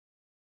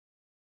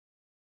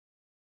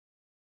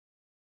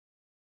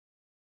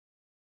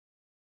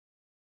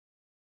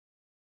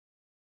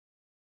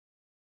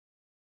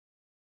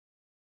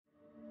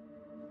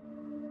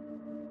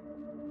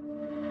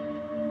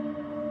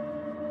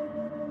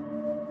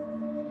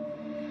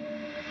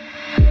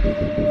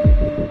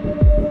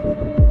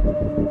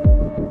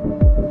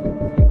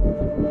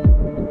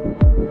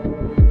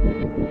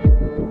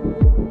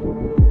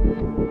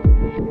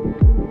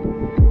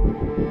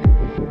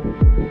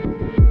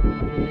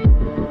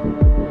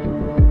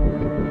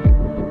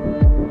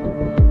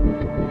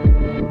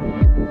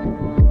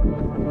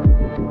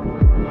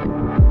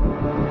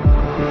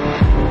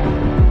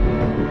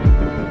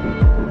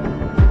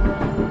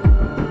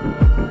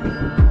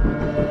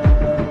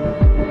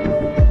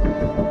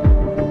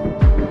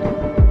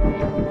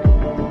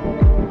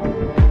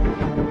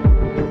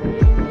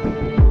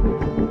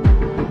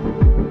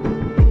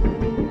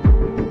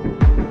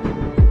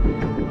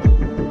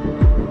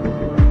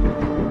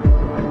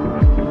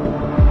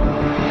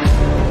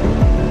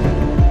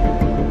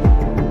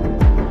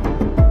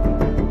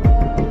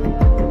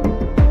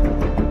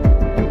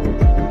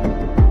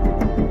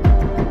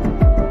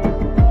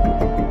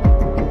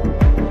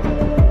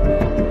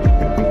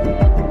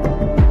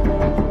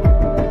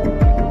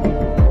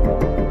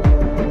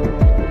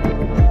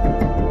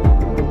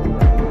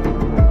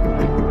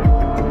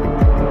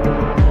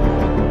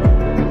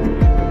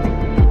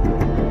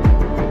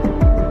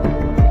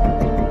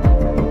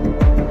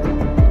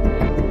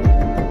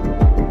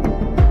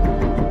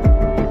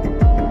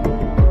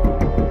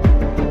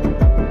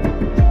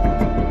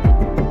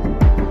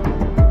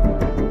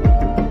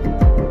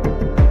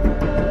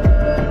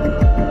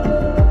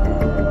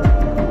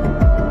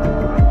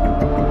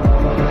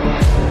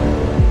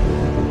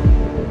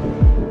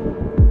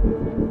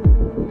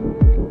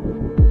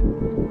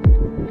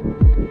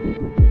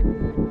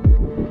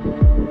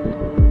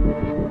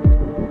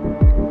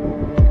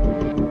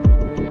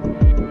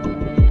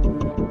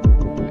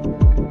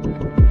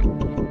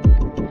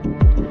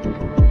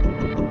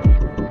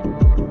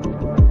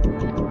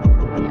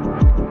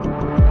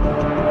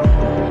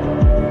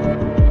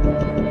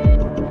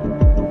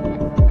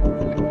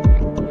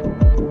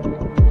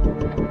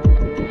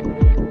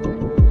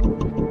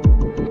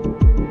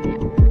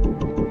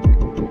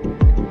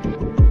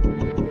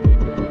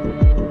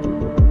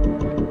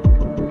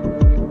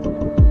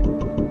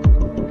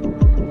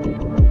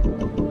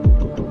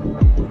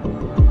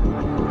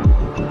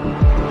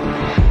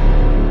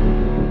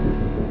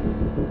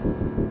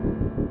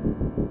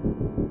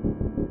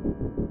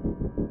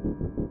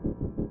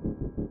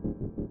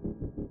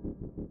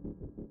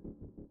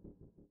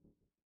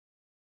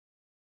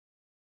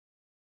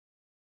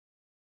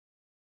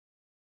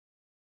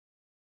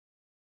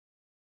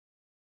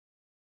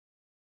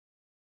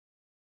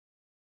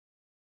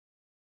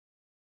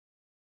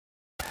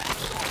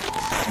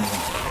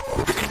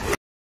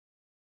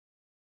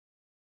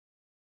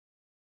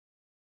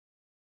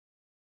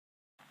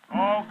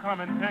Oh,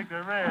 come and take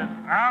the rest.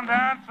 I'm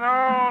down,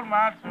 sold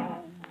my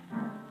soul.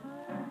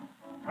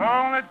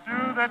 Only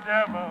to the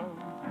devil,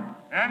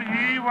 and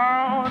he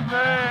won't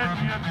let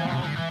you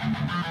know.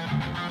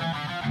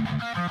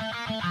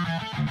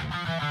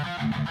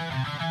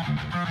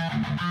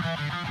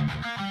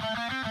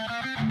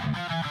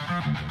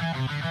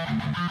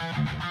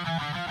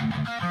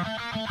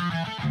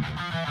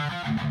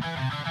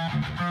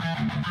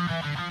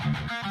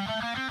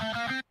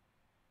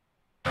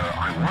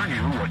 I warn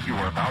you, what you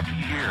are about to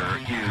hear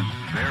is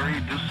very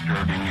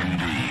disturbing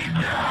indeed.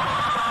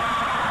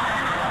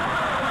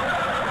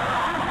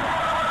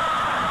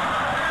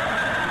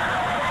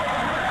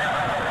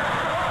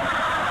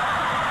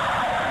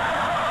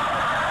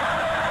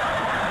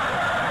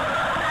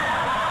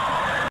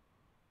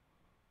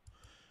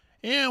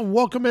 And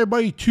welcome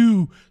everybody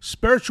to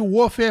Spiritual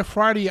Warfare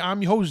Friday.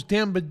 I'm your host,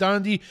 Dan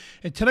Bidondi,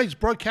 and tonight's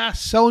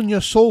broadcast, Selling Your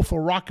Soul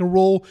for Rock and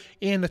Roll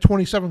and the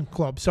 27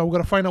 Club. So we're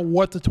going to find out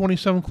what the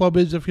 27 Club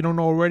is if you don't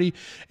know already,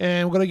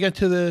 and we're going to get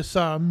to this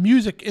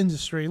music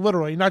industry,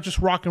 literally, not just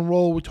rock and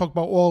roll. We talk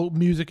about all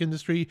music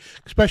industry,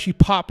 especially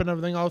pop and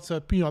everything else,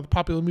 the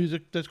popular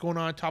music that's going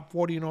on, top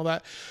 40 and all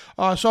that.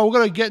 So we're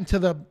going to get into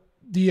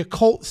the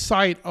occult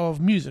side of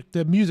music,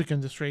 the music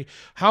industry,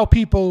 how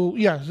people,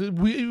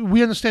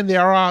 we understand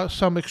there are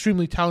some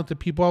extremely talented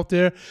people out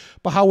there,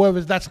 but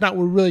however, that's not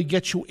what really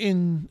gets you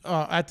in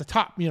at the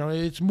top.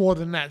 It's more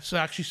than that. It's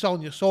actually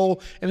selling your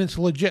soul, and it's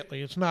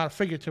legitly. It's not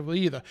figuratively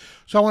either.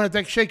 So I want to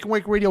thank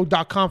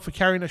ShakeandWakeRadio.com for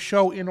carrying the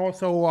show, and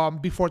also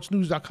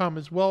BeforeIt'sNews.com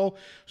as well.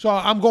 So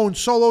I'm going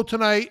solo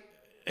tonight.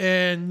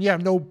 And yeah,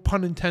 no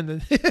pun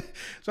intended.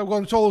 So I'm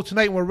going solo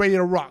tonight and we're ready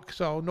to rock.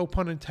 So no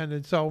pun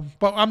intended.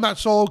 But I'm not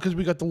solo because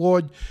we got the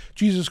Lord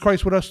Jesus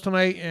Christ with us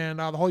tonight and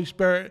the Holy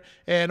Spirit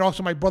and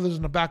also my brothers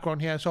in the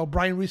background here. So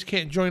Brian Reese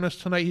can't join us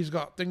tonight. He's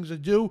got things to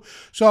do.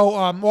 So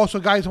also,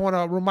 guys, I want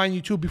to remind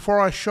you too, before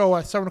our show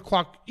at 7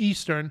 o'clock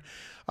Eastern,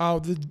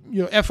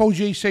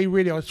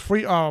 FOJCRadio, it's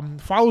free.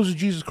 Followers of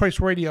Jesus Christ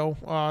Radio.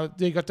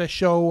 They got that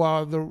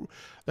show, the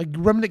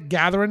Remnant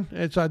Gathering.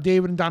 It's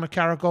David and Donna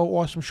Carrico,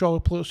 awesome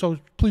show. So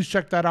please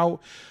check that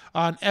out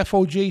on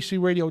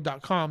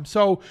FOJCRadio.com.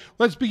 So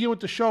let's begin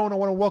with the show, and I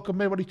want to welcome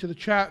everybody to the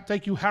chat.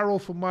 Thank you,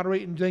 Harold, for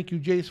moderating. Thank you,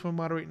 Jace, for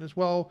moderating as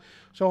well.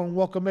 So I want to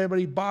welcome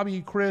everybody: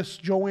 Bobby, Chris,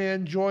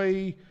 Joanne,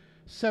 Joy,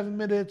 7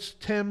 Minutes,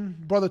 Tim,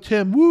 Brother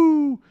Tim,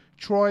 woo,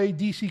 Troy,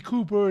 DC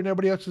Cooper, and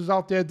everybody else is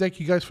out there. Thank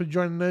you guys for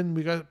joining in.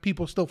 We got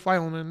people still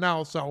filing in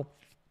now, so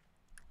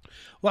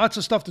lots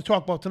of stuff to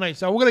talk about tonight.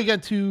 So we're going to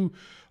get to,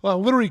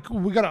 literally,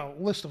 we got a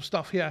list of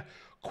stuff here.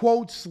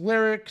 Quotes,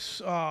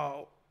 lyrics,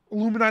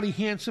 Illuminati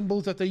hand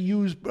symbols that they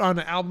use on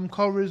the album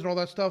covers and all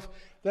that stuff.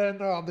 Then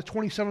the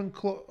 27,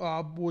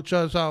 which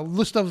is a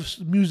list of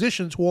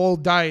musicians who all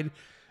died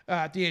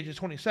at the age of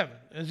 27.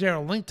 Is there a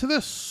link to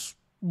this?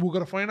 We're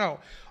going to find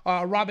out.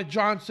 Robert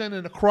Johnson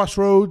and the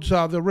Crossroads,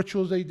 the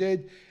rituals they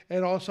did,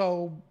 and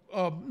also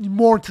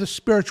more into the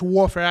spiritual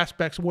warfare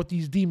aspects of what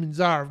these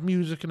demons are,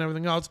 music and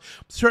everything else.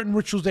 Certain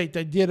rituals they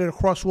did at the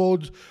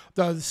Crossroads,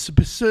 the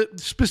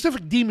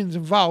specific demons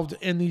involved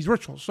in these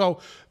rituals. So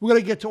we're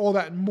going to get to all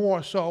that and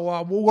more. So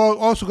what we're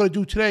also going to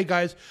do today,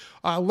 guys,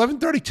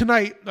 11:30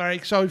 tonight. All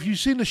right, so if you've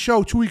seen the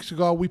show 2 weeks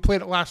ago, we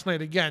played it last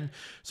night again.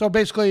 So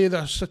basically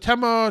the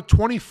September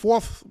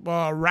 24th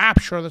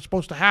rapture that's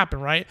supposed to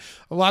happen, right?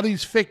 A lot of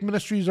these fake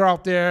ministries are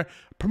out there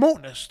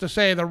promoting this to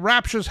say the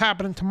rapture's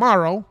happening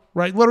tomorrow,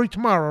 right? Literally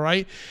tomorrow,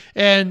 right?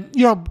 And,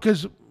 you know,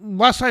 because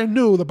last time I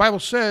knew, the Bible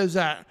says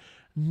that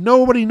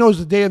nobody knows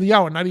the day of the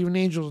hour, not even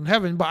angels in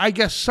heaven. But I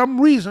guess some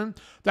reason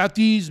that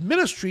these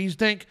ministries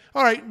think,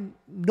 all right,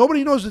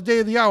 nobody knows the day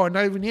of the hour,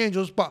 not even the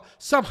angels, but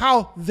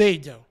somehow they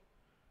do.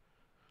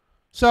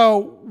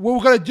 So what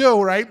we're going to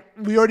do, right,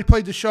 we already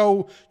played the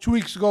show 2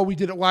 weeks ago. We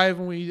did it live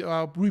and we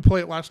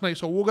replayed it last night.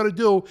 So what we're going to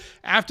do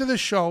after this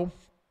show,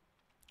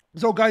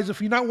 so guys, if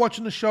you're not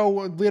watching the show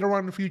later on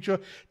in the future,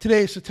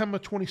 today is September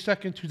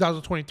 22nd,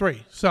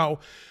 2023. So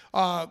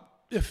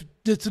if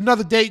it's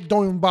another date,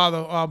 don't even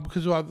bother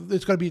because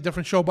it's going to be a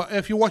different show. But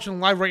if you're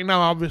watching live right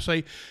now,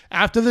 obviously,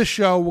 after this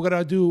show, we're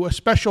going to do a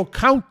special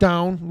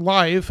countdown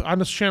live on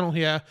this channel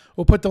here.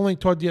 We'll put the link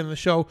toward the end of the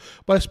show.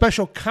 But a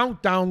special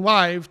countdown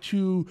live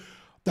to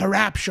the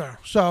rapture.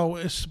 So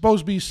it's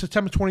supposed to be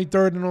September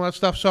 23rd and all that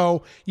stuff.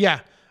 So, yeah,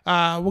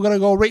 we're going to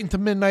go right into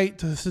midnight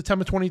to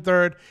September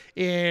 23rd.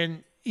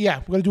 And yeah,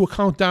 we're going to do a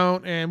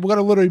countdown, and we're going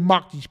to literally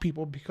mock these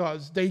people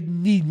because they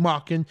need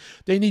mocking.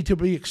 They need to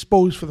be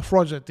exposed for the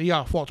frauds that they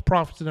are, false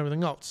prophets and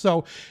everything else.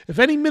 So if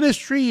any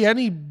ministry,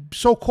 any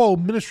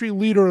so-called ministry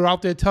leader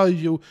out there tells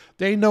you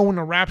they know when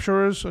the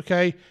rapture is,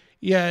 okay,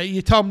 yeah,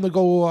 you tell them to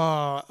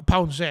go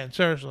pound sand,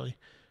 seriously.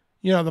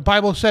 You know, the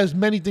Bible says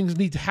many things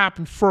need to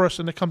happen first,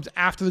 and it comes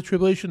after the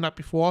tribulation, not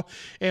before.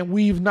 And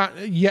we've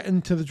not yet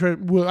into the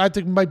tribulation. Well, I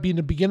think it might be in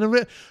the beginning of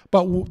it,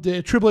 but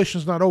the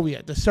tribulation is not over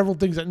yet. There's several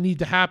things that need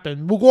to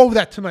happen. We'll go over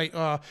that tonight.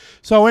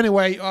 So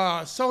anyway,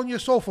 Selling Your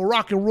Soul for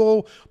Rock and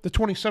Roll, the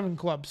 27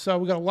 Club. So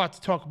we got a lot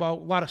to talk about,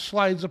 a lot of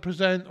slides to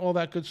present, all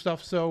that good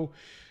stuff. So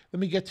let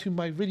me get to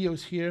my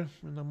videos here,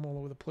 and I'm all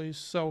over the place.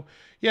 So,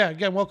 yeah,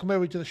 again, welcome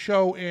everybody to the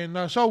show.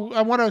 And so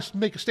I want to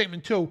make a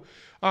statement, too.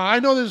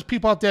 I know there's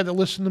people out there that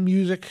listen to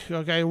music,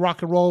 okay,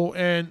 rock and roll,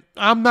 and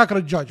I'm not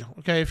going to judge you,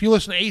 okay? If you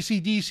listen to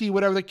AC/DC,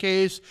 whatever the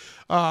case,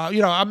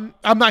 you know,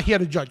 I'm not here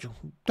to judge you.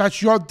 That's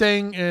your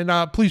thing,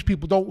 and please,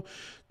 people, don't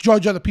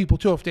judge other people,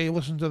 too, if they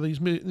listen to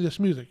this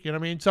music, you know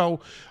what I mean? So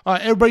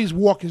everybody's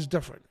walk is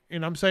different, you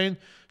know what I'm saying?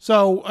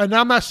 So, and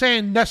I'm not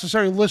saying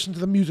necessarily listen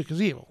to the music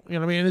is evil, you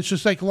know what I mean? It's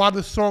just like a lot of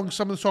the songs,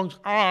 some of the songs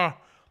are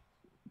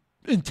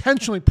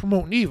intentionally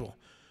promoting evil.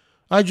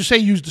 I just say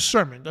use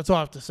discernment. That's all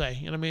I have to say.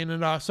 You know what I mean?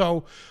 And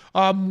so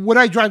when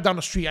I drive down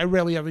the street, I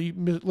rarely ever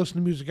listen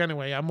to music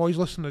anyway. I'm always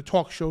listening to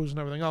talk shows and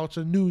everything else,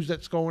 and news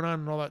that's going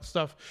on and all that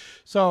stuff.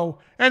 So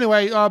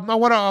anyway, I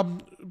want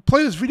to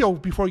play this video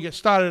before we get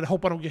started. I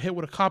hope I don't get hit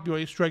with a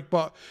copyright strike,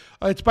 but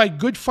it's by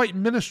Good Fight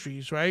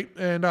Ministries, right?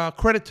 And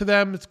credit to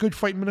them. It's Good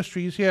Fight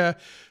Ministries here.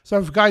 So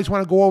if you guys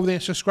want to go over there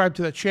and subscribe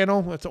to that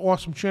channel, that's an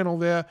awesome channel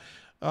there.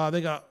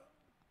 They got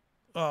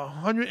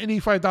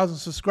 185,000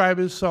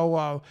 subscribers.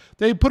 So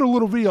they put a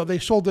little video. They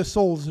sold their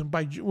souls and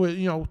by,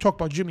 you know, talk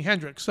about Jimi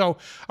Hendrix. So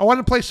I want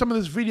to play some of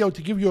this video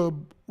to give you a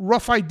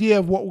rough idea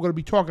of what we're going to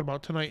be talking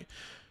about tonight.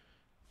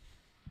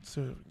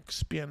 So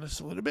expand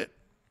this a little bit.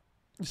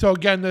 So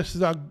again, this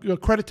is a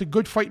credit to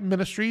Good Fight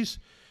Ministries.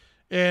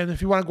 And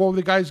if you want to go over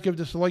the guys, give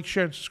this a like,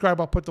 share, and subscribe.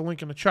 I'll put the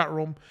link in the chat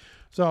room.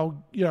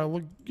 So, you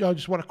know, I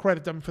just want to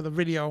credit them for the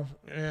video.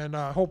 And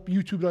I hope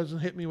YouTube doesn't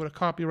hit me with a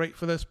copyright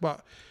for this.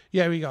 But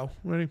yeah, here we go.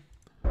 Ready?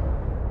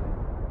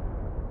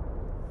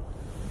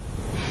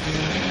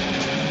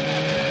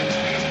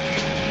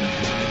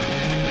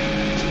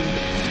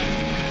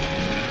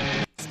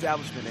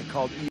 Establishment and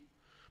called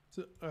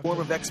form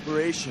of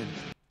expiration.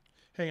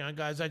 Hang on,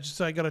 guys.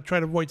 I gotta try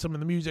to avoid some of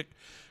the music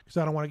because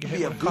I don't want to get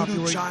hit with a voodoo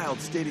copyright. child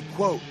stated,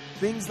 quote,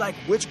 things like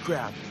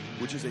witchcraft,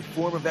 which is a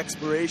form of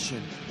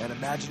expiration and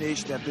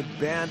imagination that have been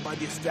banned by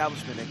the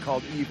establishment and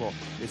called evil,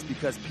 is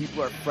because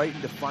people are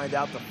frightened to find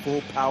out the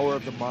full power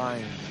of the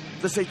mind.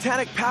 The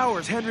satanic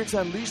powers Hendrix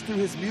unleashed through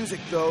his music,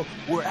 though,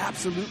 were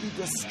absolutely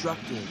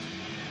destructive.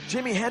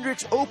 Jimi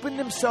Hendrix opened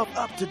himself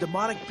up to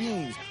demonic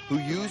beings who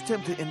used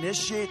him to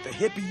initiate the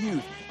hippie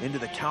youth into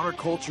the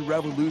counterculture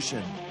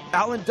revolution.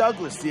 Alan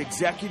Douglas, the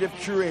executive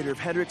curator of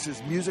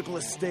Hendrix's musical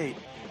estate,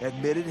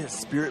 admitted his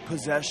spirit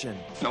possession.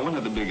 Now, one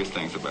of the biggest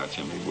things about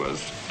Jimmy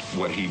was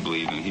what he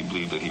believed, and he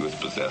believed that he was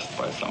possessed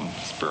by some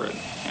spirit,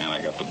 and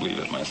I got to believe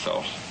it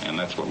myself, and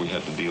that's what we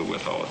had to deal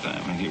with all the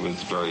time. And he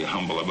was very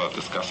humble about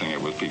discussing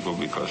it with people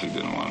because he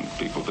didn't want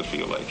people to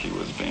feel like he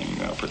was being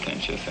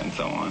pretentious and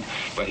so on,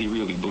 but he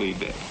really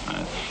believed it,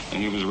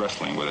 and he was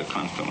wrestling with it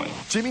constantly.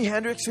 Jimi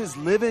Hendrix's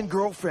live-in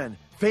girlfriend,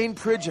 Fane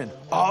Pridgeon,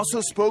 also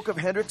spoke of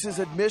Hendrix's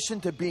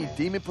admission to being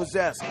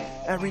demon-possessed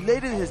and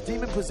related his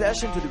demon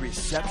possession to the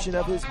reception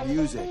of his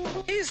music.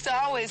 He used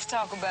to always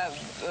talk about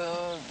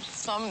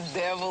some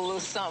devil or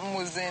something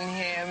was in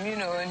him, you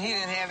know, and he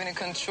didn't have any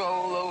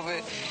control over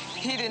it.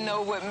 He didn't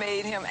know what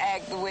made him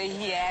act the way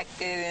he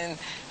acted and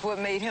what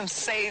made him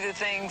say the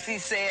things he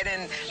said,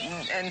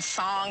 and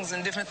songs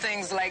and different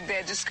things like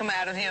that just come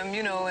out of him,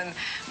 you know.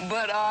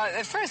 But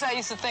at first I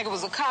used to think it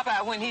was a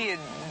cop-out when he had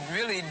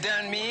really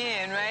done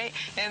me in, right?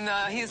 And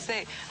he'd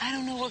say, I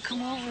don't know what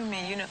come over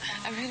me, you know.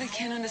 I really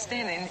can't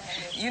understand it.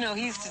 And, you know,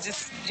 he used to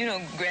just, you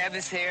know, grab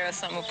his hair or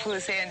something, or pull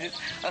his hair and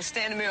just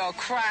stand in the mirror or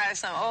cry or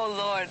something. Oh,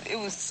 Lord, it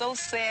was so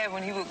sad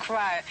when he would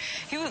cry.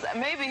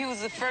 Maybe he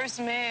was the first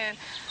man,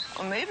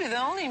 or maybe the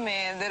only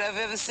man that I've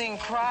ever seen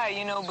cry,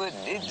 you know, but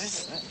it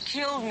just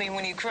killed me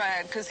when he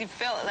cried because he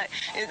felt like,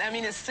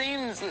 it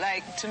seems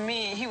like to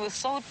me he was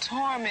so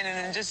tormented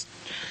and just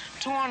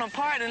torn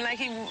apart, and like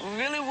he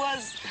really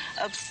was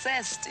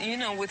obsessed, you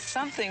know, with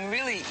something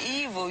really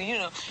evil, you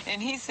know.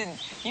 And he said,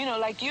 you know,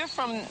 like, you're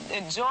from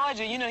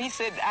Georgia, you know, he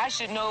said, I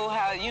should know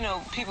how, you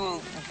know,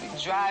 people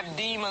drive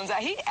demons out.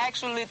 He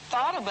actually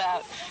thought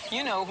about,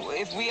 you know,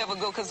 if we ever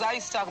go, because I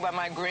used to talk about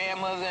my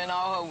grandmother and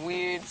all her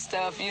weird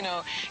stuff, you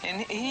know,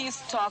 and he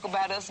used to talk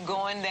about us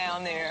going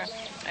down there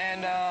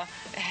and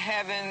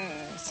having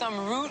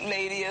some root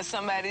lady or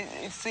somebody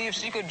see if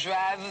she could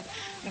drive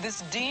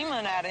this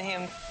demon out of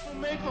him.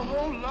 Make a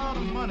whole lot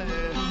of money.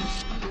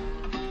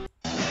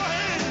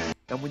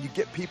 And when you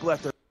get people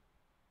at their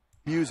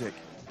music,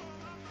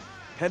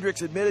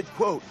 Hendrix admitted,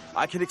 quote,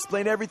 I can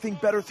explain everything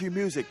better through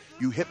music.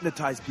 You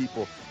hypnotize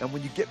people. And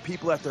when you get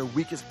people at their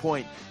weakest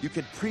point, you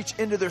can preach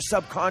into their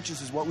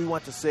subconscious is what we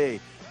want to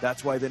say.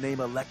 That's why the name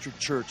Electric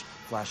Church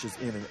flashes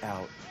in and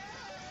out.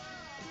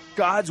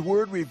 God's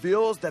word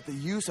reveals that the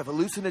use of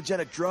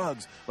hallucinogenic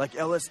drugs like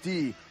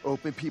LSD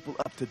open people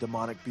up to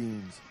demonic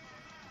beings.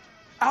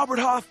 Albert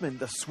Hofmann,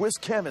 the Swiss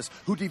chemist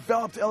who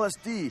developed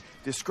LSD,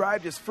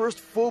 described his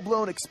first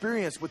full-blown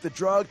experience with the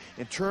drug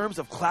in terms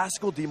of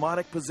classical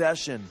demonic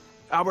possession.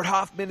 Albert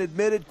Hofmann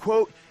admitted,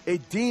 quote, a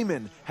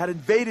demon had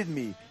invaded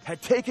me,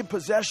 had taken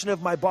possession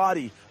of my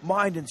body,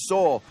 mind, and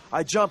soul.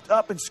 I jumped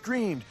up and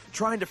screamed,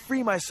 trying to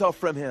free myself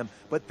from him,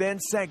 but then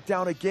sank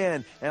down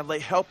again and lay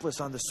helpless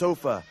on the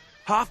sofa.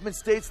 Hoffman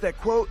states that,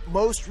 quote,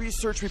 most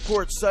research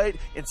reports cite,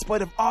 in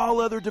spite of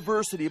all other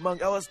diversity among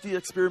LSD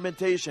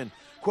experimentation,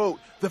 quote,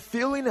 the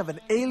feeling of an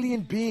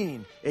alien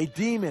being, a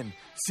demon,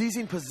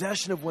 seizing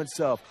possession of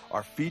oneself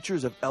are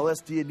features of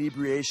LSD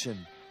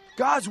inebriation.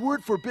 God's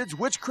word forbids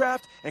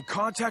witchcraft and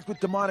contact with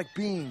demonic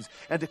beings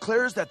and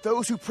declares that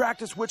those who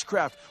practice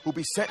witchcraft will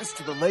be sentenced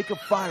to the lake of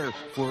fire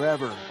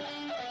forever.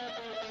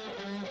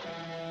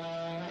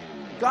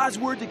 God's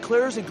word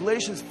declares in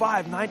Galatians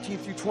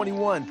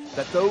 5:19-21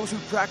 that those who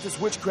practice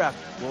witchcraft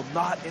will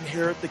not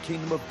inherit the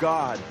kingdom of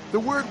God. The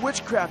word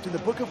witchcraft in the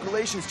book of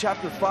Galatians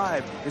chapter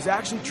 5 is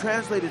actually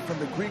translated from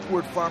the Greek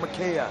word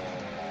pharmakeia.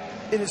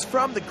 It is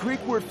from the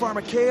Greek word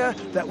pharmakeia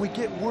that we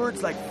get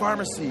words like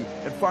pharmacy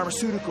and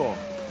pharmaceutical.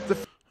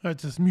 Alright,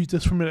 just mute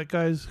this for a minute,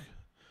 guys.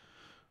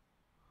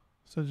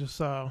 So just,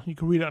 you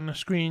can read it on the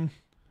screen.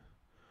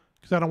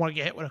 Because I don't want to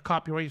get hit with a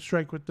copyright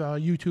strike with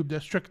YouTube.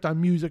 They're strict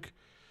on music.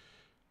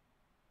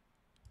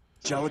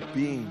 Angelic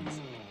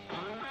beings.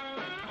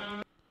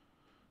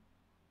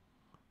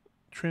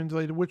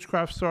 Translated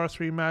witchcraft,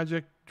 sorcery,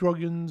 magic,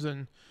 druggings,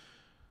 and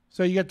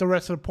so you get the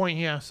rest of the point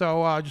here.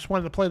 So I just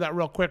wanted to play that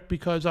real quick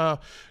because give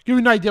you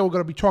an idea what we're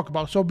going to be talking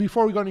about. So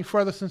before we go any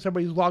further, since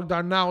everybody's logged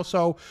on now,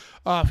 so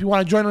if you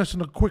want to join us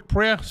in a quick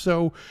prayer,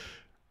 so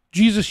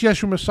Jesus,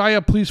 Yeshua,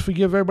 Messiah, please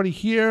forgive everybody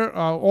here,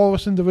 all of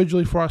us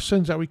individually, for our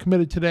sins that we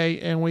committed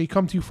today. And we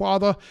come to you,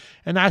 Father,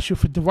 and ask you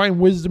for divine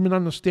wisdom and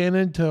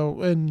understanding.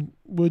 And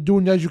we're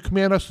doing as you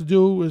command us to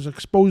do, is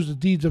expose the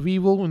deeds of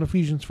evil in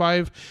Ephesians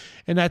 5.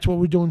 And that's what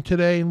we're doing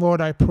today. And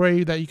Lord, I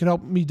pray that you can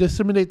help me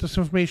disseminate this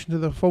information to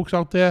the folks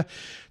out there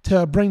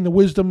to bring the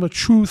wisdom, the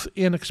truth,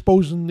 and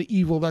exposing the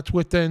evil that's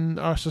within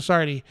our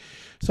society.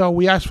 So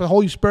we ask for the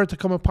Holy Spirit to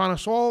come upon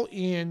us all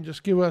and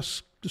just give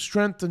us the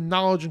strength and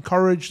knowledge and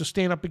courage to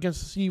stand up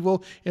against this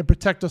evil and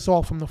protect us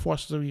all from the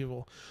forces of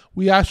evil.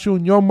 We ask you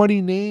in your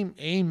mighty name,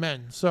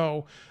 amen.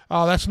 So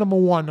that's number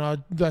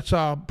one. That's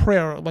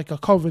prayer, like a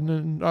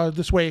covenant.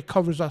 This way it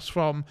covers us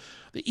from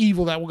the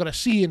evil that we're going to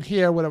see and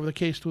hear, whatever the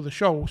case, through the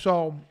show.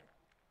 So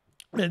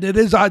And it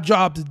is our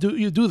job to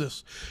do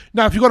this.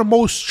 Now, if you go to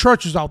most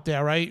churches out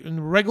there, right,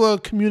 and regular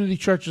community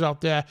churches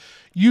out there,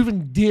 you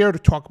even dare to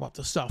talk about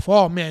this stuff.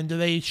 Oh, man, do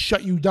they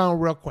shut you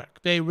down real quick?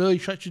 They really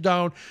shut you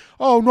down.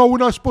 Oh, no, we're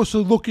not supposed to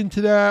look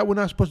into that. We're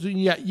not supposed to.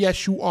 Yeah,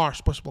 yes, you are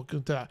supposed to look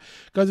into that.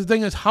 Because the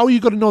thing is, how are you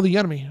going to know the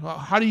enemy?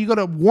 How are you going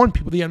to warn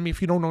people of the enemy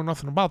if you don't know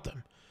nothing about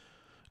them?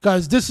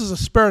 Because this is a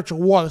spiritual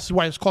war. This is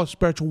why it's called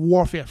Spiritual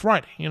Warfare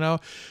Friday, you know.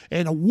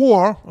 In a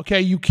war, okay,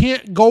 you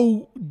can't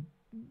go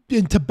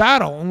into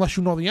battle unless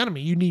you know the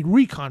enemy. You need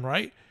recon,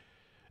 right?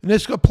 And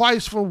this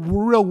applies for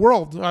real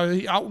world,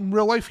 out in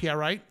real life here,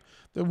 right?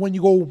 That when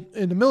you go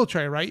in the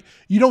military, right?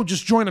 You don't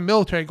just join the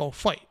military and go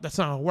fight. That's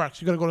not how it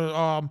works. You got to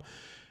go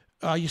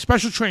to your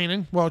special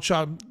training, well, it's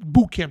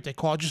boot camp they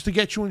call it, just to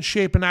get you in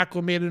shape and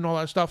acclimated and all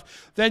that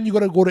stuff. Then you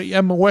got to go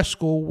to MOS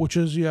school, which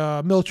is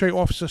your military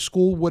officer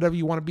school, whatever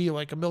you want to be,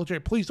 like a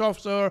military police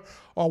officer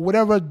or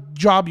whatever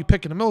job you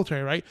pick in the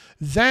military, right?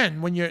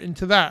 Then when you're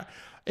into that,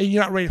 and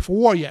you're not ready for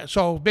war yet.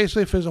 So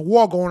basically, if there's a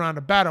war going on,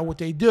 a battle, what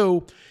they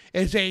do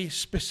is they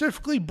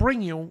specifically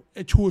bring you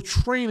into a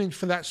training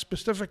for that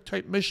specific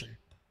type mission.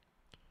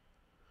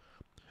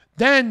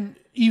 Then,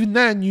 even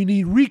then, you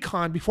need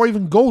recon before you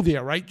even go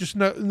there, right? Just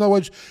in other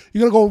words,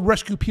 you're going to go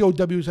rescue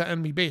POWs at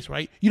enemy base,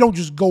 right? You don't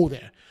just go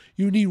there.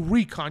 You need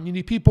recon. You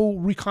need people,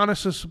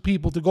 reconnaissance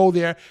people to go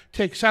there,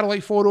 take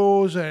satellite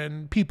photos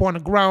and people on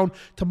the ground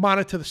to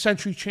monitor the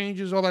sentry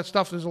changes, all that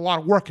stuff. There's a lot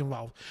of work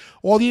involved.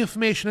 All the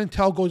information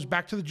intel goes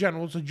back to the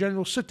generals. The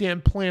generals sit there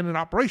and plan an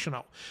operation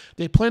out.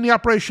 They plan the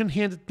operation,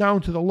 hand it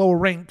down to the lower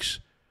ranks,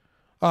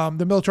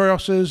 the military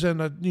officers and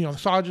the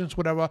sergeants,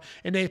 whatever,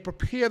 and they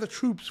prepare the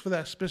troops for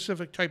that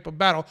specific type of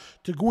battle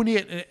to go in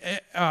there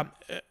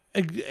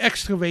and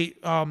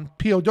excavate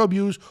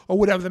POWs or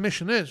whatever the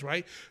mission is,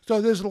 right? So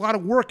there's a lot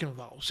of work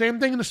involved. Same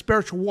thing in the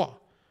spiritual war.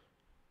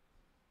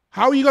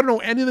 How are you going to know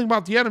anything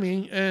about the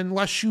enemy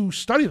unless you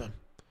study them?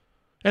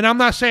 And I'm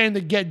not saying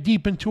to get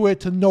deep into it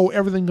to know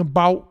everything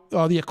about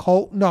the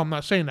occult. No, I'm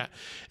not saying that.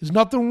 There's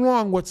nothing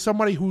wrong with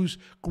somebody who's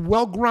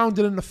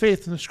well-grounded in the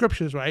faith and the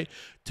scriptures, right,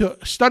 to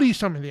study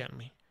some of the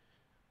enemy.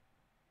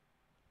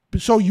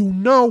 So you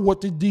know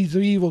what the deeds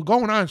of evil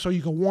going on, so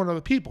you can warn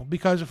other people.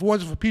 Because if it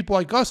wasn't for people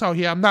like us out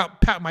here, I'm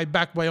not patting my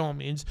back by all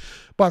means,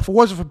 but if it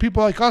wasn't for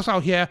people like us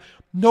out here,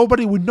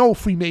 nobody would know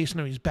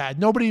Freemasonry is bad.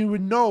 Nobody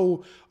would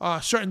know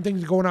certain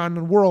things going on in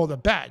the world are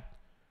bad.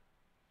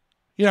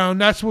 And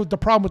that's what the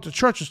problem with the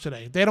churches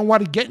today. They don't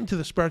want to get into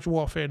the spiritual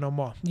warfare no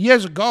more.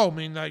 Years ago,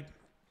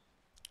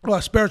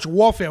 spiritual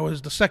warfare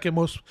was the second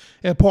most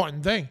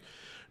important thing.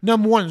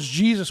 Number one is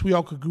Jesus. We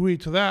all could agree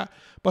to that.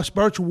 But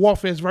spiritual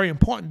warfare is very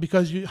important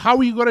because how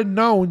are you going to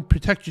know and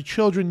protect your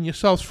children and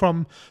yourselves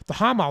from the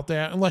harm out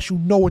there unless you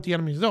know what the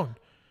enemy is doing?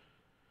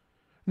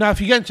 Now,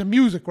 if you get into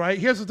music, right,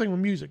 here's the thing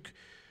with music.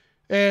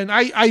 And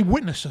I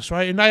witnessed this,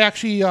 right? And I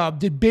actually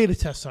did beta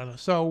tests on it.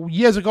 So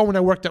years ago when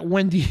I worked at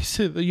Wendy's,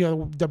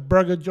 the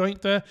burger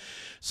joint there.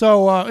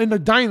 So in the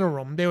dining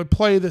room, they would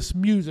play this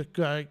music.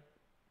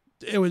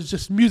 It was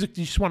just music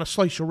you just want to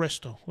slice your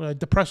wrist to,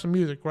 depressing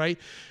music, right?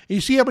 And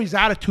you see everybody's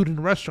attitude in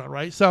the restaurant,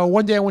 right? So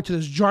one day I went to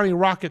this Johnny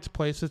Rockets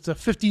place. It's a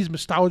 50s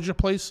nostalgia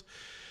place.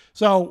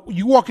 So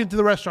you walk into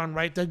the restaurant,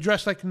 right? They're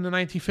dressed like in the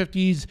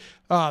 1950s.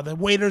 The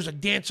waiters are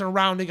dancing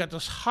around. They got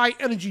this high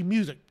energy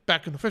music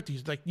back in the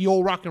 50s, like the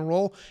old rock and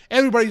roll.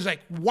 Everybody's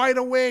like wide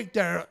awake.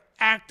 They're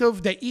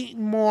active. They're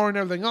eating more and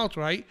everything else,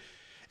 right?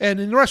 And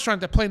in the restaurant,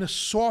 they're playing this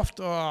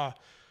soft,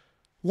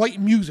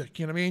 light music,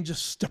 you know what I mean?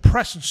 Just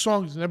depressing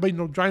songs. And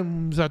everybody dining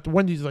rooms at the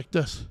Wendy's like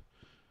this.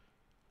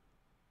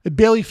 They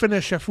barely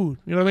finish their food,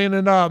 you know what I mean?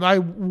 And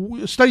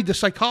I studied the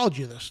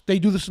psychology of this. They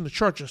do this in the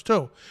churches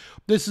too.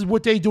 This is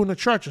what they do in the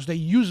churches. They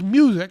use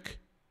music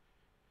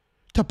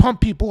to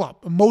pump people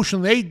up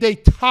emotionally. They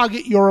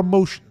target your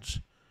emotions.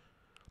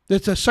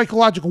 It's a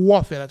psychological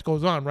warfare that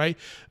goes on, right?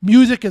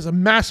 Music is a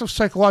massive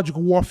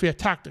psychological warfare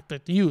tactic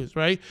that they use,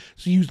 right?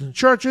 It's used in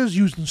churches,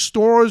 used in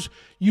stores,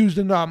 used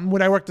in,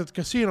 when I worked at the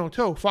casino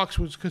too,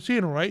 Foxwoods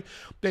Casino, right?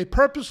 They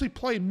purposely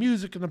play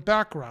music in the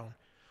background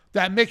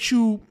that makes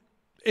you,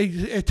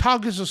 it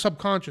targets the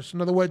subconscious.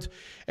 In other words,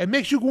 it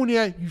makes you go in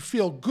there, you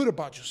feel good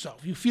about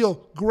yourself. You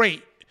feel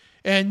great.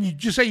 And you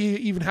just say you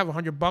even have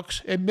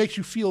 $100, it makes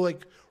you feel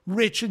like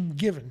rich and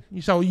given.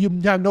 So you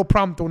have no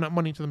problem throwing that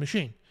money into the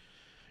machine.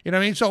 You know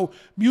what I mean? So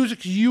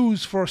music's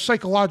used for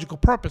psychological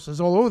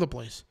purposes all over the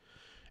place.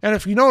 And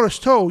if you notice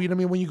too, you know what I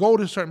mean, when you go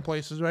to certain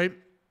places, right,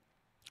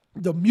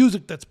 the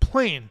music that's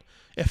playing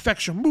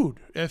affects your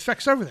mood. It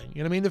affects everything.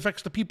 You know what I mean? It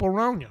affects the people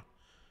around you.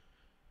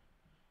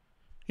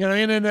 You know what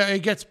I mean? And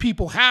it gets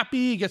people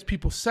happy, it gets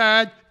people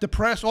sad,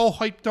 depressed, all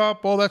hyped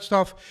up, all that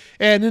stuff.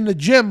 And in the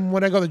gym,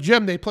 when I go to the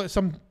gym, they play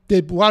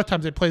a lot of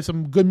times they play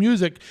some good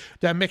music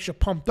that makes you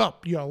pumped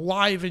up. You're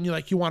alive and you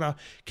want to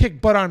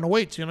kick butt on the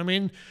weights, you know what I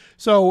mean?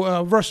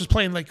 So versus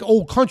playing like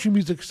old country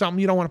music or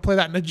something, you don't want to play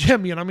that in the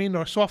gym, you know what I mean?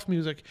 Or soft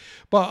music.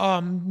 But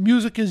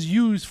music is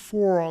used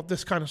for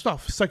this kind of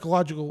stuff,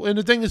 psychological. And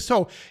the thing is,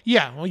 so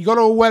yeah, when you go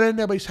to a wedding,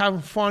 everybody's having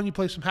fun, you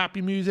play some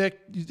happy music,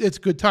 it's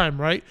a good time,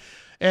 right?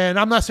 And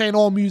I'm not saying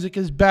all music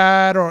is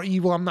bad or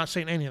evil. I'm not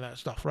saying any of that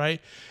stuff, right?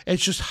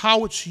 It's just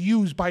how it's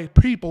used by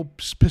people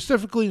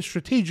specifically and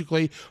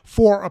strategically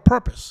for a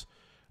purpose.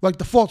 Like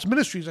the false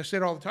ministries, I say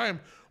it all the time.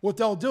 What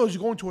they'll do is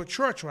you go into a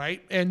church,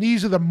 right? And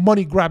these are the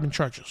money-grabbing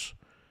churches.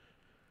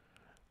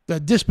 The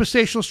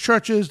dispensationalist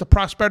churches, the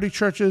prosperity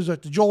churches,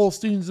 like the Joel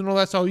Osteens and all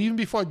that. So even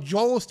before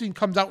Joel Osteen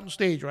comes out on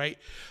stage, right?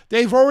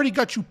 They've already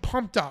got you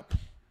pumped up.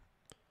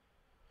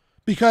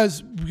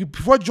 Because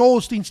before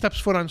Joel Osteen steps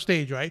foot on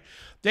stage, right,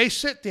 they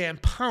sit there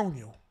and pound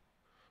you.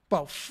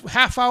 About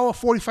half hour,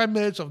 45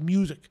 minutes of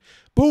music.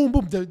 Boom,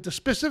 boom, the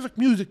specific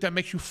music that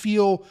makes you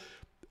feel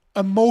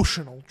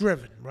emotional,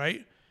 driven,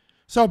 right?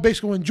 So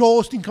basically when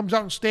Joel Osteen comes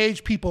out on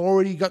stage, people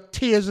already got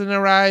tears in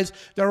their eyes.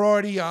 They're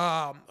already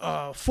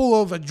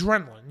full of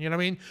adrenaline, you know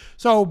what I mean?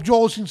 So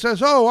Joel Osteen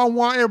says, oh, I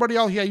want everybody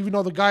out here, even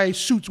though the guy's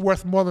suit's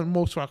worth more than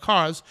most of our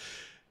cars,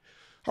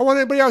 I want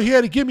everybody out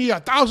here to give me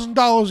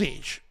 $1,000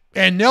 each.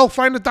 And they'll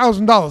find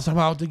 $1,000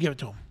 somehow to give it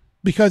to them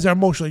because they're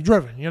emotionally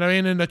driven. You know what I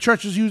mean? And the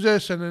churches use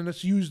this, and then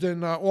it's used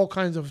in all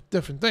kinds of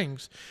different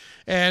things.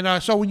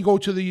 And so when you go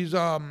to these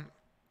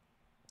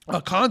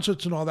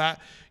concerts and all that,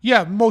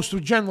 yeah, most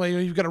of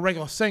generally you've got a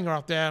regular singer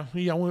out there.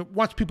 You know,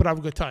 wants people to have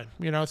a good time.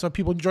 You know, so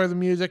people enjoy the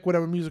music,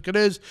 whatever music it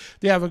is,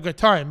 they have a good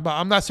time. But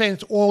I'm not saying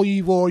it's all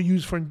evil or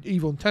used for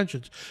evil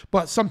intentions,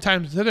 but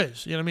sometimes it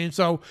is. You know what I mean?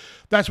 So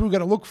that's what we got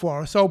to look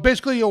for. So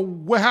basically,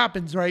 what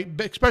happens, right?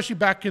 Especially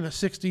back in the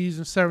 '60s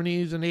and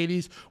 '70s and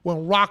 '80s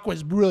when rock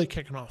was really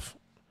kicking off.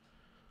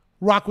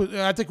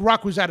 I think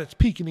rock was at its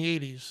peak in the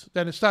 '80s.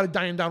 Then it started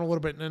dying down a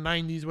little bit in the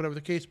 '90s, whatever the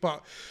case.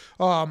 But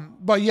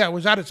yeah, it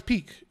was at its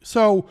peak.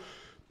 So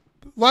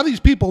a lot of these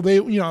people,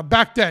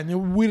 back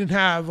then we didn't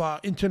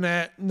have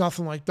internet,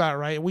 nothing like that,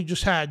 right? We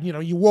just had,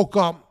 you woke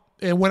up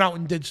and went out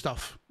and did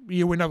stuff.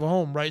 You were never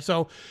home, right?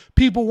 So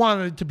people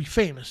wanted to be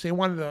famous. They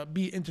wanted to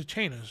be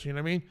entertainers. You know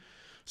what I mean?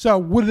 So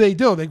what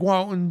do? They go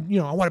out and,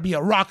 I want to be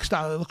a rock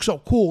star that looks so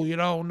cool,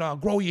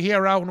 and grow your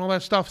hair out and all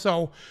that stuff.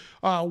 So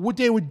what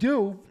they would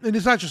do, and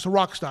it's not just the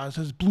rock stars,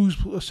 there's blues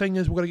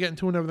singers we're going to get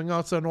into and everything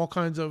else, and all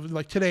kinds of,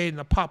 like today, in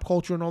the pop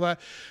culture and all that.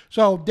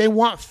 So they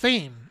want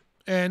fame.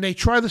 And they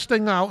try this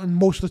thing out, and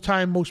most of the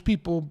time, most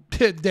people,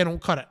 they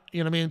don't cut it.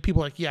 You know what I mean?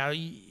 People are like, yeah,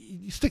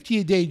 you stick to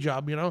your day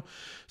job,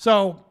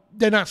 So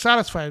they're not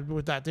satisfied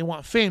with that. They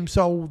want fame.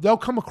 So they'll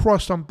come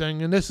across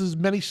something, and this is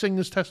many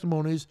singers'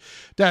 testimonies,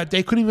 that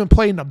they couldn't even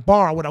play in a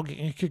bar without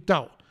getting kicked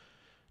out.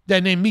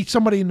 Then they meet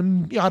somebody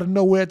out of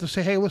nowhere to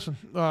say, hey, listen,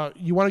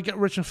 you want to get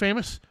rich and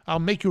famous? I'll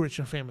make you rich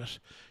and famous.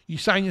 You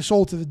sign your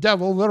soul to the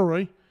devil,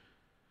 literally.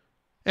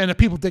 And the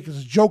people think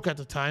it's a joke at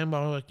the time.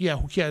 I'm like, yeah,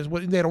 who cares?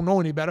 They don't know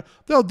any better.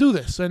 They'll do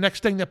this. The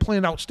next thing, they're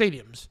playing out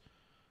stadiums.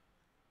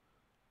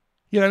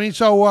 You know what I mean?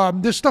 So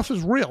this stuff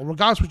is real.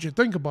 Regardless of what you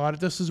think about it,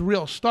 this is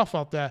real stuff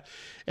out there.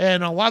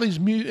 And a lot of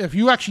these, if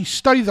you actually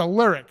study the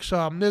lyrics,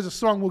 there's a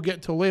song we'll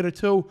get to later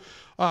too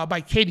by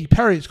Katy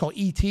Perry. It's called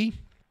E.T.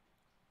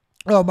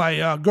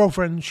 My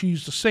girlfriend, she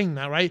used to sing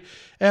that, right?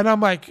 And I'm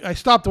like, I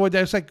stopped her one day.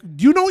 I was like,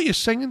 do you know what you're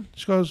singing?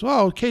 She goes,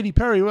 oh, Katy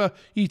Perry,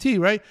 E.T.,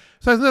 right?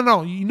 So I said,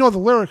 no, you know the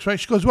lyrics, right?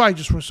 She goes, well, I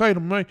just recite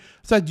them, right? I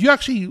said, do you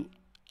actually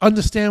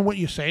understand what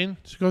you're saying?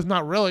 She goes,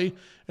 not really.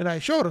 And I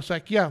showed her. It's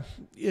like, yeah.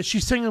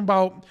 She's singing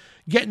about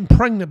getting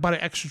pregnant by an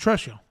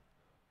extraterrestrial,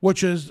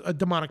 which is a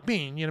demonic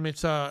being. You know what I mean?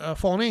 It's a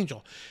fallen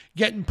angel.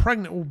 Getting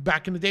pregnant,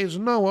 back in the days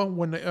of Noah,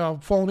 when the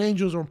fallen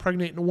angels were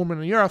impregnating a woman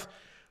on the earth,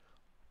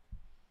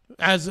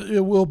 as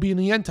it will be in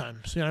the end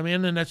times, you know what I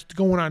mean? And that's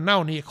going on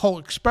now in the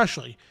occult,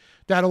 especially,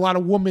 that a lot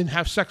of women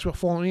have sex with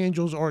fallen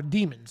angels or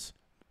demons.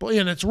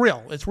 And it's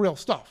real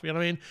stuff, you know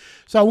what I mean?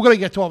 So we're going to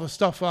get to all this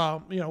stuff,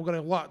 we've got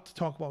a lot to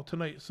talk about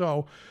tonight.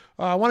 So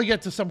I want to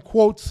get to some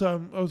quotes. I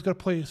was going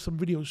to play some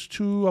videos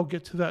too. I'll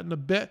get to that in a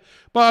bit.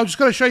 But I'm just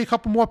going to show you a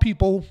couple more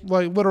people,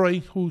 like literally,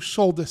 who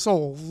sold their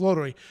souls,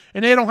 literally.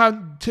 And they don't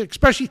have,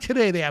 especially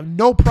today, they have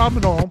no problem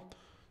at all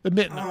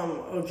admitting it.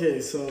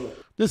 Okay, so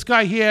this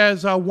guy here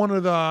is one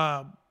of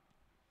the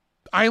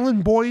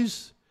Island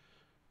Boys.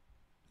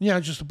 Yeah,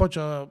 just a bunch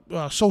of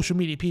social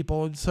media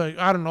people. It's like,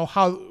 I don't know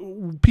how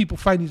people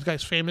find these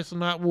guys famous and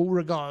not, well,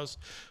 regardless.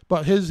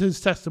 But his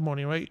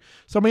testimony, right?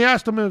 Somebody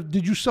asked him,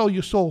 did you sell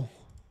your soul?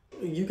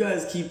 You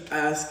guys keep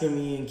asking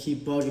me and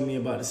keep bugging me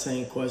about the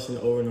same question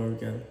over and over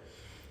again.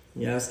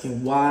 You're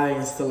asking why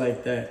and stuff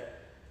like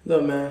that.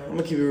 Look, man, I'm going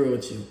to keep it real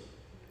with you.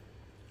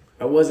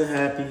 I wasn't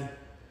happy,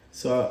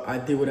 so I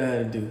did what I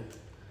had to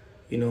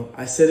do.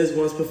 I said this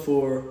once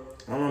before.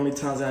 I don't know how many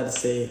times I had to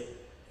say it.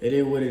 It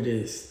is what it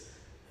is.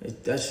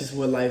 That's just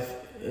what life,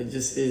 it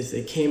just is.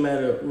 It came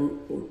at a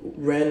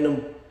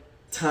random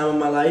time in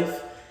my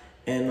life,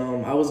 and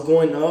I was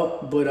going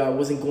up, but I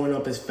wasn't going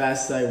up as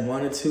fast as I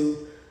wanted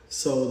to.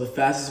 So the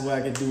fastest way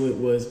I could do it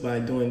was by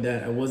doing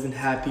that. I wasn't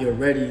happy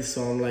already,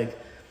 so I'm like,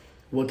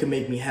 what can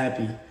make me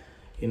happy?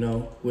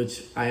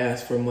 Which I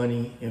asked for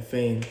money and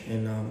fame,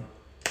 and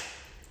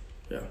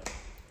yeah.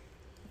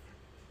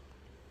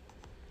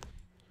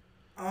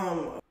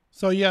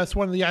 So yes,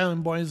 one of the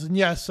Island Boys, and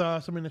yes,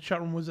 somebody in the chat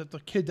room was that the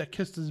kid that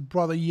kissed his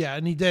brother. Yeah,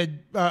 and he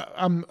did.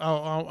 I'm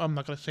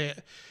not gonna say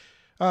it.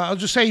 I'll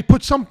just say he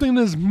put something in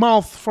his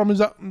mouth from his,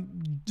 to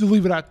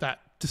leave it at that.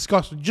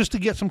 Disgusting. Just to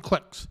get some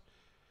clicks.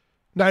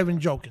 Not even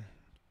joking.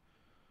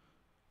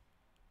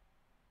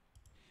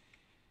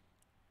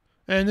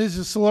 And these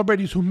are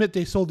celebrities who admit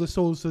they sold their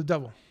souls to the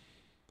devil.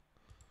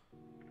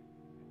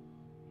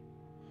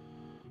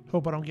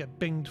 Hope I don't get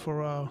binged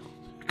for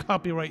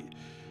copyright.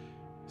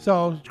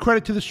 So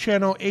credit to this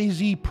channel,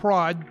 AZ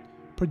Prod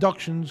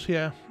Productions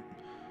here.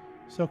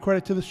 So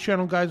credit to this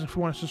channel, guys, if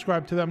you want to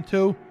subscribe to them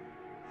too.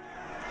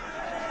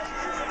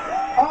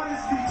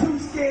 Artists be too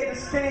scared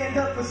to stand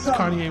up for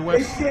something. Kanye West.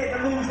 They scared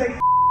to lose their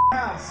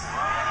house,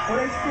 or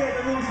they scared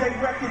to lose their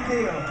record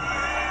deal.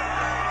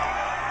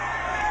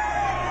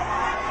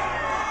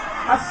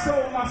 I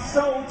sold my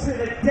soul to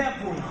the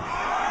devil.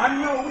 I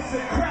know it's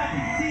a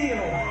crappy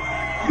deal.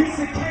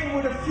 Lisa came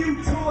with a few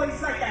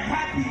toys like a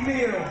Happy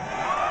Meal.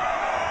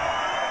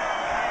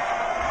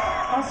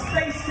 I'm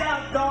spaced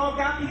out, dog.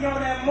 I be on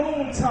that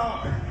moon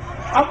talk.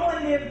 I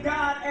wonder if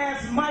God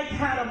asked Mike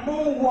how to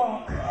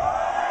moonwalk.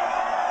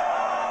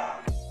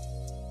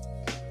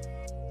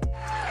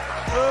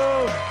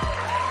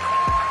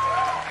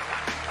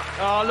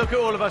 Oh, look at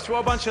all of us.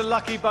 What a bunch of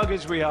lucky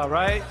buggers we are,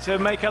 right? To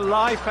make a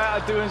life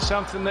out of doing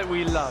something that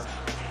we love,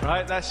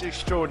 right? That's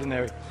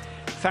extraordinary.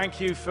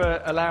 Thank you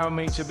for allowing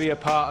me to be a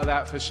part of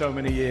that for so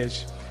many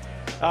years.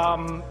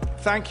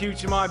 Thank you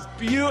to my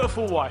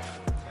beautiful wife,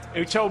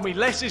 who told me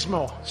less is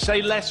more.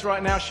 Say less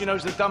right now. She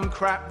knows the dumb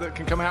crap that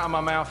can come out of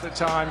my mouth at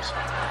times.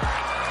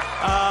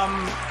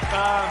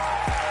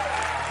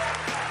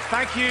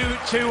 Thank you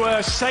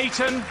to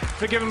Satan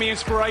for giving me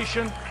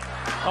inspiration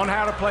on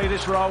how to play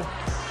this role.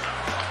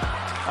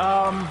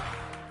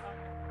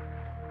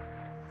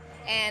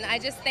 And I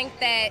just think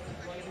that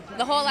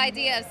the whole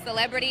idea of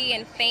celebrity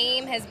and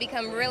fame has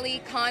become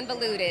really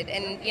convoluted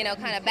and, you know,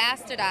 kind of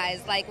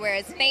bastardized, like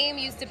whereas fame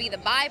used to be the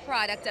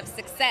byproduct of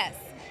success,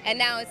 and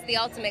now it's the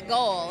ultimate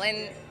goal.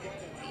 And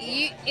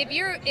if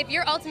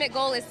your ultimate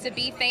goal is to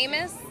be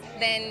famous,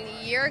 then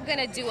you're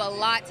gonna do a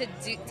lot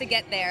to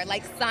get there,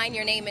 like sign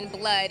your name in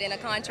blood in a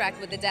contract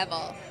with the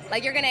devil.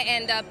 Like you're gonna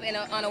end up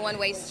on a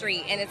one-way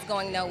street and it's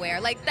going nowhere.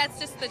 Like that's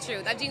just the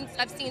truth.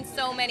 I've seen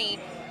so many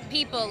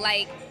people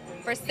like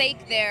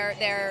forsake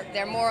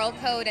their moral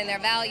code and their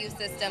value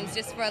systems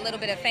just for a little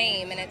bit of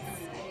fame, and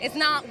it's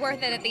not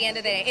worth it at the end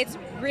of the day. It's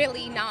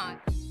really not.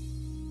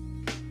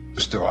 You're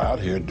still out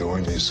here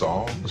doing these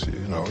songs, you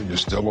know, you're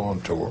still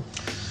on tour.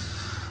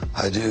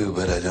 I do,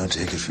 but I don't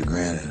take it for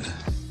granted.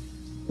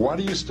 Why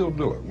do you still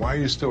do it? Why are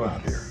you still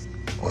out here?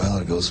 Well,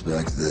 it goes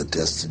back to the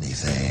destiny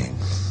thing.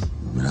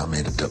 You know, I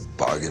made a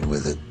bargain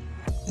with it,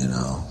 you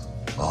know,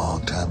 a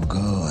long time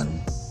ago,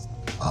 and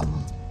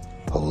I'm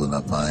holding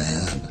up my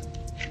hand.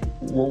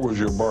 What was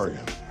your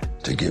bargain?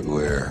 To get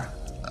where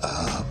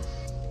I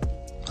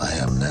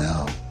am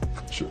now.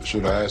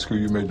 Should I ask who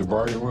you made the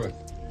bargain with?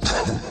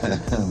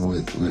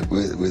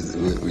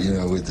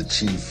 with the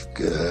chief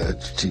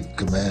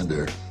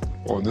commander.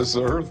 On this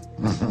earth?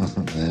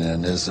 And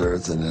on this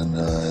earth, and then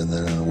in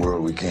the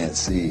world we can't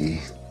see.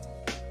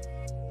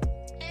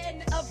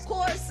 And of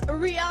course,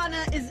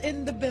 Rihanna is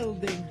in the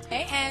building.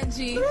 Hey,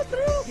 Angie.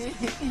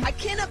 I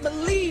cannot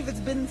believe it's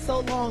been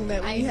so long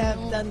that we have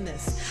done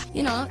this.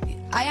 You know,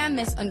 I am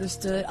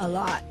misunderstood a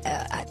lot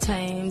at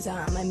times.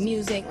 My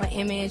music, my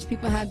image,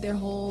 people have their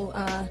whole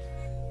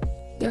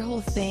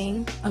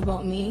thing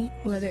about me,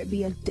 whether it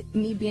be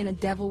me being a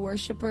devil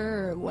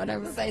worshiper or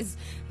whatever. Besides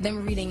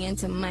them reading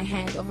into my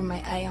hand over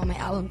my eye on my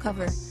album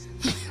cover.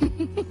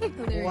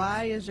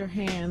 Why is your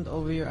hand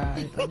over your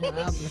eye on your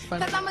album?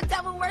 Because I'm a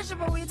devil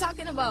worshiper. What are you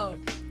talking about?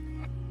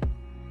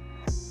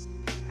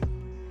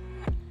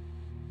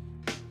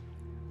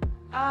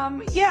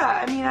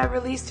 Yeah, I mean, I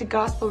released a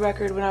gospel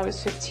record when I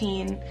was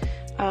 15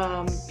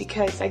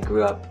 because I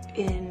grew up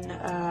in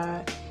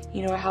a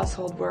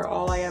household where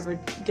all I ever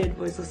did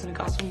was listen to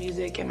gospel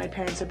music, and my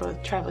parents are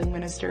both traveling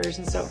ministers,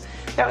 and so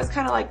that was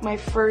kind of like my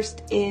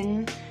first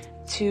introduction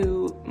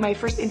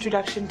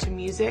to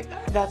music.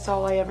 That's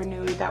all I ever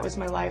knew. That was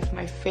my life,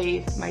 my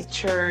faith, my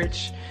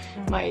church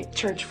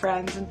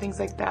friends, and things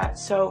like that.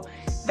 So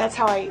that's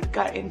how I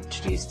got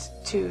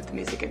introduced to the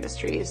music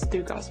industry, is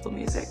through gospel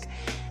music.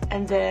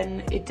 And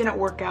then it didn't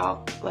work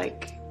out.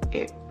 Like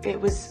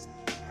it was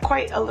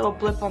quite a little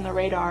blip on the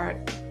radar.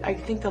 I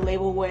think the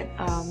label went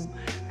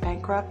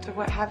bankrupt or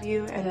what have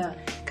you, and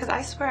because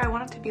I swear I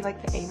wanted to be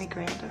like the Amy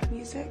Grant of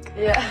music.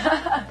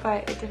 Yeah.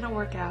 But it didn't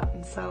work out,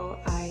 and so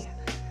I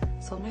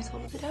sold my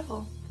soul to the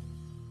devil.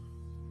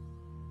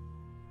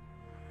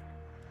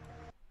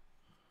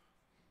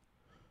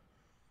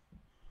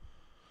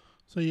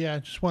 So yeah, I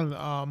just wanted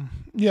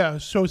to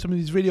show some of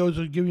these videos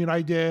to give you an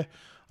idea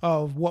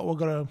of what we're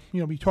gonna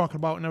be talking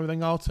about and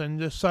everything else, and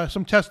just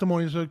some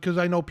testimonies, because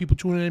I know people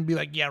tune in and be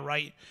like, yeah,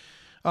 right.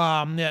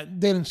 They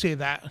didn't say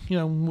that.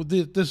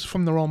 This is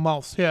from their own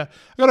mouths. Yeah,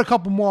 I got a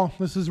couple more.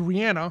 This is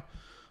Rihanna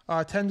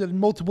attended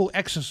multiple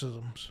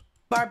exorcisms.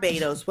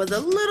 Barbados was a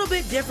little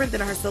bit different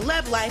than her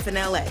celeb life in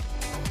LA.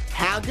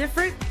 How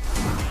different?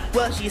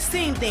 Well, she's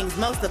seen things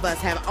most of us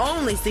have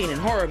only seen in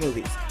horror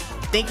movies.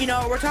 Think you know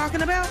what we're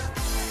talking about?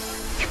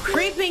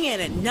 Creeping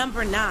in at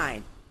number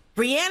 9,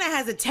 Brianna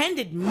has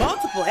attended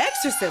multiple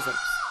exorcisms.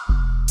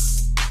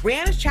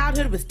 Brianna's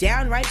childhood was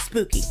downright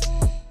spooky.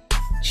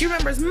 She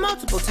remembers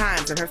multiple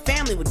times when her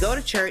family would go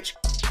to church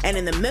and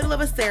in the middle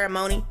of a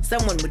ceremony,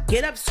 someone would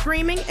get up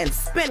screaming and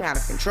spin out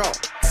of control.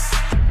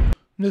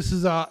 This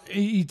is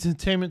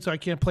entertainment, so I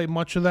can't play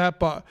much of that,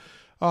 but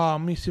let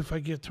me see if I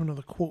get to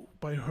another quote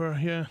by her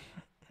here.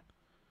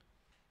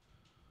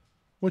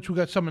 Which we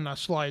got some in that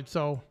slide,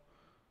 so.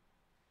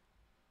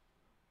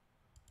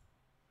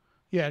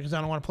 Yeah, because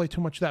I don't want to play too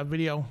much of that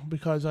video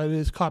because it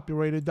is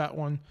copyrighted, that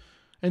one.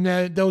 And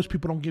those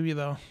people don't give you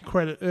the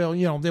credit.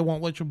 You know, they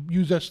won't let you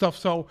use that stuff.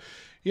 So,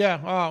 yeah,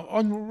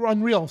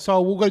 unreal.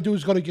 So what we're going to do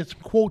is get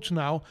some quotes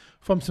now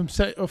from some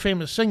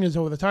famous singers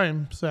over the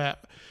time. So,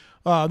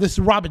 this is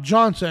Robert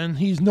Johnson.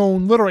 He's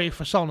known literally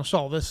for selling a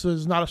soul. This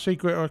is not a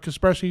secret or a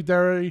conspiracy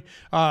theory.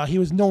 He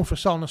was known for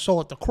selling a soul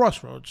at the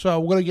Crossroads. So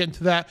we're going to get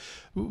into that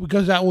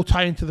because that will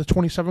tie into the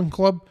 27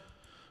 Club.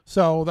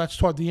 So that's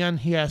toward the end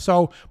here.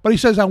 But he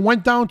says, I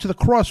went down to the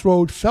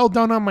crossroad, fell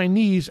down on my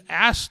knees,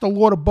 asked the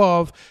Lord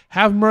above,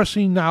 have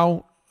mercy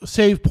now,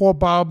 save poor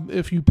Bob,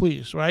 if you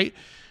please, right?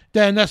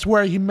 Then that's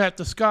where he met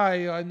this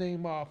guy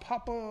named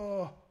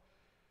Papa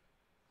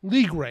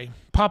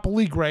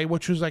Ligre,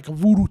 which was like a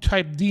voodoo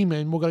type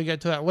demon. We're going to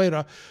get to that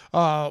later.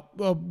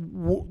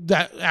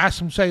 That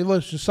asked him, say,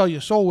 let's just sell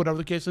your soul, whatever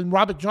the case. And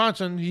Robert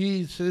Johnson,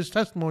 his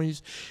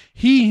testimonies,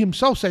 he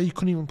himself said he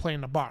couldn't even play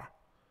in the bar.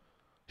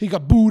 He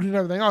got booed and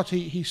everything else.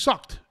 He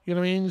sucked. You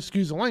know what I mean?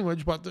 Excuse the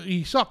language, but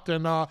he sucked.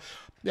 And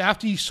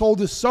after he sold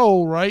his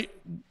soul, right,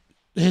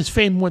 his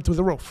fame went through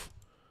the roof.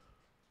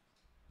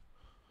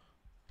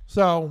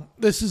 So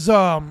this is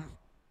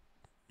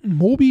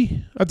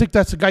Moby. I think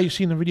that's the guy you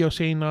see in the video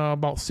saying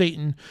about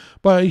Satan.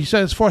 But he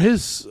says, for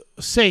his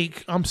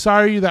sake, I'm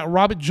sorry that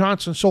Robert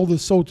Johnson sold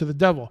his soul to the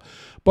devil.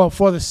 But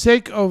for the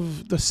sake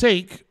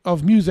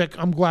of music,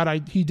 I'm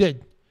glad he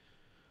did.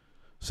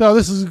 So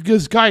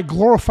this guy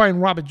glorifying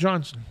Robert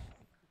Johnson.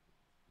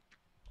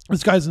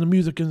 This guy's in the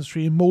music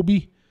industry in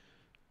Moby.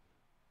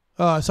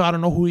 So I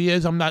don't know who he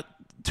is. I'm not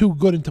too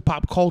good into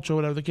pop culture,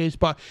 whatever the case.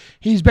 But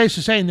he's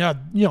basically saying,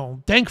 you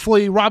know,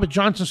 thankfully Robert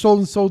Johnson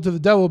sold his soul to the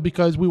devil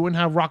because we wouldn't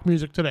have rock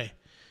music today.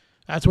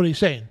 That's what he's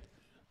saying.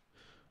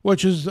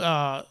 Which is,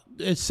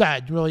 it's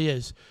sad, it really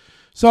is.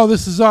 So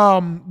this is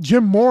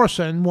Jim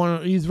Morrison.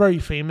 He's very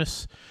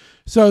famous.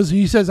 So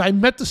he says, I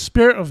met the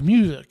spirit of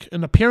music,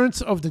 an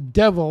appearance of the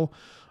devil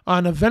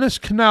on a Venice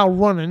canal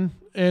running,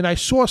 and I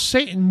saw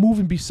Satan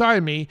moving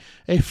beside me,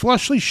 a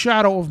fleshly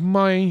shadow of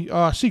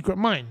my secret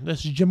mind.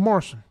 This is Jim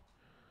Morrison.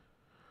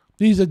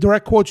 These are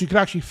direct quotes. You can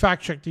actually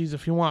fact check these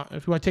if you want.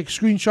 If you want to take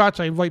screenshots,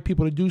 I invite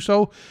people to do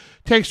so.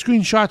 Take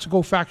screenshots and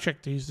go fact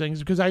check these things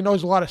because I know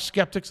there's a lot of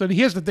skeptics. And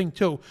here's the thing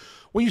too.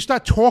 When you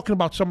start talking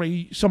about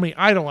somebody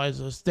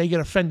idolizes, they get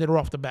offended right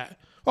off the bat.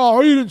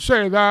 Oh, you didn't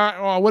say that,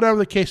 or whatever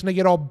the case, and they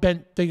get all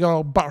bent, they get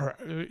all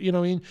butthurt, you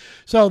know what I mean?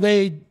 So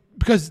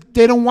because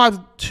they don't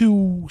want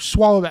to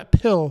swallow that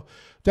pill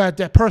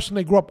that person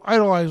they grew up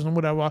idolizing or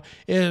whatever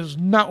is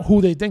not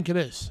who they think it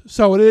is.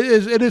 So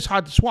it is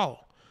hard to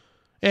swallow.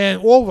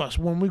 And all of us,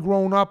 when we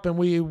grown up and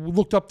we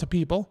looked up to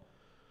people,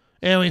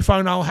 and we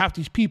found out half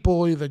these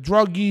people either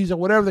druggies or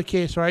whatever the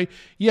case, right?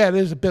 Yeah, it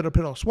is a bitter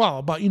pill to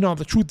swallow, but you know,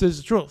 the truth is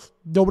the truth.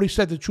 Nobody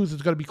said the truth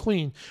is going to be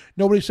clean.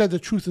 Nobody said the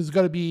truth is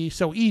going to be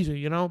so easy,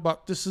 you know,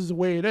 but this is the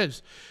way it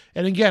is.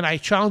 And again, I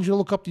challenge you to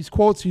look up these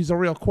quotes. These are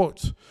real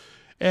quotes.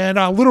 And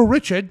Little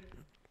Richard,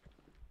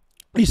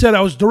 he said, I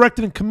was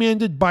directed and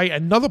commanded by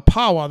another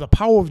power, the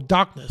power of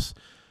darkness,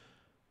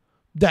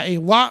 that a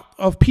lot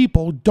of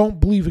people don't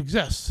believe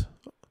exists.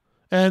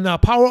 And the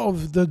power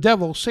of the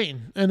devil,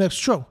 Satan. And that's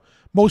true.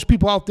 Most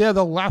people out there,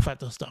 they'll laugh at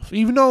this stuff.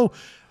 Even though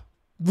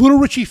Little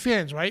Richie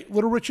fans, right?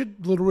 Little Richie,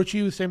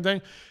 the same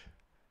thing.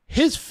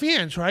 His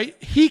fans, right?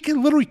 He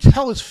can literally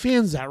tell his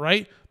fans that,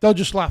 right? They'll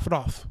just laugh it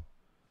off.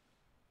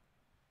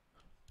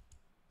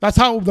 That's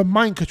how the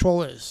mind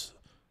control is.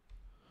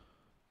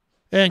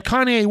 And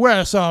Kanye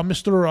West,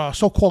 Mr.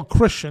 So-called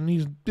Christian,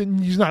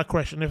 he's not a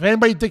Christian. If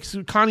anybody thinks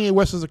Kanye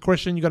West is a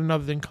Christian, you got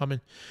another thing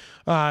coming.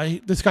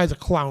 This guy's a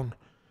clown.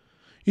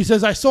 He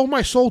says, I sold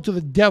my soul to the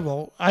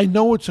devil. I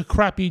know it's a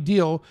crappy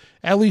deal.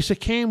 At least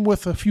it came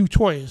with a few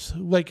toys,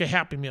 like a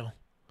Happy Meal.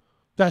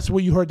 That's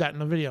what you heard that in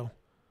the video.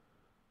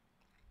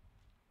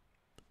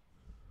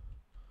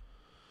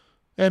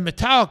 And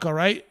Metallica,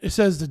 right? It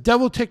says, the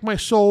devil take my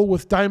soul,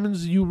 with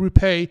diamonds you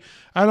repay.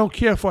 I don't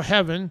care for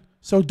heaven,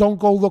 so don't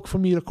go look for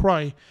me to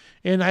cry.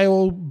 And I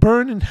will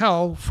burn in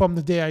hell from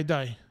the day I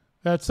die.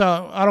 That's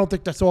I don't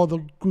think that's all the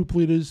group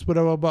leaders,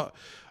 whatever, but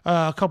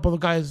a couple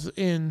of the guys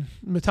in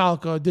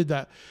Metallica did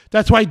that.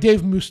 That's why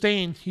Dave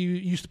Mustaine, he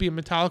used to be in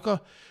Metallica,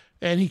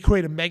 and he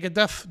created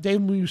Megadeth.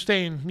 Dave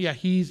Mustaine, yeah,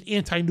 he's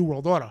anti-New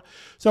World Order.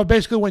 So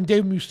basically when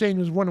Dave Mustaine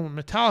was running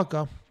with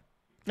Metallica,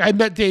 I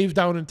met Dave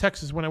down in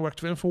Texas when I worked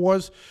for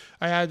InfoWars.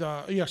 I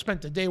had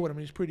spent the day with him.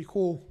 He's pretty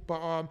cool.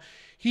 But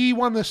he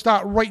wanted to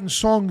start writing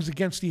songs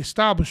against the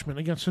establishment,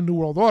 against the New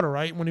World Order,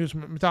 right? When he was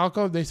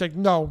Metallica, they said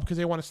no, because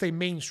they want to stay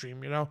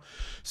mainstream, you know?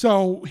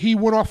 So he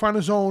went off on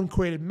his own,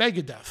 created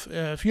Megadeth.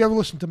 If you ever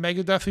listen to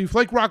Megadeth, if you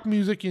like rock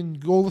music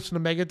and go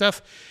listen to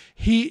Megadeth,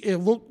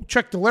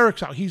 check the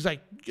lyrics out. He's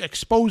like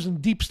exposing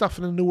deep stuff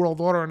in the New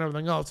World Order and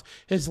everything else.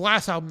 His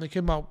last album that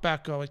came out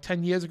back like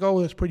 10 years ago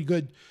was pretty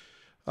good.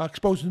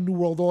 Exposing the New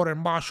World Order and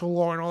martial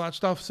law and all that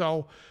stuff.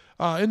 So,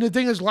 and the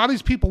thing is, a lot of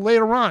these people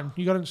later on,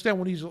 you got to understand,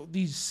 when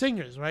these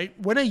singers, right?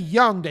 When they're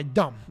young, they're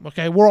dumb.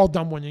 Okay, we're all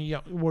dumb when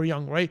we're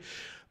young, right?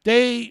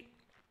 They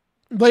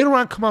later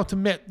on come out to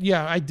admit,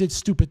 yeah, I did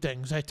stupid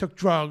things. I took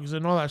drugs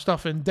and all that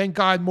stuff. And thank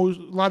God, a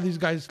lot of these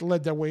guys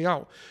led their way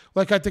out.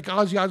 Like I think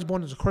Ozzy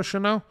Osbourne is a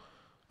Christian now.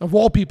 Of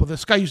all people,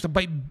 this guy used to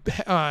bite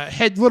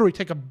literally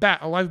take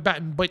a live bat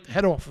and bite the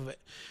head off of it.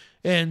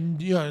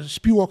 And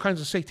spew all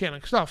kinds of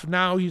satanic stuff.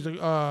 Now he's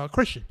a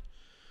Christian.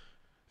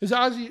 Is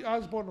Ozzy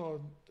Osbourne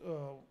or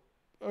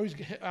always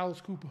get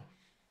Alice Cooper?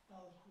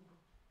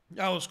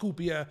 Alice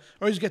Cooper, yeah.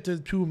 I always get the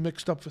two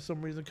mixed up for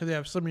some reason because they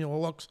have similar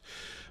looks.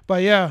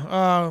 But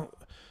yeah,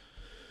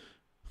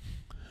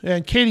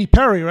 and Katy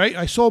Perry, right?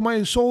 I sold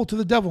my soul to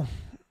the devil.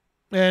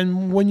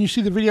 And when you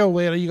see the video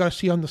later, you got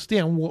to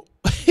understand. Well,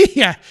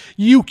 yeah,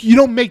 you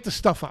don't make the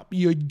stuff up.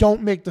 You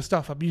don't make the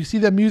stuff up. You see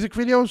the music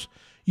videos.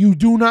 You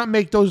do not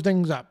make those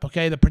things up,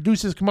 okay? The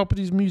producers come up with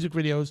these music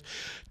videos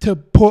to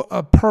put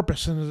a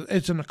purpose, and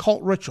it's an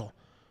occult ritual.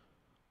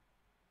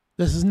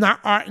 This is not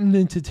art and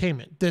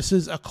entertainment. This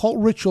is occult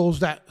rituals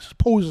that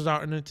poses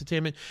art and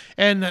entertainment.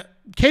 And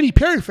Katy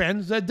Perry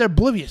fans, they're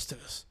oblivious to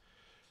this.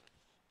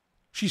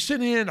 She's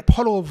sitting in a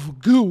puddle of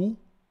goo,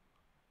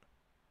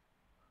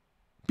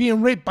 being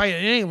raped by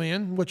an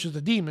alien, which is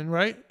a demon,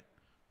 right?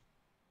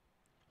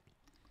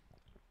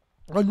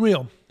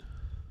 Unreal.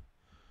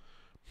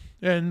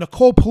 And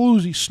Nicole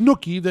Paluzzi,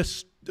 Snooki,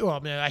 this, oh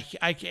man,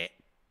 I can't.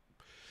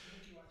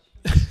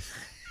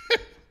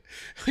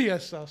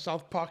 Yes,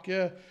 South Park,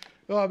 yeah.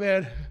 Oh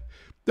man.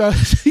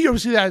 You ever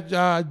see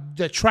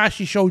that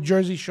trashy show,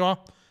 Jersey Shore?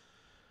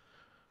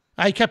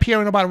 I kept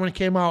hearing about it when it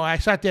came out. I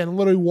sat there and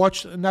literally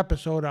watched an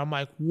episode. I'm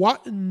like,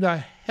 what in the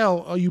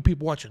hell are you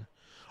people watching?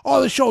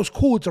 Oh, the show's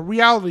cool. It's a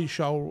reality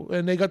show.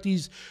 And they got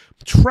these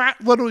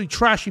literally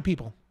trashy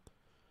people.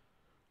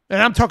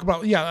 And I'm talking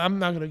about, yeah, I'm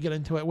not going to get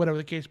into it, whatever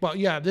the case. But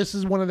yeah, this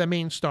is one of the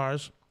main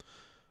stars.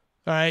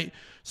 All right.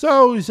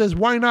 So he says,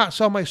 why not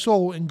sell my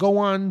soul and go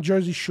on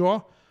Jersey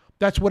Shore?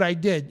 That's what I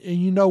did. And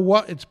you know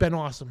what? It's been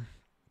awesome.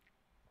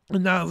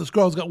 And now this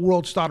girl's got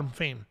world stardom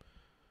fame.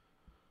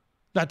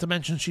 Not to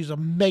mention she's a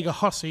mega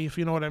hussy, if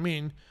you know what I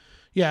mean.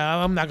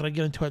 Yeah, I'm not going to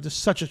get into it. This is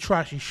such a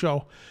trashy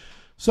show.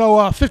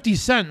 So 50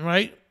 Cent,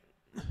 right?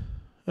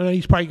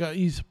 He's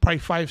probably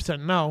 5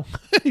 cents now.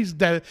 He's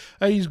dead.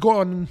 He's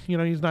gone.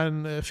 He's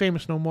not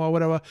famous no more,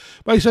 whatever.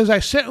 But he says, I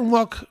sit and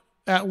look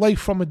at life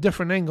from a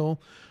different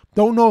angle.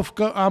 Don't know if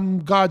I'm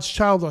God's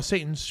child or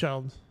Satan's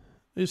child.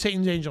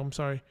 Satan's angel, I'm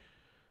sorry.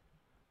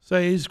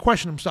 So he's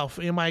questioning himself.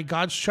 Am I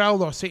God's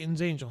child or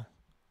Satan's angel?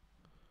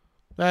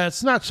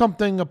 It's not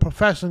something a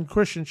professing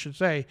Christian should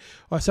say,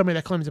 or somebody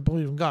that claims to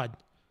believe in God.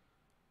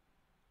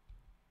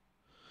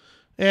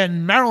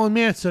 And Marilyn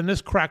Manson,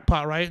 this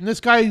crackpot, right? And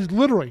this guy is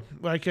literally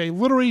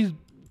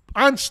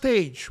on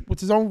stage with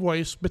his own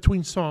voice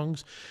between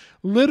songs,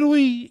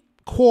 literally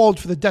called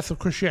for the death of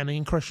Christianity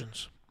and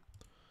Christians.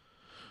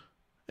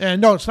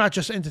 And no, it's not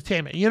just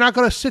entertainment. You're not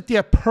going to sit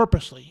there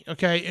purposely,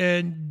 okay,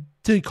 and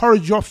to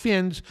encourage your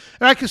fans.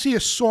 And I can see a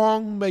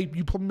song,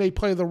 you may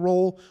play the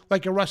role,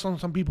 like in wrestling,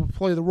 some people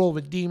play the role of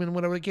a demon,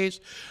 whatever the case.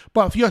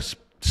 But if you're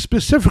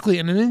specifically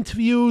in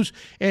interviews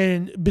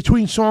and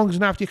between songs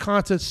and after your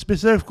concerts,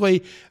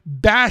 specifically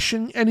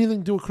bashing anything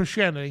to do with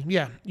Christianity,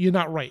 yeah, you're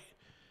not right.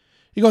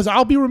 He goes,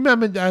 I'll be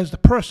remembered as the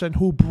person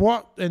who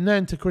brought an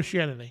end to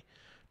Christianity.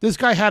 This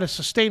guy had a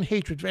sustained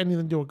hatred for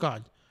anything to do with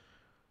God.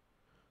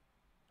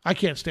 I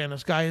can't stand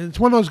this guy. It's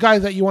one of those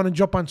guys that you want to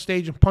jump on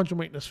stage and punch him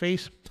right in his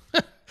face.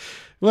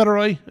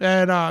 Literally.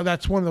 And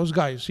that's one of those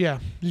guys, yeah.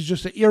 He's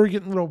just an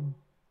arrogant little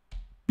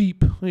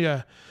beep,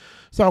 yeah.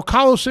 So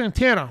Carlos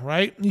Santana,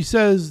 right? He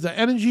says the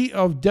energy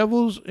of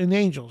devils and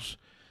angels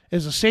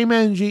is the same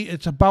energy.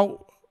 It's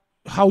about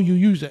how you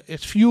use it.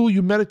 It's fuel.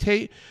 You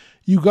meditate.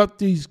 You got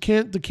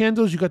the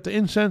candles. You got the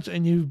incense,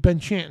 and you've been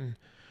chanting.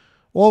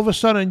 All of a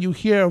sudden, you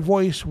hear a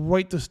voice.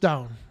 Write this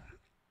down.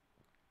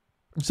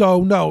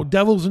 So no,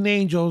 devils and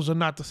angels are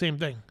not the same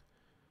thing.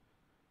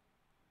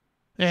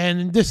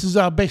 And this is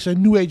basically a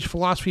New Age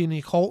philosophy in the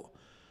occult.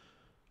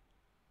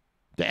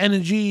 The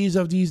energies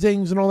of these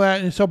things and all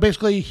that. And so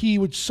basically he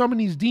would summon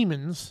these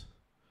demons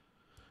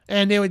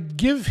and they would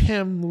give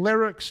him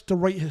lyrics to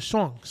write his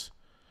songs.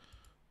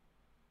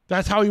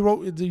 That's how he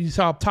wrote these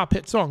top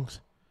hit songs.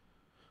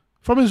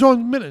 From his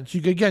own minutes.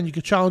 You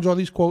could challenge all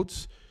these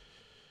quotes.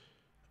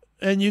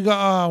 And you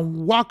got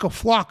Waka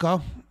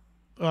Flocka.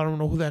 I don't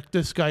know who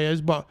this guy is,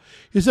 but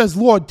he says,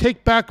 Lord,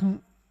 take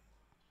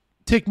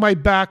my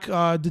back,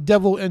 the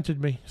devil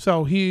entered me.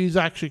 So he's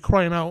actually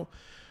crying out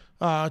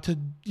to,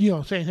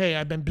 saying, hey,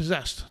 I've been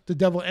possessed. The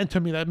devil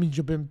entered me. That means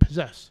you've been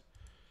possessed.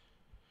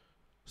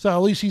 So at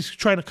least he's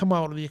trying to come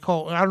out of the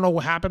occult. I don't know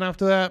what happened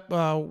after that,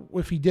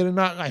 if he did or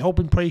not. I hope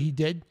and pray he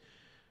did.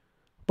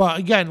 But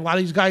again, a lot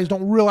of these guys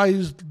don't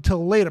realize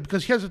till later.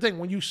 Because here's the thing.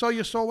 When you sell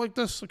your soul like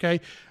this,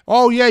 okay,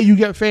 oh yeah, you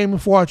get fame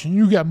and fortune.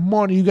 You get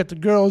money. You get the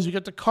girls. You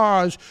get the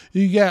cars.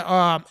 You get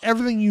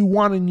everything you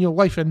want in your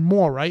life and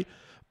more, right?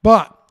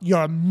 But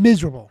you're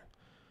miserable.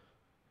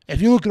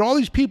 If you look at all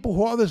these people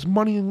who have this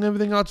money and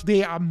everything else,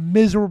 they are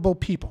miserable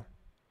people.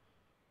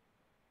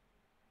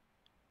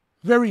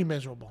 Very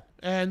miserable.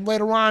 And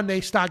later on,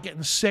 they start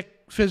getting sick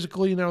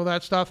physically and all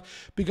that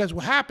stuff. Because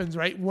what happens,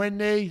 right, when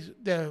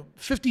the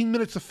 15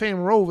 minutes of fame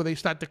are over, they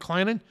start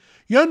declining.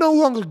 You're no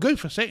longer good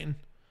for Satan.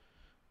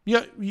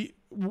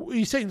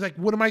 Satan's like,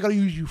 what am I going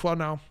to use you for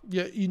now?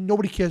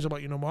 Nobody cares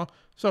about you no more.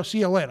 So see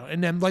you later.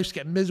 And then life's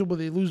getting miserable.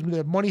 They lose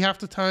their money half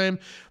the time.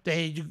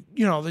 They're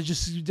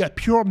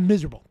pure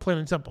miserable, plain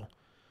and simple.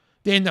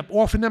 They end up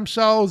offing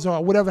themselves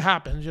or whatever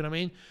happens, you know what I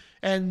mean?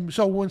 And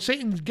so when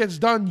Satan gets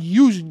done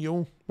using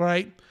you,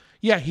 right,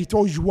 yeah, he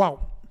throws you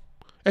out.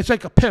 It's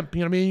like a pimp,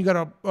 you know what I mean? You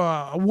got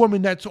a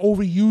woman that's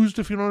overused,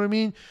 if you know what I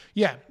mean?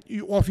 Yeah,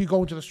 off you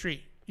go into the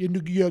street.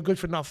 You're good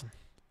for nothing.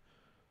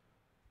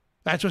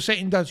 That's what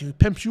Satan does. He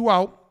pimps you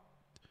out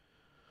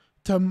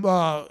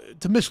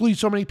to mislead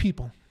so many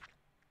people.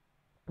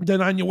 Then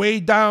on your way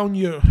down,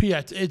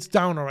 it's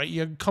down, all right?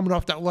 You're coming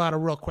off that ladder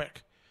real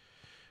quick.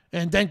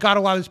 And thank God a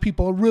lot of these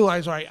people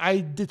realize, all right, I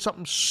did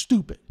something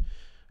stupid.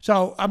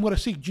 So I'm going to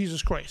seek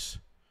Jesus Christ.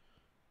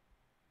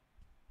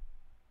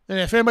 And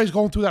if anybody's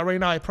going through that right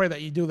now, I pray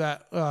that you do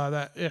that.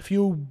 That if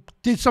you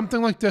did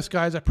something like this,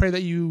 guys, I pray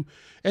that you,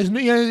 here's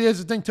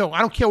the thing too,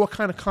 I don't care what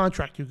kind of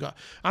contract you got.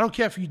 I don't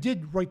care if you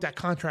did write that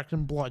contract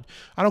in blood.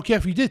 I don't care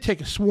if you did take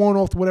a sworn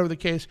oath, whatever the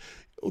case.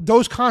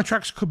 Those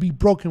contracts could be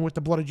broken with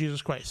the blood of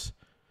Jesus Christ.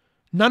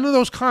 None of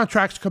those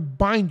contracts could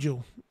bind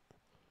you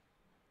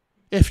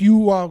if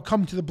you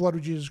come to the blood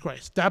of Jesus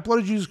Christ. That blood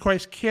of Jesus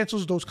Christ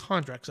cancels those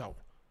contracts out.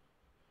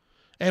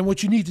 And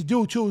what you need to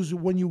do, too, is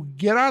when you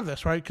get out of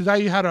this, right? Because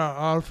I had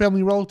a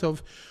family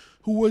relative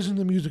who was in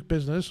the music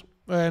business.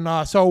 And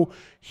so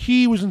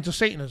he was into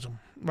Satanism,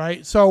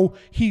 right? So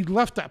he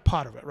left that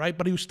part of it, right?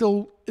 But he was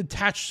still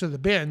attached to the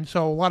band.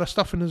 So a lot of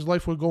stuff in his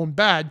life was going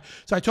bad.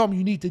 So I told him,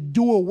 you need to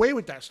do away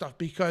with that stuff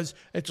because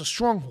it's a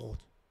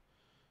stronghold.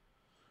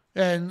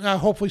 And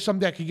hopefully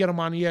someday I could get him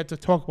on the air to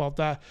talk about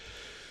that.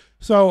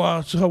 So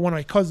one of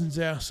my cousins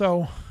there.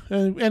 So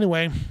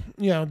anyway,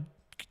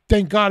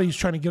 thank God he's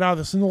trying to get out of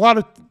this. And a lot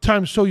of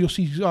times, so you'll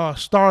see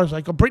stars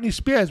like Britney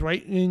Spears,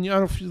 right? And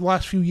the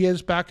last few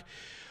years back,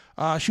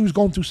 she was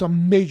going through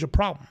some major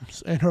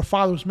problems. And her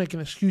father was making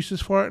excuses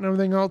for it and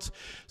everything else.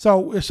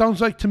 So it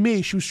sounds like to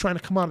me she was trying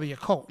to come out of the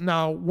occult.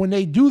 Now, when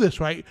they do this,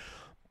 right,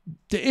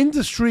 the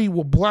industry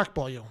will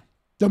blackball you.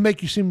 They'll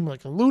make you seem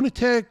like a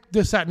lunatic,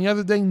 this, that, and the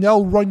other thing.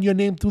 They'll run your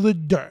name through the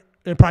dirt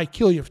and probably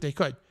kill you if they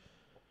could.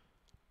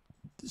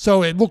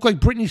 So it looked like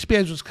Britney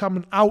Spears was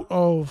coming out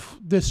of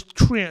this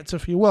trance,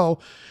 if you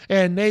will,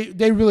 and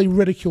they really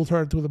ridiculed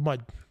her through the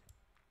mud.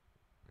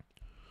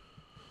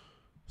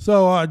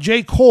 So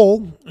J.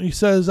 Cole, he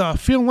says,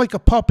 feeling like a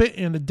puppet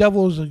and the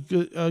devil is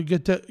a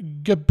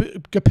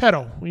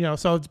Geppetto.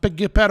 So it's big.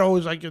 Geppetto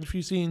is like, if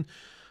you've seen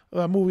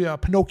the movie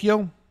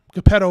Pinocchio,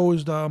 Geppetto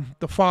is the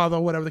father,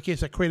 whatever the case,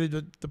 that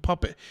created the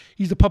puppet.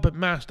 He's the puppet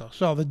master.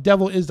 So the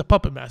devil is the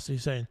puppet master,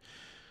 he's saying.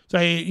 So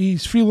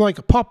he's feeling like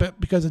a puppet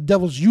because the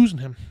devil's using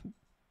him.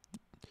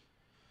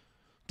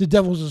 The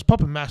devil's his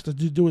puppet master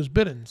to do his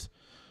biddings.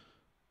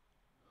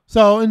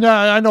 So, and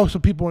I know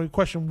some people will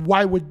question,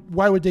 why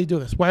would they do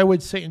this? Why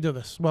would Satan do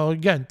this? Well,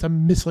 again, to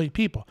mislead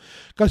people.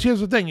 Because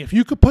here's the thing. If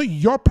you could put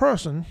your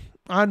person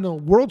on the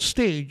world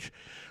stage,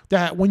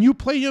 that when you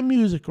play your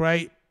music,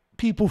 right,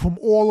 people from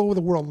all over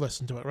the world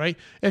listen to it, right?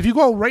 If you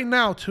go right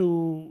now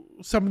to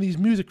some of these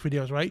music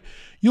videos, right,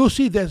 you'll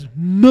see there's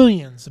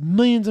millions and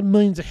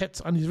millions of hits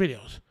on these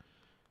videos.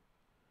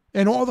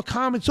 And all the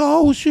comments,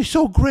 oh, she's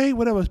so great,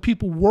 whatever.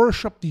 People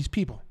worship these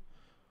people.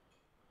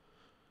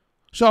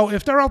 So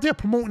if they're out there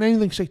promoting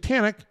anything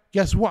satanic,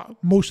 guess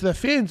what? Most of their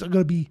fans are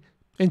going to be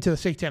into the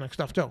satanic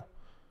stuff too.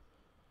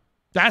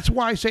 That's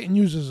why Satan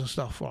uses this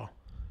stuff for.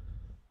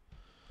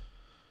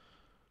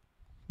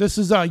 This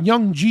is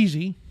Young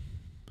Jeezy.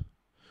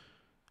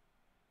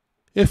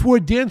 If we're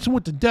dancing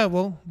with the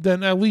devil,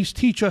 then at least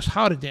teach us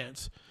how to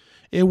dance.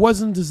 It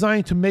wasn't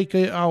designed to make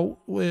it out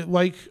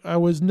like I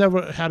was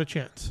never had a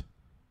chance.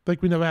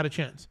 Like we never had a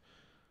chance.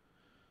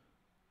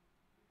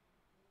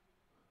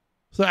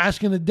 So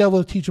asking the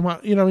devil to teach him how,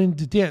 to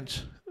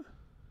dance.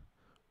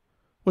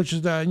 Which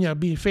is,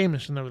 being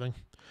famous and everything.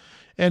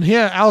 And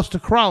here,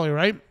 Aleister Crowley,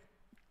 right?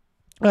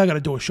 I got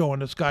to do a show on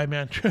this guy,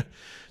 man.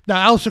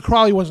 Now, Aleister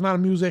Crowley was not a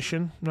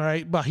musician, all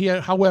right? But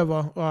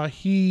however,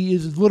 he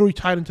is literally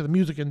tied into the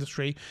music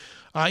industry,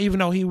 even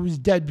though he was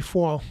dead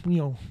before,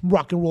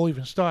 rock and roll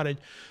even started.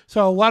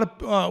 So a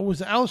lot of,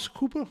 was it Alice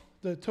Cooper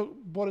that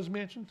bought his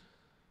mansion?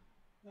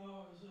 No,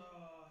 it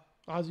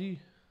was Ozzy?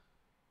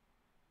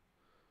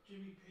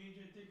 Jimmy Page,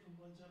 I think, from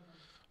Led Zeppelin.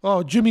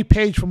 Oh, Jimmy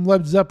Page from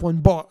Led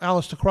Zeppelin bought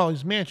Aleister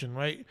Crowley's mansion,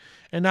 right?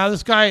 And now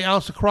this guy,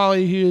 Aleister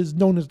Crowley, he is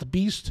known as the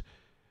Beast.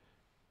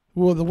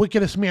 Well, the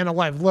wickedest man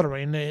alive,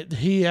 literally, and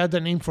he had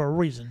that name for a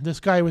reason. This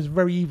guy was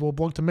very evil,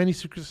 belonged to many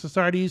secret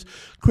societies,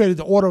 created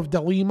the Order of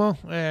Delima,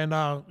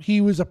 and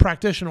he was a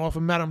practitioner off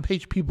of Madame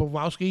H.P.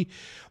 Blavatsky.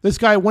 This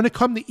guy, when it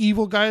comes to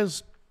evil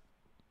guys,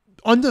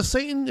 under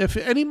Satan, if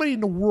anybody in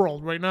the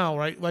world right now,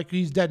 right, like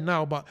he's dead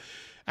now, but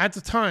at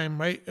the time,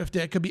 right, if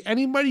there could be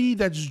anybody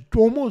that's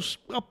almost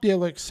up there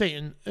like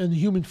Satan in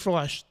human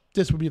flesh,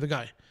 this would be the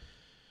guy.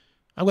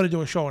 I'm going to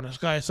do a show on this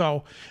guy.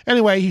 So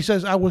anyway, he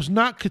says, I was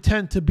not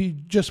content to be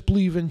just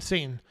believe in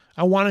Satan.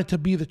 I wanted to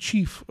be the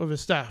chief of his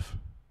staff.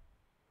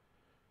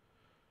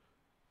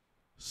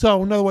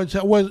 So in other words,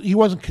 he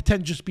wasn't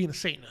content just being a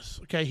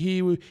Satanist. Okay,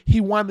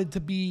 he wanted to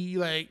be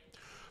like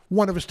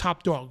one of his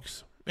top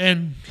dogs,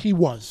 and he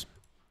was.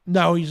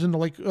 Now he's in the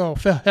lake,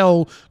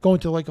 hell, going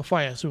to the lake of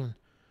fire soon.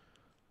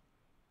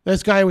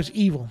 This guy was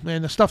evil,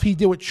 man. The stuff he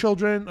did with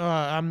children,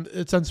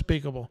 it's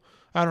unspeakable.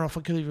 I don't know if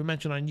I could even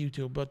mention on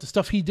YouTube, but the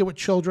stuff he did with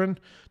children,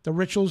 the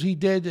rituals he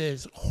did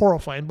is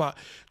horrifying. But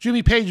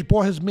Jimmy Page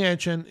bought his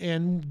mansion,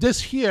 and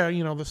this here,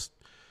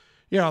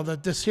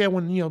 this here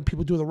when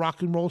people do the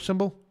rock and roll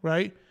symbol,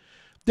 right?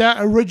 That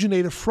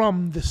originated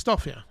from this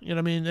stuff here. You know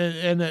what I mean?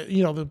 And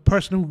the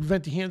person who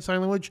invented hand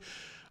sign language,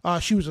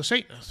 she was a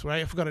Satanist,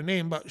 right? I forgot her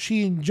name, but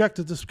she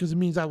injected this because it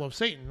means I love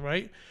Satan,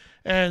 right?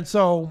 And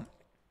so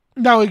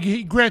now,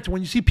 granted,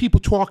 when you see people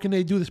talking,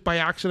 they do this by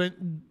accident.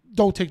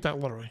 Don't take that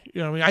literally.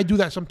 You know what I mean? I do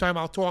that sometimes.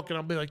 I'll talk and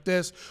I'll be like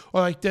this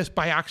or like this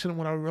by accident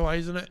when I'm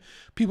realizing it.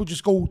 People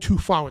just go too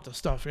far with the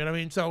stuff. You know what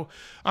I mean? So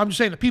I'm just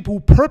saying the people who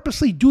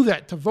purposely do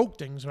that to vote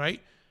things,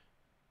 right?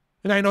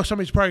 And I know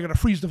somebody's probably going to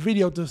freeze the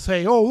video to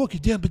say, oh, look,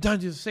 Dan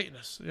Bidondi is a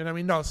Satanist. You know what I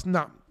mean? No, it's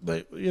not.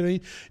 But, you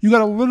got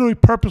to literally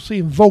purposely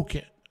invoke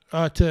it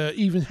to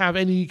even have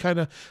any kind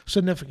of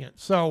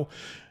significance. So,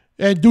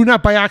 and do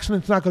not by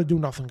accident. It's not going to do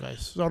nothing,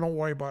 guys. So don't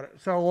worry about it.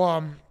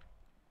 So,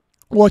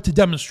 or to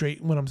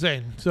demonstrate what I'm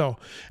saying. So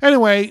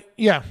anyway,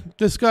 yeah,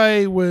 this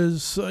guy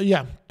was,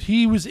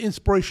 he was the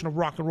inspiration of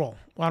rock and roll.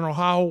 I don't know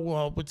how,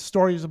 what the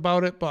story is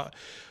about it, but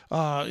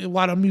a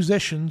lot of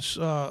musicians,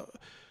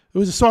 it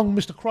was a song,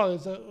 Mr. Crowley.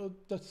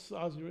 That's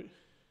Ozzy, right?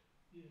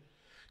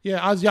 Yeah,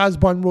 Ozzy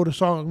Osbourne wrote a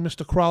song,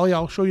 Mr. Crowley.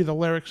 I'll show you the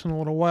lyrics in a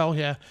little while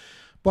here.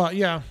 But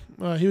yeah,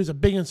 he was a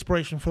big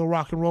inspiration for the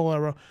rock and roll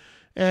era.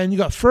 And you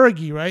got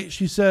Fergie, right?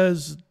 She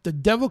says, the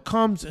devil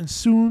comes and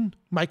soon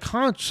my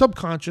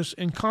subconscious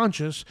and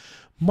conscious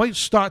might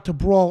start to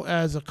brawl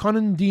as a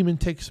cunning demon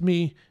takes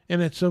me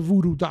and it's a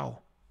voodoo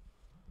doll.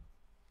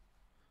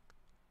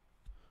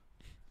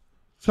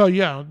 So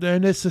yeah,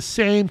 and it's the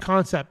same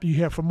concept you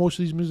hear from most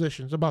of these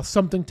musicians about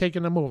something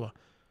taking them over.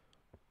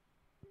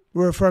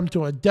 We're referring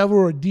to a devil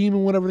or a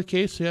demon, whatever the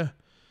case, yeah.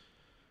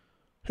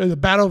 The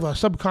battle of a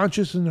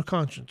subconscious and a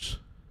conscience.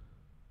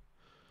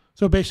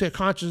 So basically, a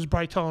conscious is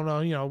probably telling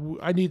her,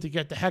 I need to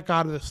get the heck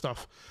out of this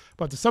stuff.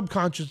 But the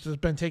subconscious that's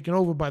been taken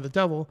over by the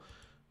devil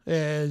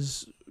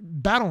is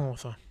battling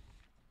with her.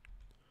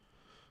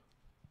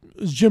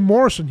 It's Jim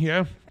Morrison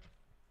here.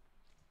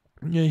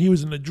 Yeah, he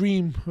was in a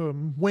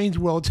dream, Wayne's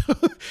World.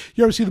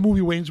 You ever see the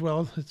movie Wayne's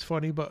World? It's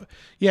funny, but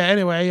yeah,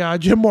 anyway,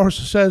 Jim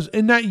Morrison says,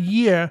 in that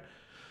year,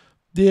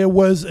 there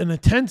was an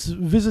intense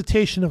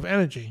visitation of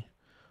energy.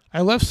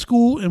 I left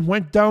school and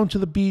went down to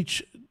the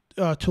beach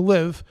to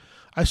live.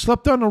 I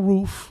slept on a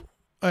roof,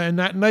 and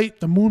that night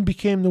the moon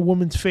became the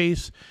woman's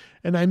face,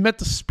 and I met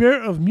the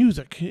spirit of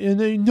music.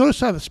 And you notice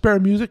how the spirit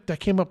of music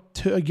that came up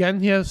to again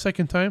here the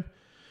second time?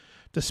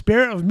 The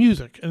spirit of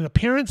music, an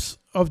appearance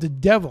of the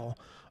devil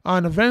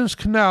on a Venice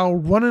canal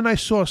running. I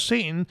saw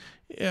Satan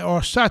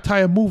or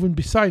satire moving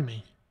beside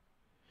me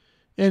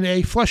in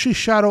a fleshy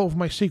shadow of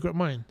my secret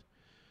mind.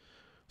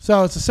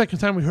 So it's the second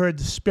time we heard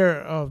the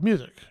spirit of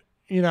music.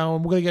 And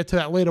we're going to get to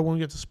that later when we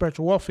get to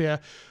spiritual warfare,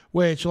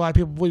 which a lot of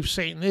people believe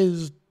Satan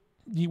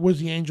was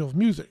the angel of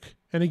music.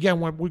 And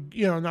again,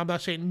 I'm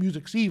not saying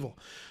music's evil.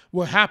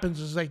 What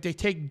happens is like they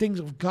take things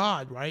of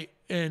God, right,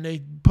 and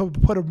they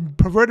put a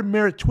perverted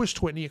merit twist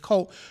to it in the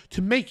occult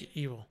to make it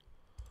evil.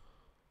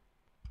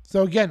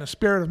 So again, the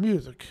spirit of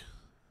music,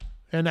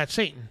 and that's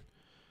Satan.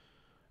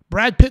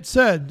 Brad Pitt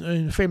said,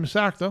 a famous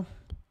actor,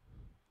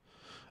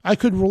 I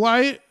could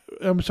really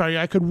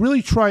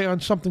try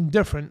on something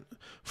different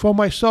for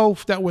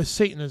myself that was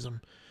Satanism.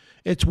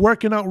 It's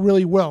working out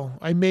really well.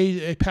 I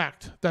made a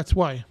pact. That's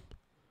why.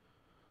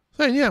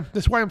 So yeah,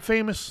 that's why I'm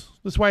famous.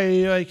 That's why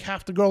like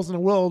half the girls in the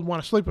world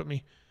want to sleep with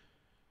me.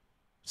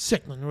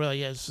 Sickening,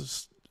 really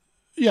is.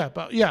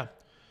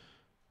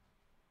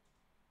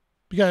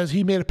 Because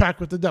he made a pact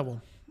with the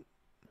devil.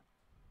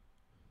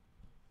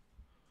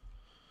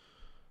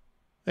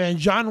 And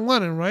John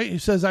Lennon, right? He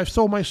says, I've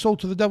sold my soul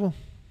to the devil.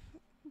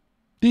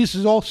 This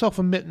is all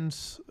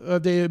self-admittance.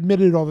 They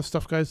admitted all this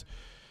stuff, guys.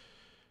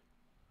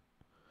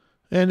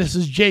 And this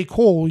is J.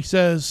 Cole. He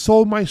says,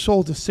 sold my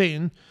soul to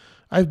Satan.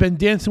 I've been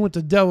dancing with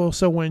the devil,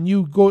 so when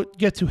you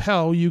get to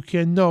hell, you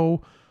can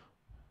know.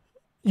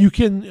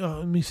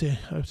 Let me see.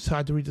 It's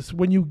hard to read this.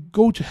 When you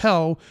go to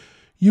hell,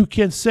 you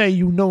can say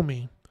you know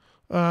me.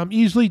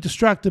 Easily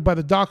distracted by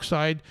the dark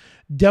side,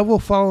 devil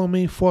followed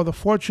me for the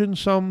fortune.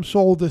 Some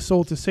sold their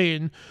soul to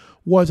Satan.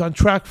 Was on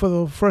track for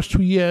the first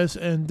 2 years,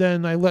 and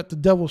then I let the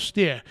devil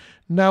steer.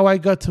 Now I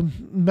got to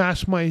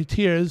mask my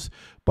tears,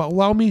 but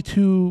allow me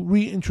to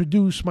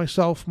reintroduce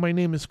myself. My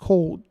name is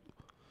Cold.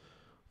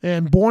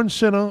 And born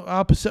sinner,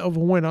 opposite of a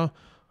winner.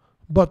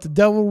 But the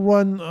devil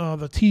run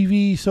the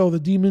TV, so the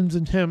demons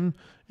in him.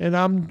 And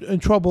I'm in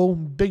trouble,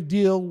 big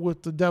deal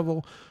with the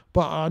devil.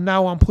 But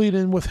now I'm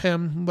pleading with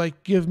him,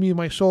 like, give me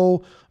my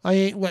soul. I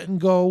ain't letting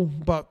go,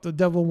 but the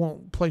devil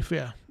won't play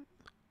fair.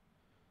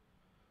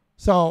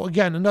 So,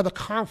 again, another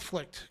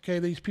conflict. Okay,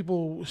 these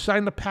people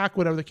signed the pact,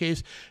 whatever the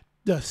case.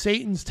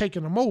 Satan's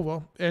taking them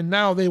over, and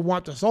now they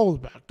want their souls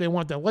back. They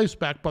want their lives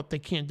back, but they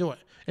can't do it.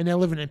 And they're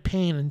living in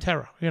pain and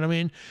terror. You know what I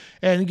mean?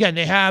 And, again,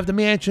 they have the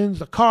mansions,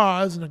 the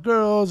cars, and the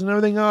girls, and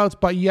everything else,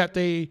 but yet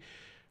they're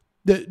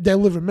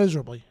living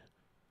miserably.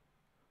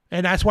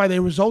 And that's why they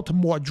resort to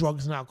more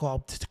drugs and alcohol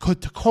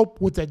to cope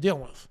with what they're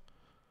dealing with.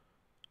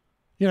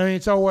 You know what I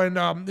mean? So in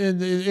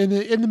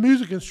the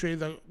music industry,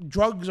 the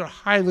drugs are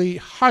highly,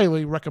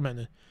 highly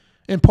recommended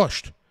and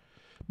pushed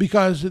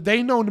because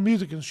they know in the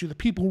music industry, the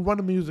people who run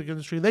the music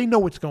industry, they know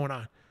what's going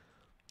on.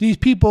 These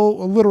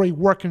people are literally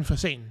working for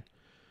Satan.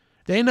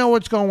 They know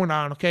what's going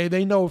on, okay?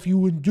 They know if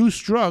you induce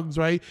drugs,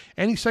 right,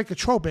 any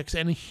psychotropics,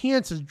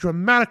 and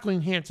dramatically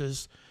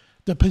enhances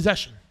the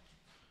possession.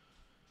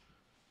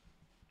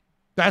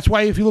 That's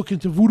why if you look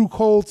into voodoo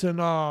cults and,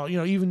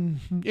 even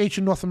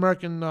ancient North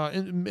American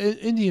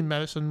Indian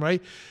medicine,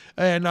 right,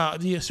 and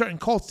the certain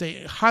cults,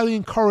 they highly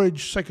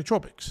encourage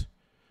psychotropics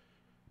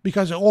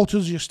because it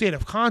alters your state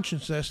of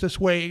consciousness. This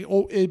way,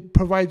 it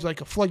provides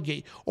like a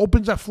floodgate,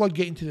 opens that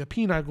floodgate into the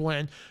pineal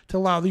gland to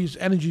allow these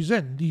energies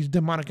in, these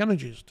demonic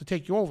energies, to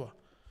take you over.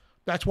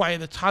 That's why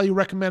it's highly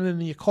recommended in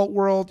the occult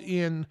world,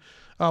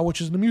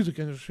 which is the music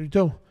industry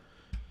too.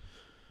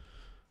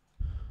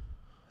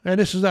 And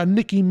this is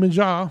Nicki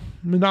Minaj.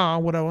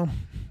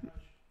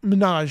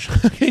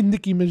 Okay,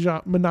 Nicki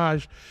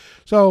Minaj.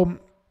 So,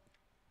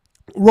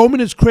 Roman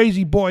is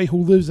crazy boy who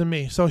lives in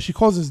me. So she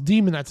calls this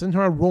demon that's in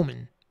her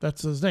Roman.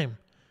 That's his name.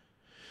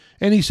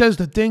 And he says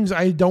the things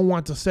I don't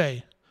want to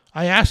say.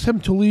 I asked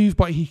him to leave,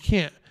 but he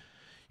can't.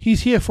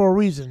 He's here for a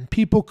reason.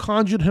 People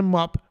conjured him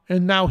up,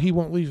 and now he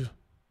won't leave.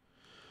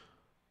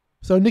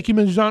 So Nicki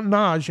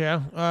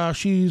Minaj,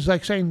 she's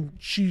like saying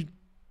she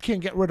can't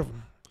get rid of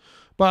him.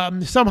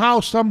 But somehow,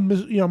 some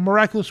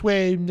miraculous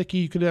way, Nikki,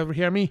 you could ever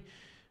hear me,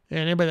 and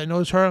anybody that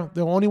knows her,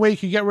 the only way you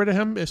can get rid of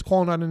him is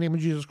calling on the name of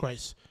Jesus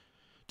Christ.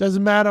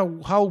 Doesn't matter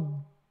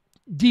how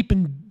deep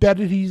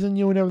embedded he's in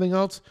you and everything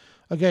else.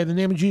 Okay, the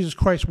name of Jesus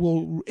Christ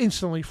will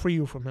instantly free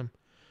you from him.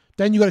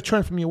 Then you got to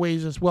turn from your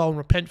ways as well and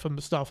repent from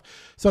the stuff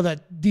so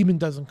that demon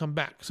doesn't come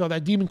back. So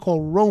that demon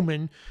called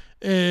Roman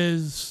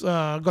is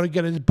going to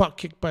get his butt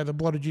kicked by the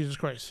blood of Jesus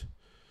Christ.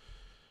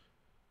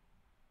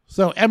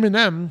 So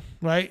Eminem,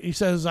 right, he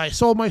says, I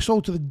sold my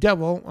soul to the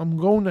devil. I'm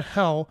going to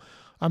hell.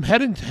 I'm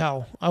heading to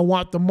hell. I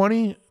want the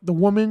money, the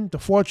woman, the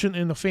fortune,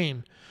 and the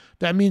fame.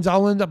 That means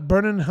I'll end up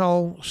burning in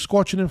hell,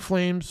 scorching in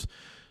flames.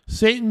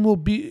 Satan will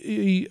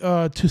be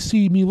to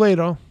see me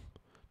later,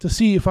 to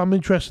see if I'm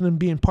interested in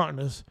being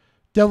partners.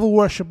 Devil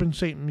worship and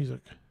Satan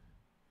music.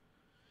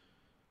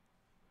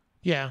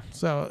 Yeah,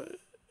 so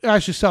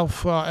ask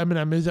yourself,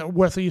 Eminem, is it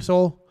worth your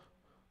soul?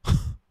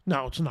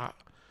 No, it's not.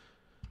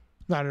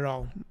 Not at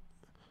all.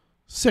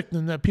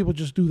 Sickening that people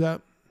just do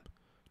that.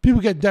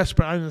 People get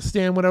desperate. I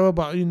understand whatever,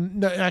 but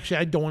actually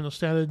I don't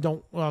understand it.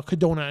 Don't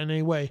condone it in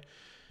any way.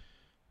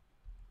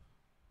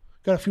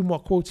 Got a few more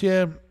quotes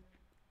here.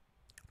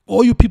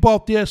 All you people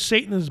out there,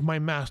 Satan is my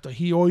master.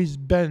 He always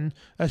been.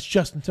 That's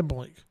Justin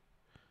Timberlake.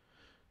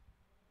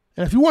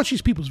 And if you watch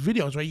these people's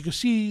videos, right, you can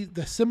see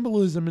the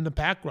symbolism in the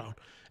background.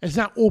 It's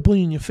not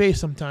openly in your face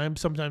sometimes.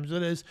 Sometimes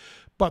it is.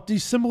 But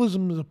these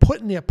symbolisms are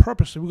put in there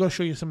purposely. We're going to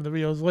show you some of the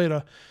videos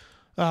later.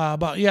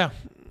 But yeah.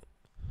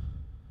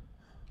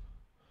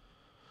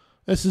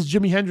 This is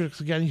Jimi Hendrix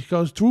again. He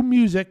goes, through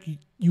music,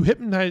 you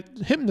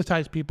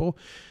hypnotize people,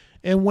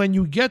 and when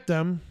you get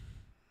them,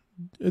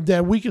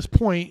 their weakest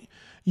point,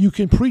 you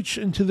can preach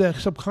into their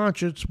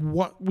subconscious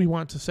what we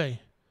want to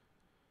say.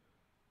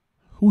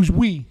 Who's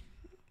we?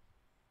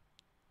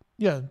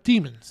 Yeah,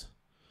 demons.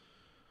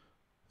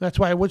 That's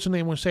why what's her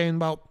name was saying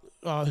about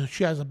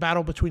she has a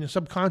battle between the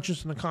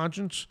subconscious and the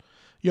conscience.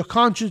 Your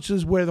conscience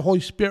is where the Holy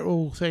Spirit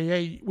will say,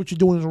 hey, what you're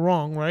doing is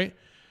wrong, right?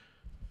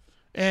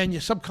 And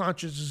your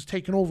subconscious is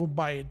taken over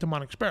by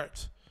demonic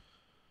spirits.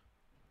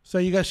 So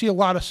you guys see a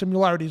lot of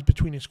similarities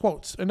between these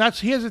quotes. And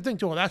here's the thing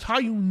too, that's how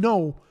you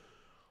know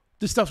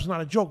this stuff is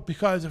not a joke,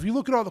 because if you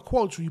look at all the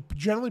quotes, you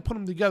generally put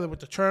them together with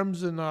the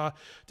terms and the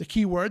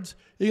keywords,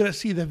 you're going to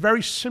see they're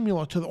very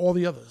similar to all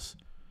the others.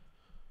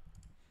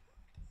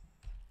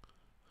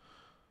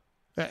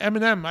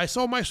 Eminem, I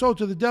sold my soul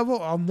to the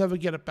devil, I'll never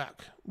get it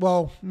back.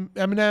 Well,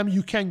 Eminem,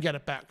 you can get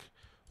it back.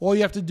 All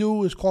you have to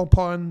do is call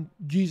upon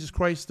Jesus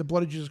Christ, the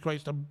blood of Jesus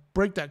Christ, to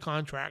break that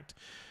contract.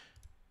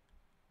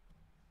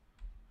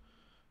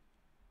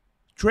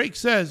 Drake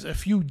says,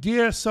 if you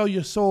dare sell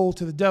your soul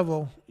to the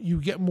devil, you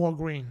get more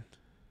green.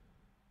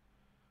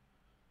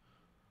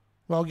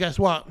 Well, guess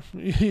what?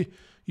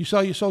 You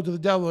sell your soul to the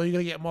devil, you're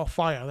going to get more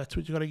fire. That's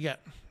what you're going to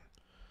get.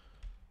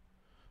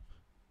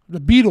 The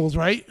Beatles,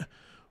 right?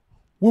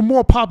 We're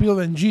more popular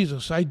than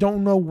Jesus. I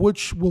don't know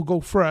which will go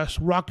first,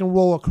 rock and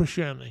roll or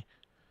Christianity.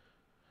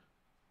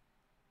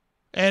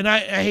 And I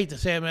hate to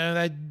say it,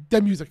 man.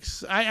 That music,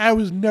 I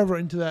was never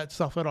into that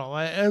stuff at all.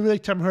 Every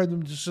time I heard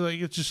them, it's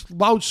just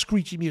loud,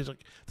 screechy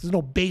music. There's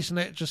no bass in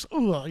it. Just,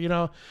 you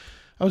know.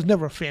 I was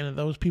never a fan of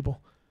those people.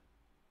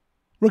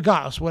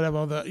 Regardless,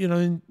 whatever.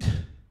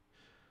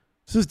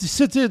 So to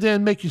sit there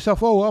and make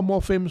yourself, I'm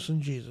more famous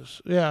than Jesus.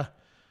 Yeah.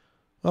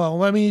 Well,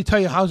 let me tell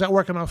you, how's that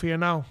working out for you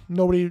now?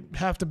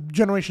 Half the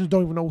generations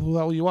don't even know who the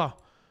hell you are.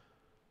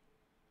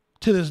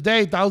 To this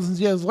day, thousands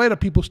of years later,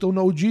 people still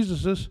know who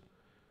Jesus is.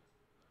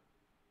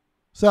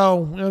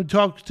 So,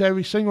 talk to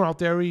every singer out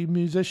there, every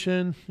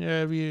musician,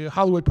 every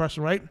Hollywood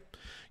person, right?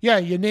 Yeah,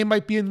 your name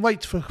might be in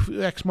lights for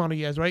X amount of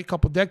years, right? A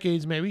couple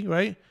decades maybe,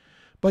 right?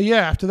 But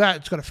yeah, after that,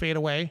 it's going to fade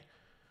away.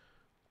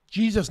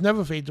 Jesus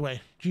never fades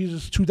away.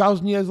 Jesus,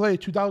 2,000 years later,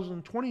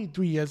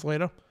 2,023 years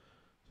later,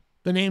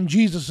 the name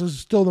Jesus is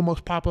still the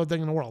most popular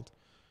thing in the world.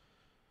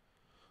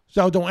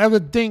 So don't ever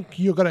think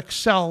you're going to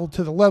excel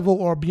to the level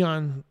or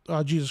beyond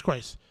Jesus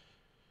Christ.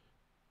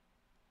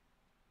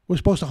 We're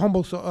supposed to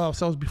humble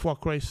ourselves before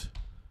Christ.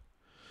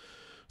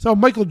 So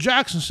Michael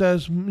Jackson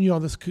says,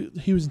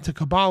 he was into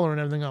Kabbalah and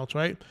everything else,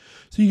 right?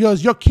 So he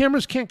goes, your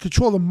cameras can't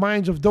control the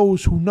minds of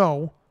those who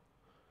know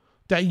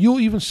that you'll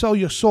even sell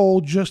your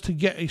soul just to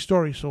get a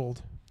story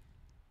sold.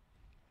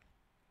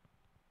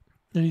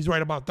 And he's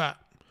right about that.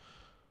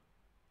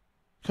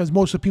 Because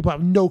most of the people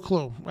have no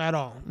clue at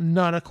all.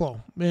 Not a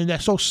clue. And they're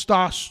so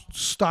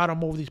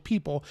stardom over these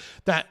people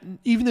that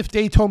even if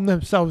they told them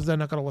themselves, they're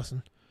not going to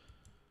listen.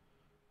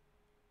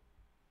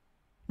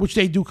 Which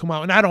they do come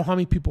out. And I don't know how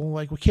many people,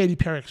 like with Katy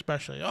Perry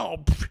especially,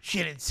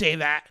 she didn't say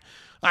that.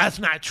 That's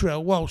not true.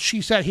 Well,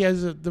 she said he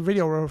has the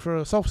video for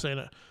herself saying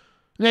it.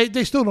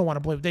 They still don't want to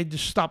believe it. They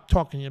just stop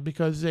talking to you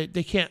because they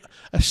can't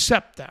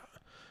accept that.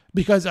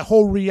 Because the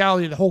whole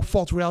reality, the whole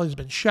false reality has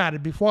been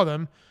shattered before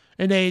them.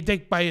 And they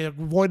think by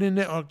avoiding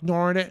it or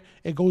ignoring it,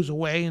 it goes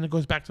away and it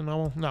goes back to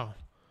normal. No.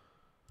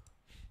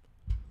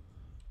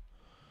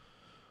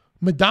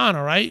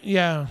 Madonna, right?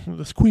 Yeah,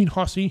 this Queen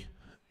Hussy.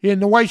 Yeah,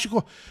 and the wife,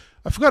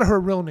 I forgot her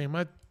real name.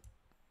 I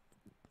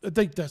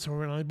think that's her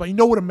real name. But you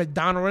know what a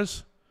Madonna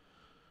is?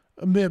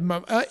 A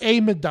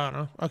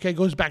Madonna, okay,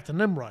 goes back to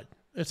Nimrod.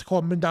 It's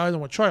called Madonna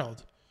with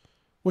Child,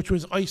 which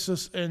was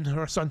Isis and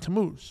her son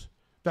Tammuz.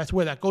 That's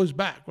where that goes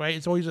back, right?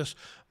 It's always this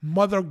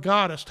mother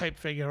goddess type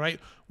figure, right,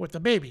 with the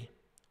baby.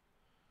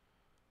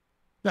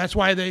 That's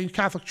why the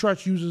Catholic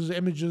Church uses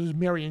images of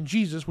Mary and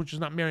Jesus, which is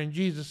not Mary and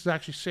Jesus. It's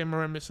actually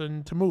Semiramis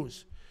and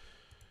Tammuz.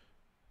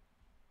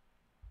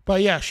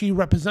 But yeah, she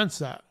represents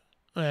that.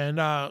 And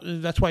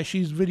that's why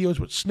she's videos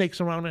with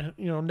snakes around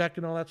her neck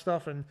and all that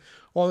stuff. And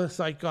all this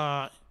like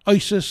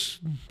Isis,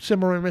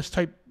 Semiramis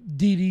type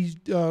deity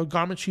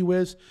garment she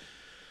wears.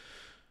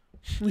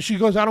 And she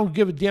goes, I don't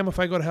give a damn if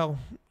I go to hell.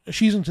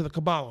 She's into the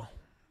Kabbalah.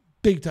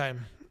 Big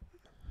time.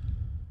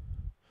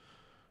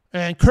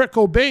 And Kurt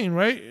Cobain,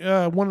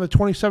 right? One of the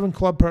 27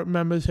 Club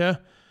members here.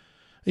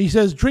 He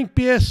says, drink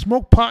beer,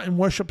 smoke pot, and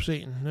worship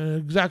Satan.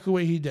 Exactly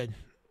what he did.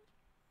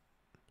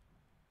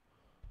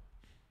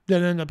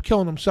 Then ended up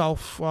killing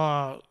himself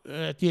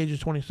at the age of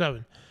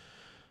 27.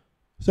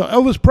 So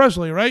Elvis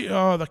Presley, right?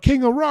 The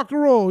king of rock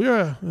and roll,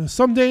 yeah.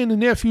 Someday in the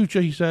near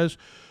future, he says,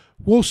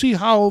 we'll see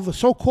how the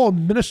so-called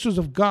ministers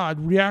of God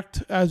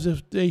react as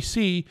if they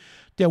see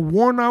their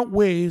worn-out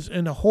ways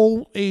and the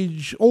old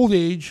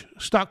age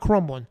start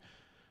crumbling.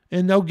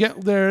 And they'll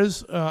get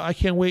theirs. I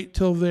can't wait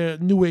till the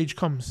New Age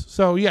comes.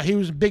 So, yeah, he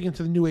was big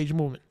into the New Age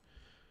movement.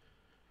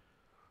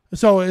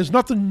 So, there's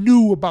nothing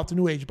new about the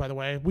New Age, by the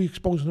way. We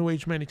exposed the New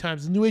Age many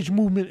times. The New Age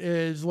movement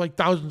is like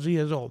thousands of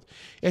years old.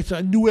 It's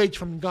a New Age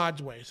from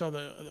God's way. So,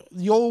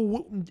 the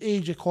old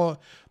age,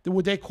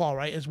 what they call,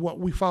 right, is what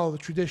we follow, the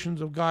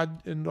traditions of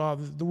God and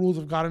the rules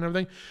of God and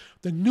everything.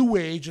 The New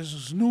Age is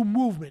this new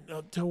movement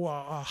to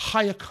a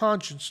higher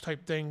conscience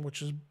type thing,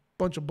 which is a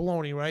bunch of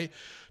baloney, right?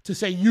 To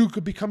say you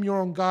could become your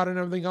own God and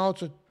everything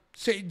else.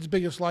 Satan's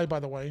biggest lie, by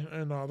the way,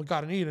 and the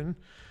God in Eden.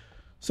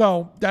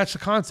 So, that's the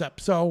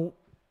concept. So,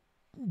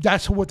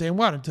 that's what they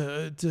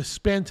wanted, to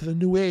span to the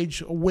New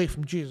Age away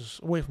from Jesus,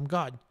 away from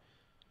God.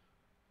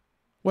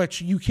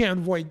 Which you can't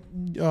avoid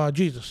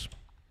Jesus.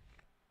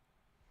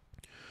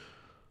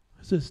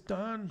 Is this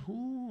Don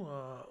who?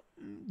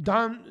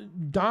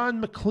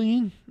 Don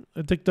McLean,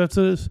 I think that's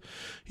it.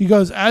 He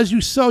goes, as you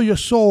sell your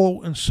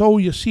soul and sow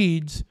your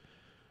seeds,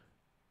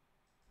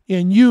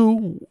 and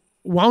you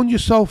wound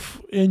yourself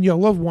and your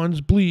loved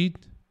ones bleed,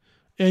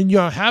 and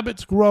your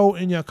habits grow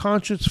and your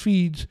conscience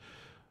feeds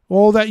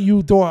all that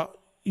you thought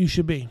you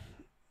should be.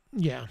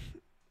 Yeah.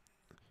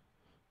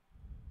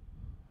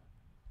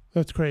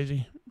 That's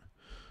crazy.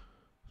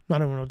 I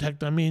don't know what the heck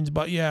that means,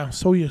 but yeah,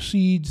 sow your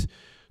seeds.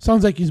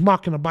 Sounds like he's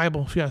mocking the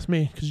Bible, if you ask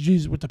me, because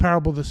Jesus, with the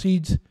parable of the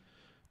seeds,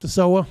 the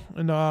sower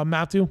in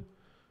Matthew,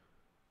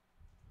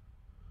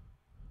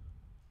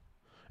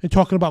 and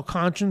talking about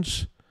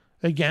conscience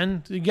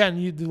Again,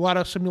 a lot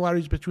of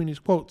similarities between these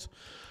quotes.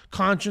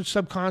 Conscious,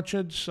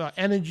 subconscious,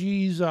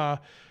 energies,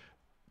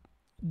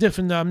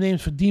 different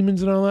names for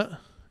demons and all that.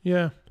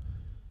 Yeah.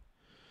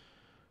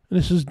 And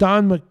this is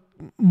Don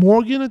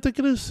Morgan, I think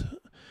it is.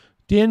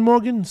 Dan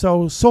Morgan.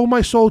 So, sold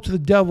my soul to the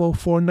devil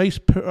for nice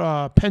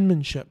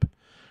penmanship.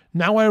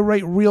 Now I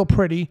write real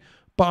pretty,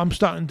 but I'm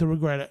starting to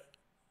regret it.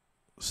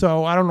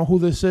 So, I don't know who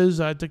this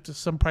is. I think this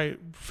is some probably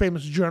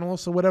famous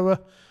journalist or whatever,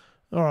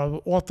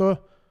 or author.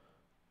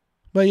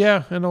 But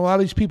yeah, and a lot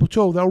of these people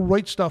too, they'll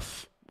write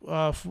stuff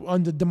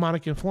under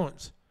demonic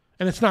influence.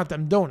 And it's not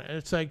them doing it.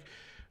 It's like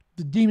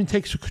the demon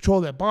takes control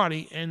of their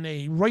body and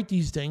they write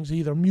these things,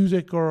 either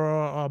music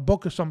or a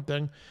book or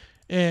something,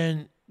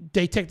 and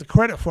they take the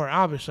credit for it,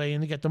 obviously,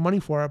 and they get the money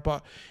for it,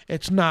 but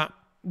it's not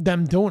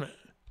them doing it.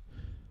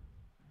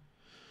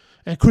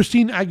 And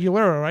Christine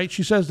Aguilera, right?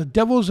 She says, the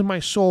devil is in my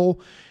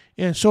soul,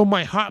 and so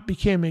my heart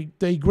became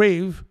a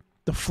grave.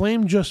 The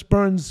flame just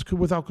burns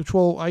without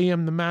control. I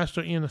am the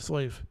master and the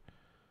slave.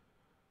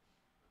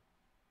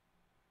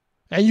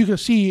 And you can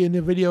see in the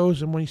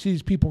videos, and when you see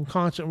these people in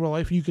concert in real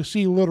life, you can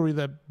see literally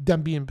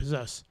them being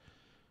possessed.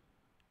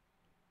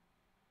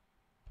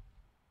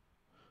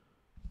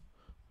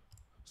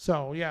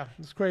 So, yeah,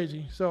 it's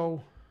crazy.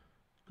 So,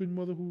 good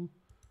mother who...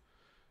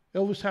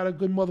 Elvis had a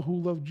good mother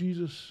who loved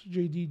Jesus,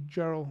 J.D.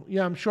 Gerald.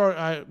 Yeah, I'm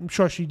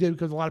sure she did,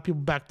 because a lot of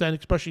people back then,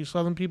 especially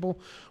Southern people,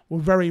 were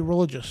very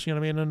religious, you know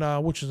what I mean,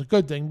 and which is a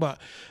good thing.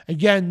 But,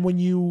 again,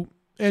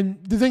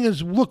 and the thing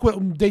is, look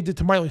what they did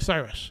to Miley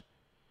Cyrus.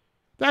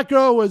 That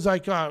girl was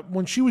like,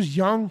 when she was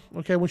young,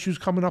 okay, when she was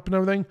coming up and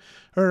everything,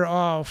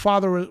 her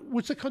father,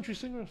 what's the country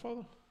singer's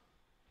father?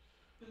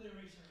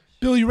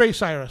 Billy Ray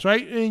Cyrus,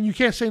 right? And you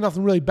can't say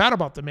nothing really bad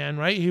about the man,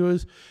 right? He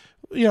was,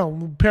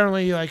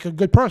 apparently like a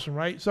good person,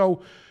 right?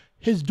 So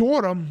his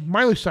daughter,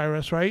 Miley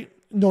Cyrus, right,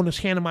 known as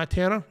Hannah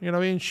Montana, you know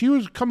what I mean? She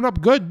was coming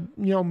up good,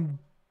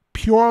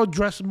 pure,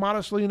 dressed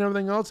modestly and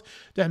everything else.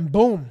 Then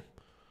boom,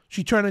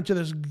 she turned into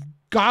this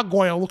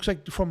gargoyle, looks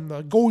like from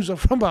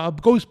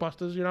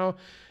Ghostbusters,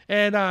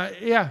 And,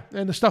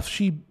 and the stuff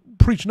she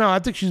preached now, I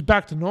think she's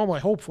back to normal,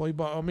 hopefully.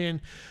 But, I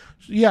mean,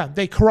 yeah,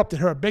 they corrupted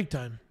her big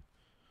time.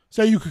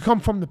 So you could come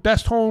from the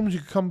best homes. You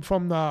could come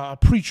from the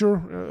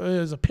preacher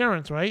as a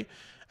parent, right?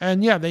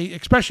 And, yeah, they,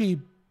 especially,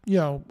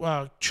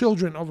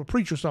 children of a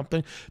preacher or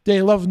something,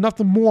 they love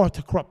nothing more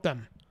to corrupt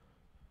them.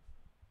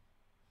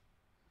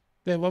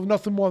 They love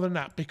nothing more than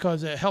that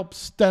because it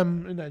helps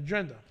them in their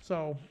agenda.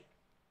 So,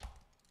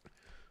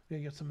 let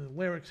me get some of the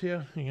lyrics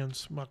here. Again,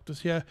 mark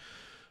this here.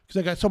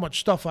 Because I got so much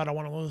stuff I don't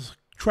want to lose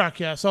track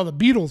here. I saw the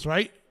Beatles,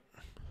 right?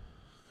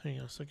 Hang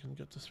on a second,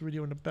 get this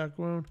video in the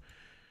background.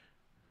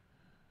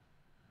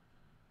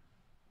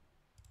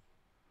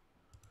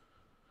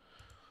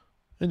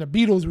 And the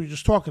Beatles we were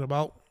just talking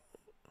about,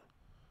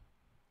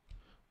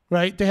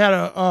 right? They had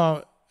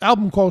a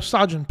album called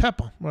Sgt.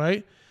 Pepper,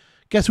 right?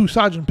 Guess who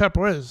Sgt.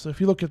 Pepper is?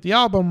 If you look at the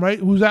album, right?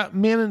 Who's that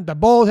man, the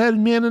bald-headed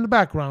man in the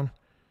background?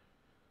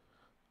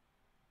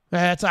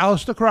 That's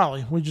Aleister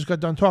Crowley. We just got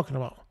done talking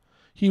about.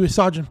 He was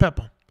Sgt.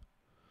 Pepper.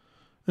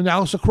 And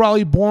Aleister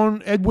Crowley,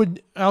 born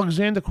Edward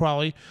Alexander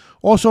Crowley,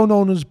 also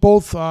known as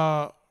both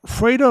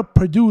Frater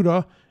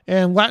Perduta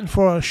and Latin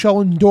for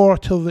shall endure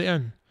till the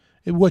end,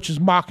 which is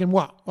mocking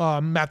what?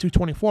 Matthew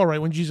 24,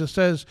 right? When Jesus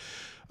says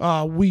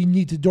we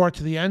need to endure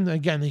to the end.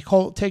 Again, they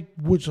take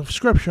words of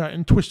scripture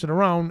and twist it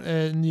around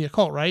in the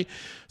occult, right?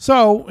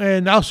 So,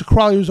 and Aleister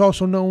Crowley was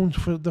also known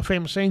for the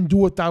famous saying, do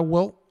what thou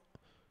wilt.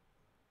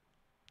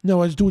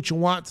 As do what you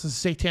want. It's a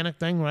satanic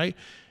thing, right?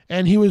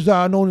 And he was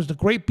known as the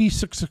Great Beast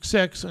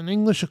 666, an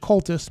English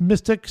occultist,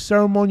 mystic,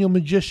 ceremonial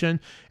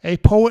magician, a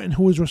poet, and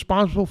who was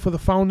responsible for the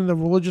founding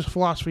of religious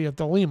philosophy of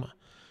Thelema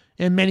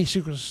and many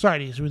secret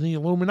societies. He was in the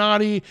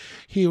Illuminati,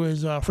 he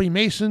was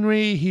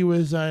Freemasonry, he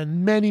was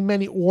in many,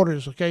 many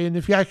orders, okay? And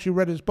if you actually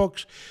read his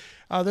books,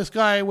 this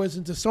guy was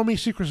into so many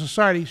secret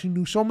societies. He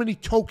knew so many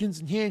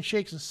tokens and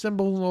handshakes and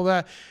symbols and all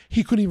that.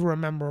 He couldn't even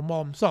remember them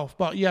all himself.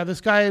 But yeah,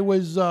 this guy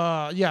was,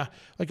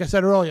 like I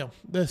said earlier,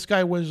 this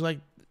guy was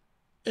like,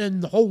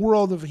 in the whole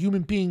world of a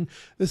human being,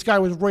 this guy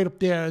was right up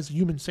there as a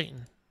human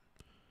Satan.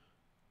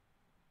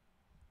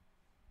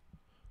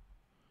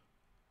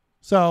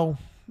 So,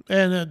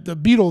 and the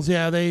Beatles,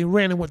 yeah, they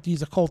ran in with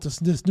these occultists,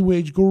 this New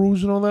Age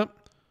gurus and all that.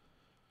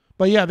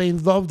 But yeah, they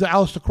loved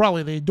Aleister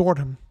Crowley. They adored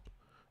him.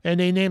 And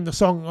they named the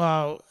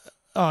song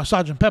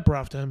Sgt. Pepper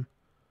after him.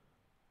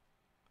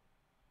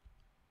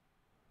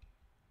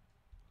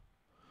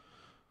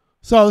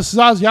 So this is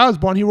Ozzy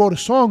Osbourne. He wrote a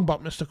song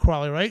about Mr.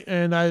 Crowley, right?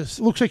 And it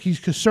looks like he's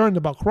concerned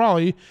about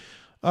Crowley.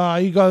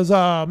 He goes,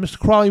 Mr.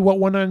 Crowley, what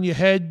went on in your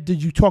head?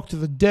 Did you talk to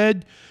the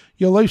dead?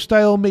 Your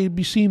lifestyle made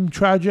me seem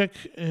tragic.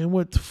 And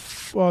with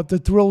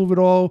the thrill of it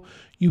all,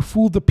 you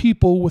fooled the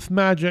people with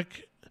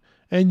magic.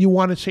 And you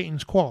wanted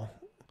Satan's call.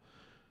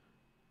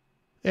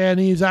 And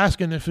he's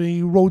asking if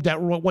he rode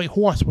that white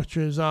horse, which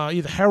is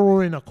either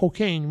heroin or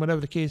cocaine, whatever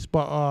the case.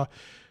 But,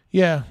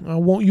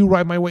 won't you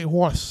ride my white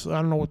horse?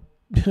 I don't know what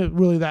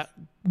really that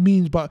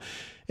means, but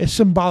it's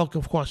symbolic,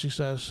 of course, he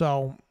says.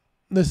 So,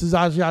 This is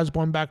Ozzy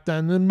Osbourne back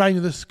then. And mind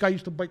you, this guy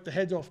used to bite the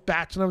heads off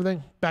bats and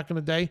everything back in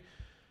the day.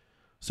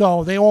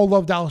 So they all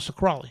loved Aleister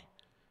Crowley.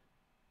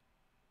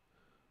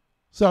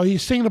 So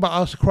he's singing about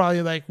Aleister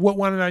Crowley, like what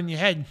went on in your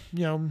head,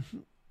 you know,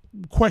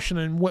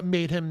 questioning what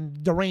made him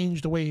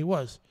deranged the way he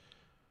was.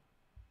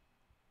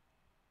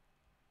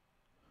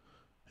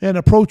 And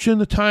approaching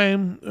the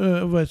time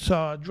of its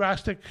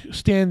drastic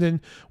standing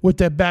with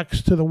their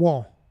backs to the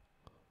wall.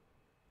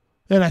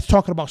 And that's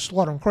talking about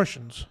slaughtering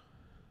Christians.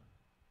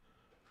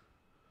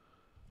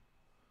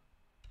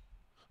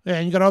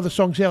 And you got other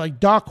songs here like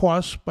Dark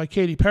Horse by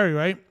Katy Perry,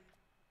 right?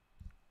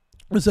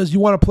 It says, you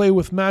want to play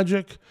with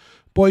magic?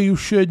 Boy, you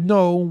should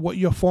know what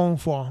you're falling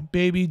for.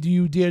 Baby, do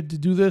you dare to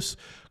do this?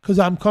 Because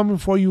I'm coming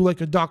for you like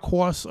a dark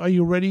horse. Are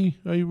you ready?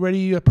 Are you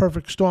ready? A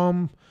perfect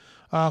storm?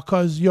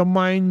 Because your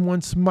mind,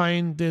 once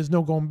mine, there's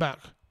no going back.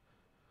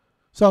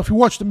 So if you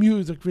watch the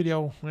music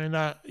video, and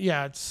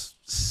yeah, it's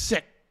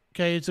sick.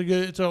 Okay,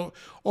 it's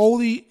all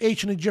the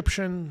ancient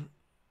Egyptian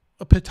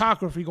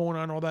pictography going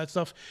on, all that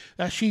stuff.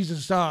 That she's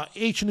this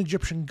ancient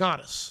Egyptian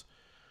goddess.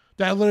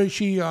 That literally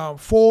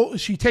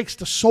she takes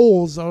the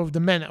souls of the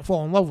men that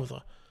fall in love with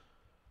her.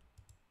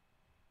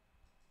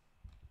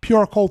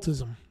 Pure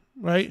occultism,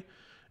 right?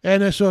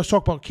 And let's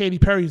talk about Katy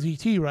Perry's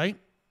E.T., right?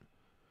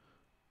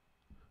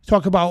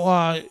 Talk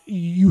about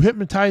you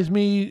hypnotize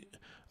me.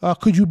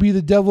 Could you be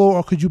the devil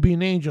or could you be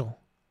an angel?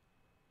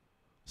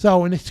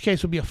 So in this case,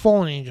 it would be a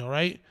fallen angel,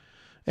 right?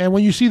 And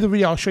when you see the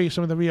video, I'll show you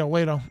some of the video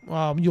later.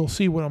 You'll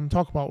see what I'm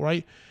talking about,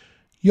 right?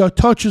 Your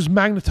touch is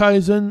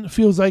magnetizing.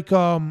 Feels like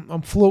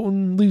I'm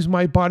floating. Leaves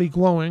my body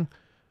glowing.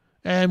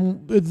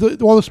 And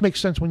all this makes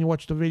sense when you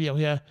watch the video.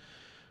 Yeah,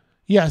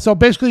 yeah. So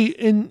basically,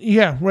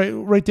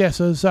 right there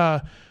says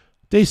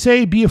they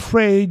say be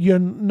afraid. You're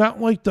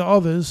not like the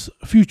others.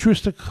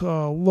 Futuristic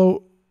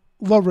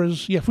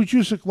lovers. Yeah,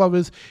 futuristic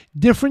lovers.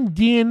 Different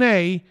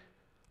DNA.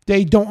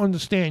 They don't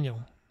understand you.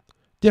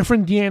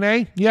 Different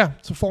DNA. Yeah,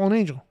 it's a fallen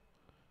angel.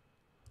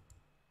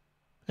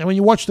 And when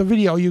you watch the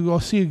video, you will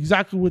see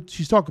exactly what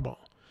she's talking about.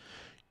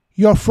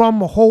 You're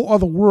from a whole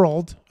other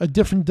world, a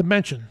different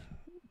dimension.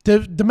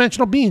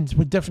 Dimensional beings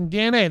with different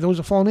DNA. Those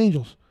are fallen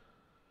angels.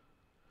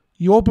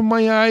 You open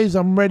my eyes,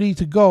 I'm ready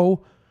to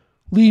go.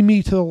 Lead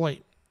me to the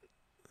light.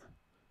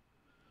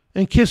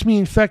 And kiss me,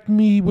 infect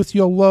me with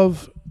your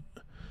love.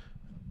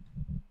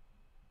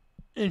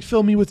 And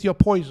fill me with your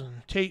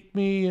poison. Take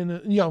me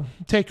and,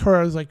 take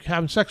her as like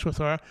having sex with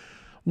her.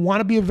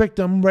 Want to be a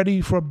victim, ready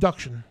for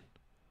abduction.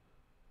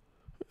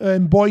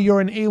 And boy,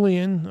 you're an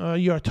alien.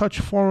 You're a touch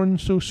foreign,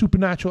 so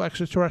supernatural,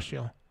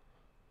 extraterrestrial.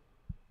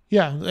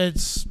 Yeah,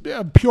 it's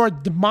pure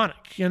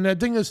demonic. And the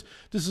thing is,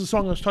 this is a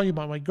song I was telling you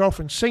about. My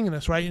girlfriend singing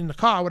this, right, in the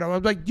car. Whatever. I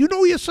was like, do you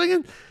know what you're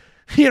singing?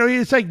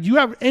 It's like, do you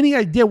have any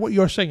idea what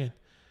you're singing?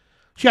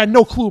 She had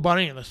no clue about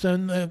any of this.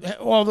 And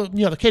all the,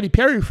 the Katy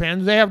Perry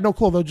fans, they have no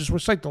clue. They'll just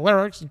recite the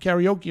lyrics and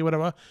karaoke or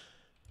whatever.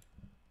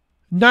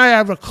 Now I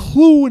have a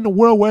clue in the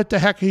world what the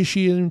heck is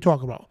she even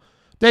talking about.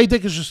 They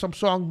think it's just some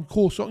song,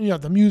 cool song,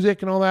 the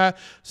music and all that.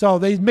 So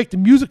they make the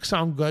music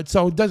sound good.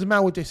 So it doesn't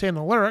matter what they say in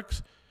the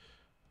lyrics.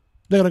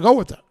 They're going to go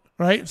with it,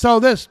 right? So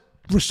there's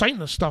reciting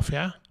this stuff,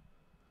 yeah?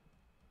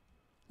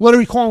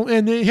 Literally calling,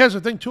 and here's the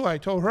thing too, I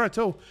told her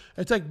too.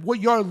 It's like what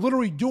you're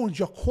literally doing is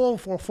you're calling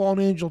for a fallen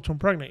angel to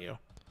impregnate you.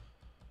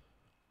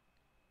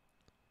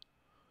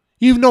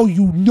 Even though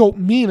you don't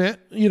mean it,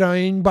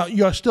 but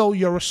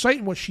you're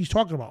reciting what she's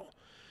talking about.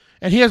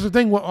 And here's the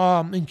thing with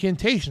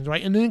incantations,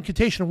 right? And the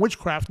incantation of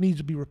witchcraft needs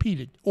to be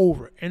repeated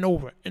over and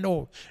over and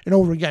over and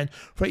over again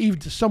for even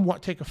to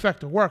somewhat take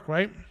effect or work,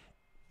 right?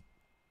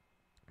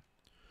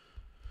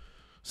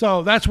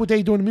 So that's what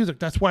they do in the music.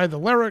 That's why the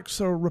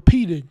lyrics are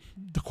repeated.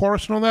 The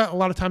chorus and all that, a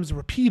lot of times are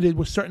repeated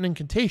with certain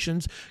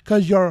incantations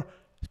because you're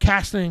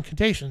casting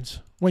incantations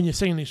when you're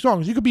singing these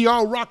songs. You could be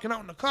all rocking out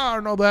in the car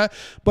and all that,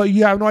 but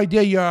you have no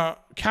idea you're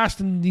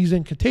casting these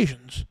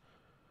incantations.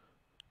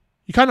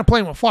 You're kind of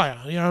playing with fire,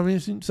 you know what I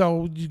mean?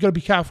 So you got to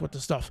be careful with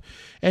this stuff.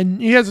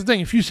 And here's the thing.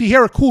 If you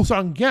hear a cool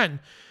song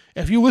again,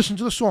 if you listen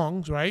to the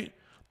songs, right,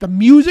 the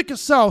music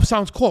itself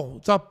sounds cool.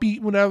 It's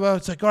upbeat, whatever.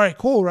 It's like, all right,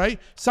 cool, right?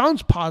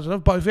 Sounds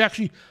positive, but if you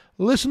actually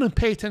listen and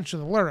pay attention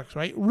to the lyrics,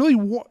 right,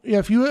 really,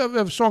 if you have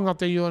a song out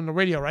there you're on the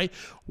radio, right,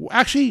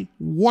 actually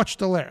watch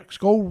the lyrics.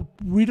 Go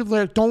read the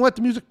lyrics. Don't let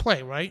the music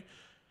play, right?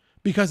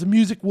 Because the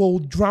music will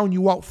drown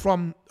you out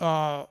from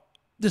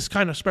this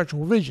kind of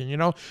spiritual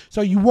vision,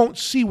 So you won't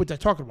see what they're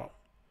talking about.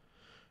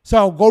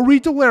 So go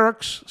read the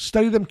lyrics,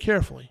 study them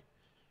carefully.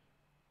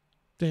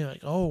 Then you're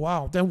like, oh,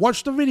 wow. Then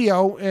watch the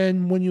video,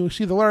 and when you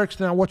see the lyrics,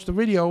 then watch the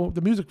video,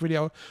 the music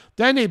video,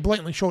 then they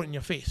blatantly show it in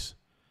your face.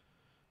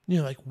 And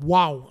you're like,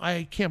 wow,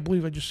 I can't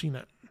believe I just seen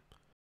that.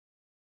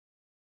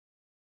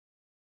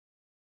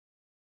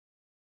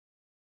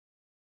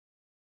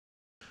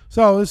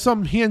 So there's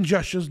some hand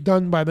gestures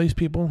done by these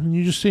people, and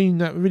you're just seeing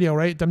that video,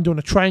 right? Them doing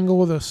a triangle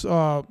with this,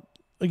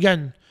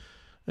 again,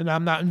 and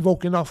I'm not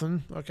invoking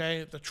nothing,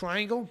 okay? The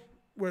triangle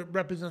where it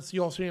represents the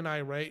All-Seeing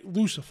Eye, right?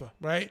 Lucifer,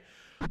 right?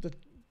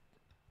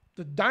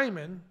 The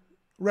diamond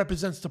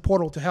represents the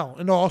portal to hell.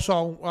 And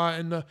also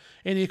in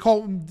the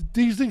occult,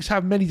 these things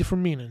have many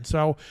different meanings.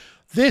 So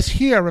this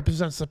here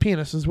represents the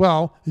penis as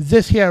well.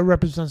 This here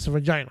represents the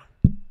vagina.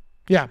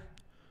 Yeah.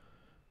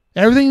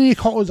 Everything in the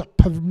occult is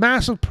a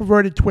massive,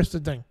 perverted,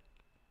 twisted thing.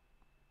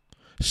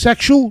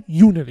 Sexual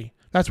unity.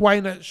 That's why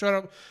in the Shut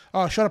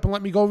Up and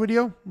Let Me Go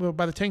video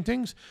by the Ting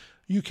Tings,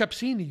 you kept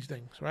seeing these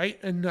things, right?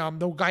 And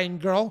the guy and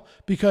girl,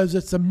 because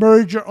it's a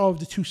merger of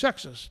the two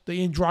sexes,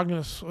 the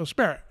androgynous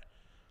spirit.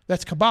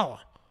 That's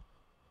Kabbalah,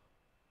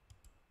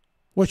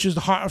 which is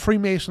the heart of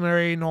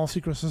Freemasonry and all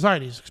secret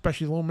societies,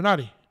 especially the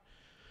Illuminati.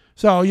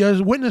 So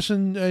you're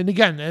witnessing, and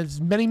again,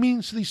 there's many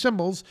meanings to these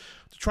symbols.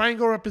 The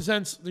triangle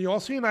represents the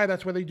all-seeing eye.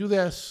 That's where they do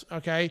this,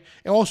 okay?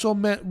 It also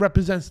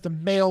represents the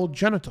male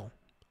genital.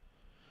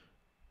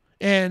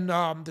 And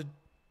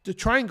the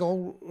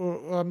triangle,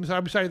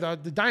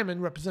 the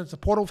diamond represents the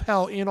portal of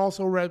hell and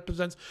also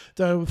represents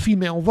the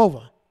female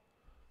vulva.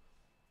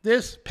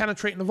 This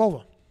penetrating the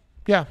vulva.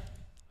 Yeah.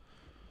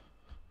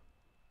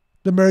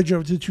 The merger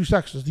of the two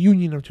sexes, the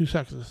union of two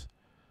sexes.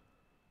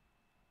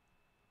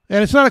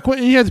 And it's not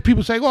you have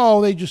people say,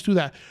 oh, they just do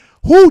that.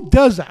 Who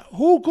does that?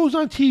 Who goes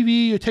on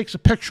TV or takes a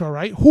picture,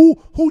 right?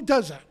 Who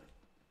does that?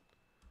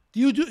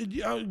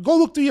 Go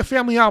look through your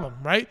family album,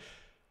 right?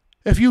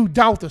 If you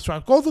doubt this,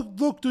 right? Go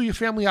look through your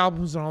family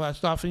albums and all that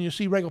stuff, and you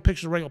see regular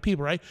pictures of regular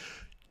people, right?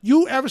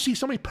 You ever see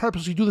somebody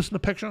purposely do this in a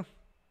picture?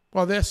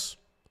 Or this?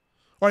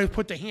 Or you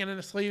put the hand in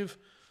the sleeve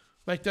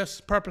like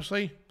this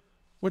purposely?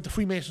 What the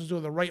Freemasons do,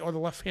 the right or the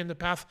left-handed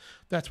path.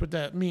 That's what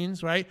that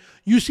means, right?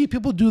 You see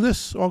people do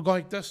this or go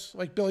like this,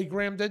 like Billy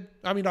Graham did.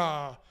 I mean,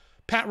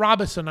 Pat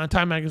Robertson on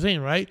Time Magazine,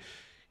 right?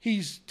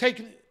 He's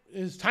taking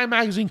his Time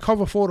Magazine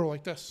cover photo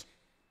like this.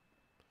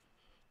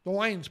 The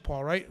lion's paw,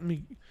 right? Let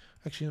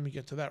me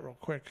get to that real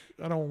quick.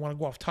 I don't want to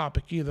go off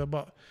topic either,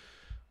 but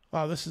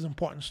this is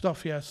important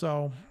stuff here.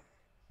 So,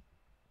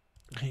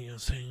 hang on a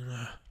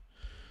second.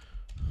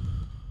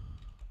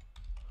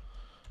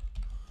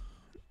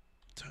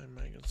 Time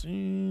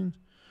Magazine.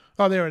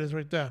 Oh, there it is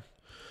right there.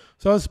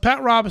 So it's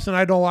Pat Robertson.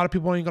 I know a lot of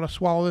people ain't going to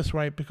swallow this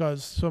right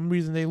because some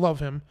reason they love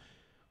him.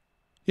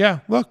 Yeah,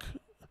 look.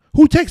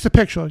 Who takes a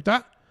picture like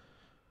that?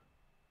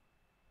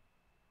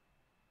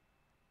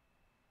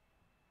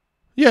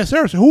 Yeah,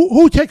 seriously.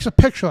 Who takes a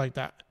picture like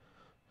that?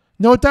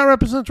 Know what that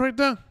represents right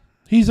there?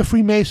 He's a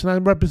Freemason.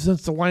 That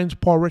represents the lion's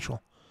paw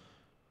ritual.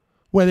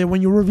 Where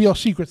when you reveal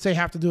secrets, they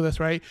have to do this,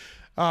 right?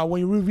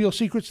 When you reveal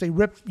secrets, they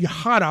rip your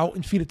heart out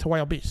and feed it to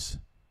wild beasts.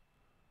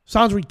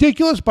 Sounds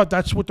ridiculous, but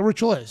that's what the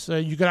ritual is.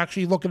 You can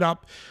actually look it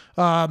up.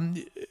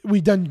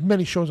 We've done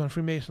many shows on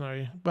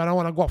Freemasonry, but I don't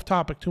want to go off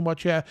topic too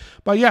much here.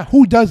 But yeah,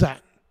 who does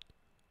that?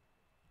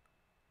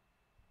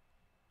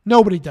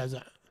 Nobody does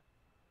that.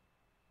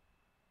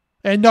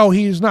 And no,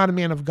 he is not a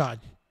man of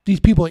God. These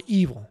people are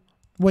evil.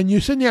 When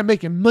you're sitting there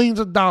making millions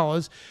of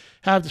dollars,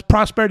 have this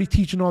prosperity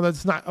teaching, all that,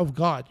 it's not of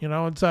God, you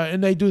know. It's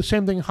and they do the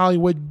same thing in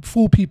Hollywood,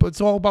 fool people. It's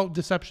all about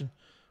deception,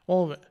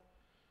 all of it.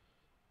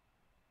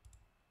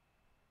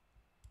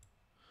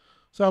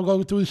 So I'll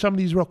go through some of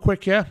these real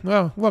quick here.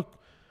 Well, look,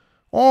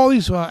 all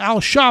these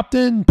Al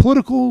Sharpton,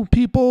 political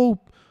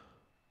people,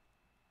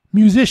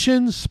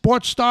 musicians,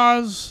 sports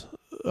stars,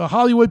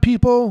 Hollywood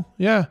people,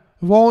 yeah,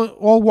 of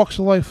all walks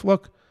of life.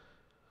 Look.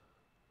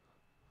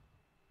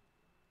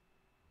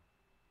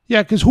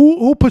 Yeah, because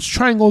who puts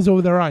triangles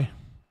over their eye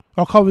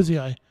or covers the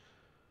eye?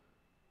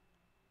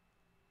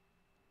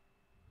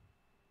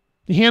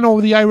 The hand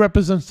over the eye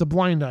represents the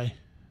blind eye.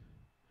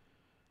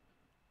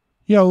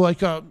 You know,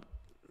 like, let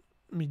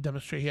me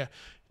demonstrate here.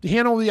 The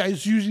hand over the eye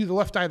is usually the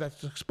left eye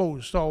that's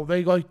exposed. So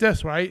they go like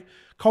this, right?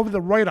 Cover the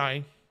right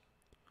eye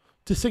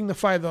to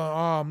signify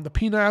the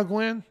pineal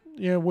gland,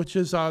 you know, which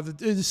is,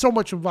 there's so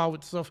much involved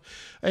with stuff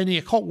in the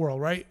occult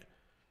world, right?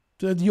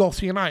 The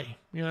all-seeing eye,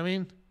 you know what I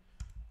mean?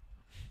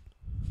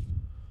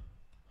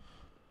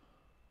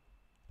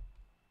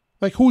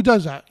 Like, who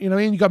does that? You know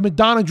what I mean? You got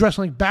Madonna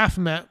dressing like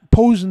Baphomet,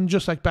 posing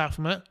just like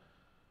Baphomet.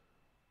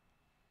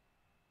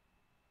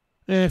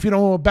 And if you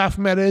don't know what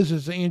Baphomet is,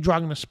 it's the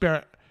androgynous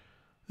spirit.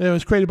 It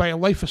was created by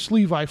Eliphas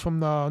Levi from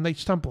the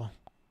Knights Templar.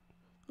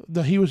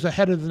 He was the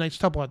head of the Knights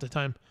Templar at the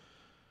time.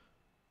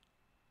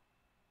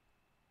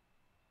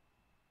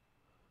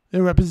 It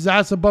represents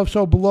that's above,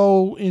 so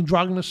below,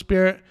 androgynous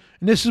spirit.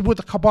 And this is what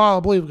the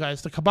Kabbalah believe,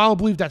 guys. The Kabbalah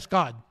believe that's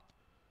God.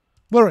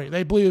 Literally,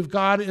 they believe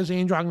God is the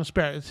androgynous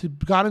spirit. It's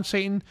God and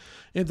Satan.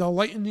 And the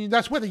light and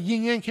that's where the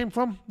yin yang came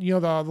from. You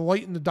know, the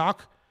light and the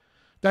dark.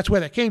 That's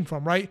where that came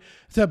from, right?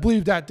 So I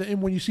believe that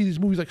and when you see these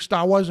movies like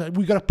Star Wars,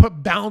 we got to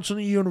put balance in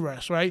the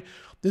universe, right?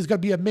 There's got to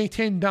be a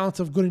maintained balance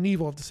of good and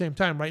evil at the same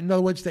time, right? In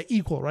other words, they're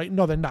equal, right?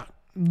 No, they're not.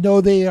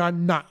 No, they are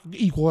not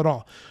equal at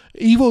all.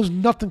 Evil is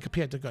nothing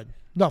compared to good.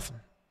 Nothing.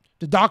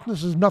 The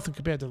darkness is nothing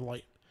compared to the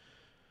light.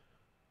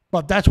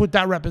 But that's what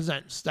that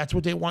represents. That's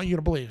what they want you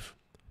to believe.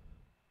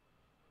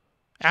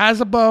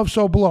 As above,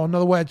 so below. In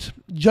other words,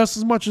 just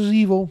as much as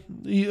evil,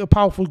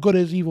 powerful good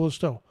as evil is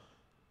still.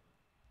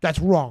 That's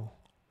wrong.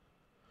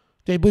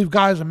 They believe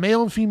God is a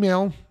male and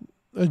female,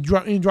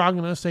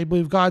 androgynous. They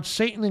believe God's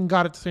Satan and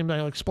God at the same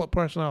time, like split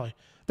personality.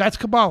 That's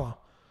Kabbalah.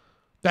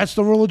 That's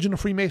the religion of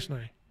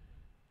Freemasonry.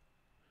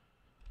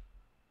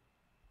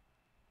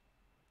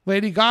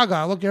 Lady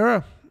Gaga, look at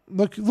her.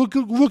 Look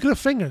at her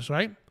fingers,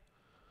 right?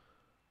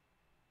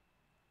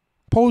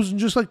 Posing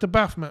just like the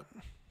Baphomet.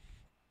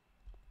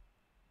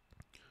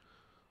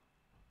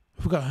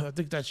 I forgot. I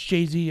think that's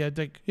Jay-Z. I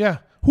think, yeah.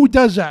 Who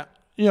does that?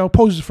 You know,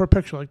 poses for a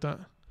picture like that.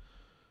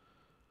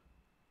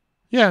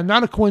 Yeah,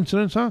 not a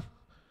coincidence, huh?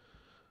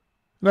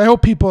 And I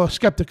hope people are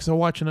skeptics are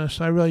watching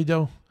this. I really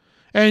do.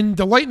 And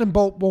the lightning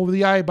bolt over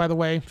the eye, by the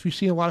way, if you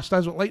see a lot of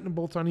stars with lightning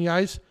bolts on the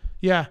eyes,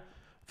 yeah,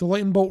 the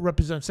lightning bolt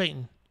represents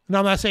Satan. Now,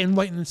 I'm not saying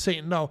lightning is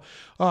Satan, no,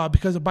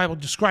 because the Bible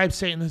describes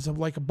Satan as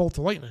like a bolt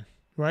of lightning,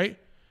 right?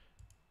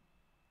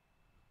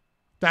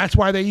 That's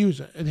why they use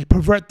it. And they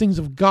pervert things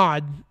of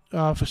God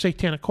for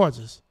satanic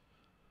causes.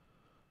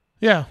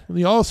 Yeah,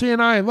 the all-seeing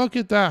eye, look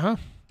at that, huh?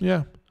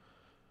 Yeah.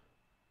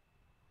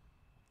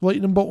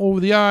 Lightning bolt over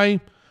the eye.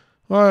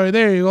 All right,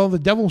 there you go. The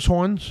devil's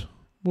horns.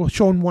 We're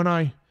showing one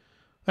eye.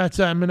 That's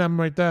Eminem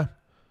right there.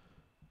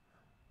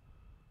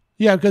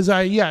 Yeah, because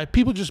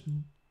people just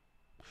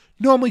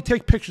normally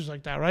take pictures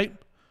like that, right?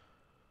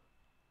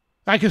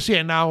 I can see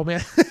it now,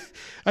 man.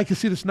 I can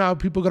see this now.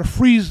 People are going to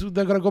freeze.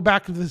 They're going to go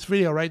back into this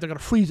video, right? They're going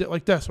to freeze it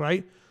like this,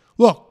 right?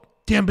 Look,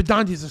 Dan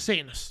Bidondi is a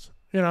Satanist.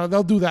 You know,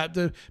 they'll do that.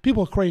 The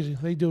people are crazy.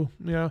 They do,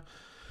 you know.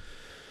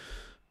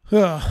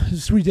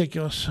 It's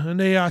ridiculous. And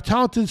they are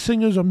talented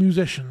singers or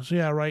musicians.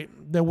 Yeah, right.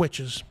 They're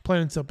witches.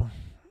 Plain and simple.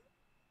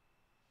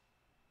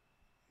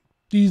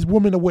 These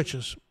women are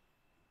witches.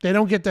 They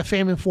don't get their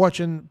fame and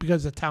fortune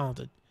because they're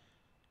talented.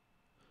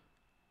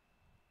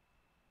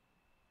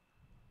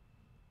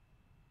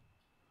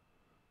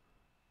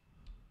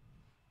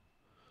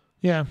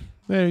 Yeah,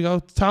 there you go.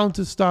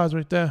 Talented stars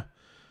right there.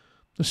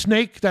 The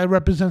snake, that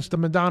represents the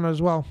Madonna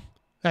as well.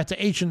 That's an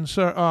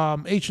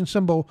ancient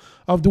symbol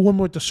of the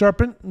woman with the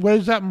serpent. What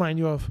does that remind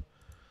you of?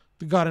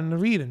 The Garden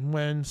of Eden,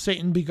 when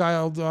Satan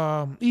beguiled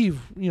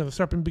Eve. You know, the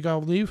serpent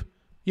beguiled Eve.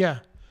 Yeah.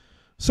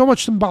 So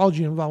much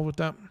symbology involved with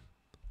that.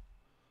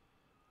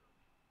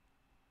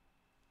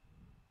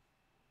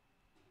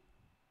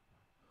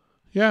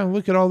 Yeah,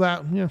 look at all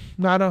that. Yeah,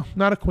 not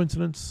a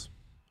coincidence.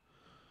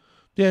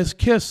 There's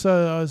Kiss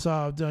as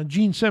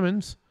Gene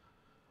Simmons.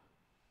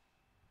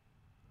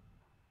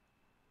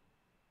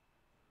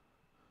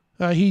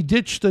 He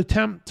ditched the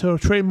attempt to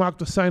trademark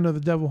the sign of the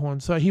devil horn.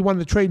 So he wanted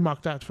to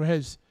trademark that for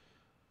his.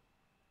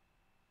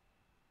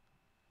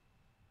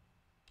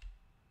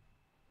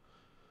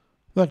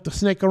 Like the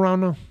snake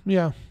around him.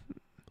 Yeah.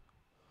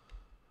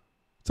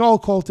 It's all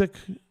cultic.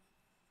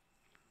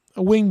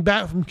 A winged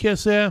bat from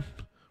Kiss there,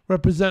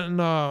 representing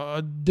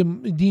a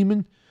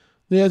demon.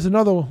 There's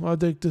another one. I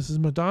think this is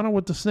Madonna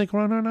with the snake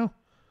around her now.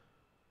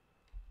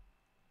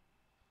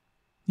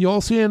 You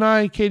all see an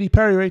eye, Katy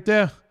Perry right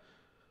there.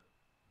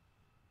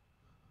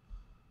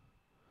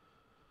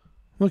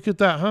 Look at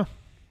that, huh?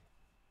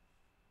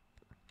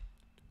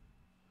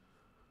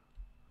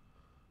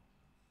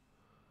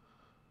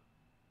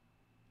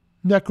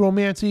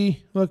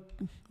 Necromancy. Look,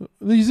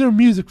 these are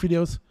music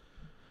videos.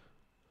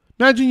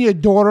 Imagine your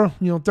daughter,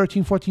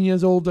 13, 14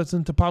 years old, that's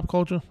into pop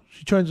culture.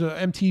 She turns her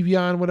MTV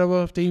on,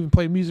 whatever, if they even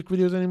play music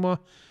videos anymore.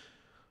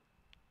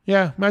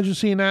 Yeah, imagine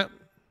seeing that.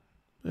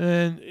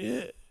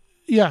 And,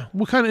 yeah,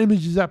 what kind of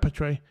image does that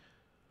portray?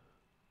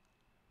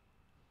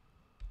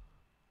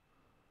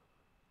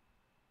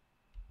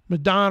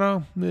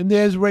 Madonna, and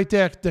there's right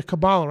there the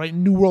Kabbalah, right?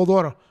 New World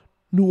Order,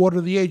 New Order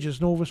of the Ages,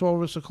 Novus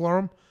Ordo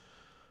Seclorum,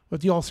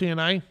 with the all-seeing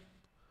eye.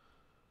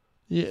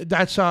 Yeah,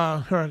 that's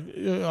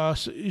her.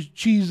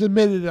 She's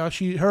admitted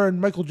her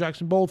and Michael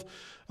Jackson both.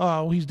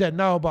 He's dead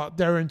now, but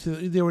they were into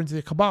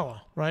the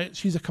Kabbalah, right?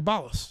 She's a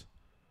Kabbalist.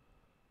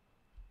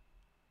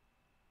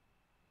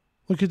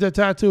 Look at the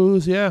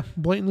tattoos, yeah,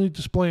 blatantly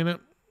displaying it.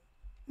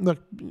 Look,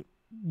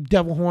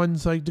 devil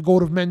horns like the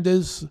goat of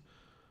Mendes.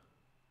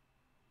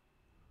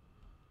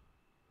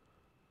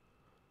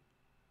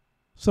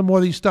 Some more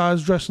of these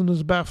stars dressing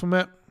as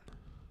Baphomet.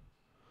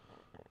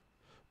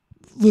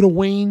 Lil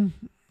Wayne.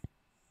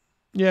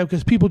 Yeah,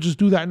 because people just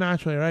do that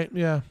naturally, right?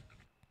 Yeah.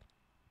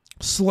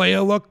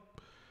 Slayer, look.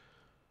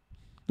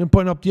 Then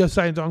putting up the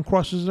upside down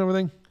crosses and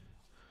everything.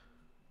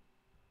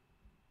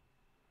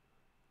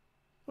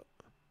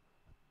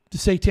 The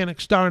satanic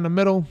star in the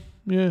middle.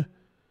 Yeah.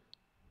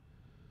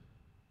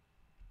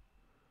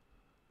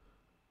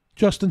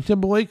 Justin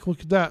Timberlake,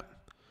 look at that.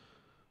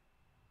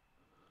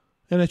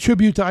 And a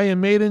tribute to Iron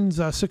Maiden's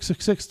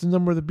 666, The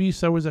Number of the Beast.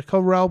 That was a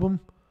cover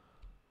album.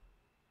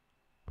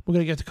 We're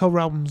going to get to cover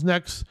albums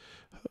next.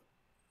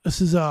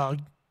 This is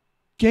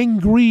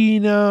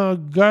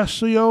Gangrena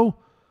Garcio.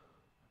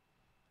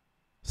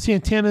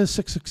 Santana's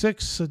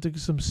 666. I think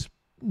it's some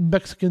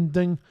Mexican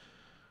thing.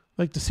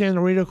 Like the San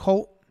Rito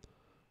cult.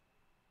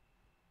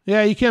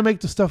 Yeah, you can't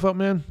make this stuff up,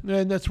 man.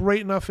 And that's right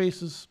in our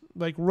faces.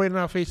 Like right in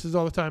our faces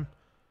all the time.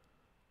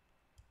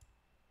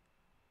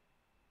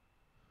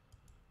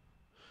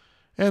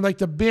 And like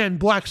the band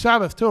Black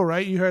Sabbath too,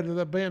 right? You heard of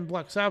the band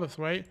Black Sabbath,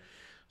 right?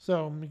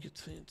 So let me get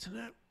to the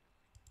internet.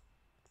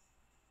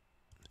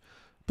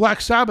 Black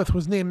Sabbath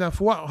was named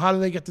after what? How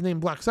did they get the name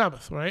Black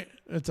Sabbath, right?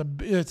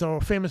 It's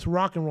a famous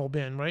rock and roll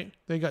band, right?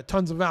 They got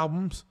tons of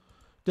albums.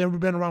 They've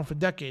been around for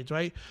decades,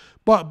 right?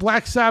 But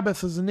Black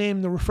Sabbath is a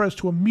name that refers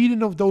to a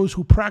meeting of those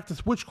who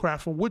practice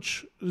witchcraft, or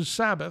witch is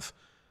Sabbath,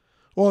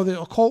 or the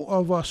occult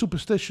of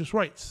superstitious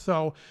rites.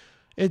 So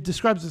it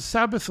describes the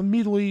Sabbath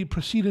immediately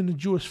preceding the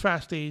Jewish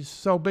fast days.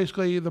 So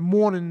basically the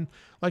morning,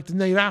 like the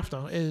night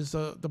after, is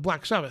the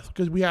Black Sabbath,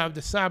 because we have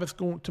the Sabbath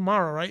going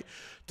tomorrow, right?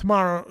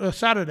 Tomorrow,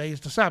 Saturday, is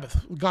the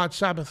Sabbath, God's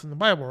Sabbath in the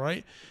Bible,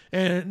 right?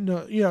 And,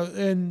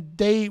 and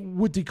they,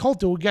 with the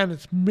culto, again,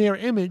 it's mirror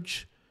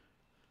image.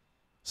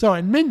 So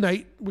at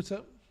midnight, what's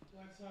up?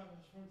 Black Sabbath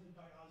was fronted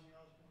by Ozzy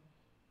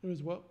Osbourne. It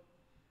was what?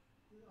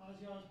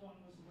 Ozzy Osbourne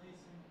was the lead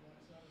singer of Black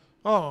Sabbath.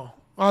 Oh,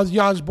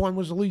 Ozzy Osbourne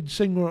was the lead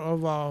singer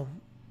of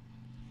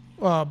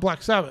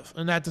Black Sabbath,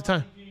 and at the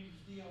time,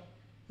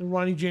 and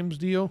Ronnie James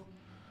Dio,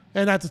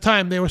 and at the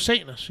time they were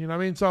Satanists. You know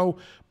what I mean? So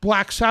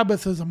Black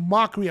Sabbath is a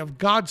mockery of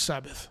God's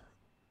Sabbath.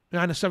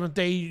 And on the seventh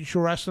day, you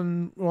should rest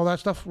and all that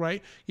stuff,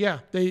 right?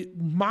 Yeah, they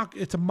mock.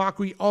 It's a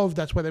mockery of.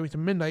 That's why they went to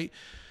midnight.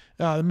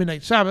 The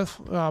Midnight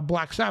Sabbath,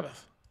 Black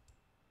Sabbath.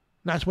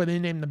 And that's why they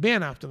named the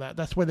band after that.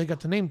 That's where they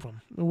got the name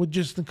from. It would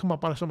just come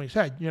up out of somebody's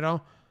head, you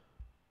know.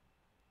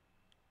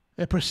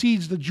 It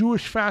precedes the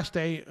Jewish fast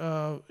day,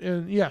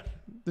 the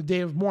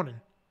day of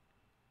mourning.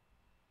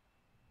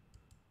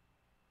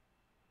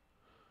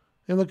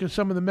 And look at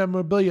some of the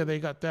memorabilia they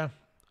got there.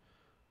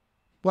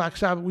 Black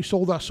Sabbath, we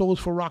sold our souls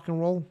for rock and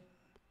roll.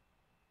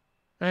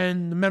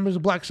 And the members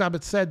of Black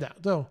Sabbath said that,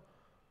 though.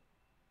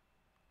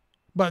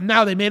 But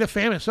now they made it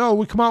famous. Oh,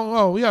 we come out.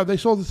 Oh, yeah, they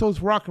sold the souls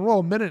for rock and roll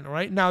a minute,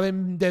 right? Now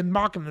they're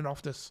marketing it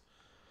off this.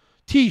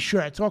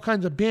 T-shirts, all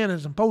kinds of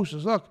banners and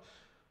posters. Look.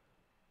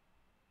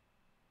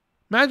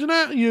 Imagine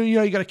that.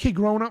 You got a kid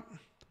growing up.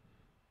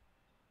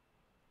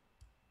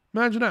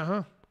 Imagine that,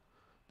 huh?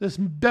 This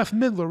Beth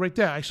Midler right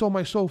there. I sold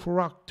my soul for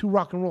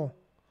rock and roll.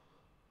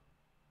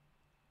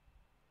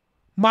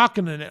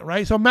 Marketing it,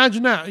 right? So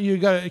imagine that. You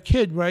got a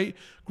kid, right?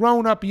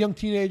 Growing up, a young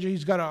teenager.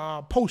 He's got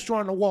a poster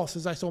on the wall that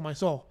says, I sold my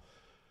soul.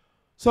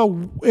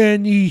 So,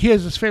 and he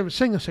hears his favorite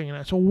singer singing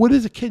that. So what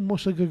is a kid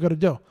most likely going to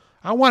do?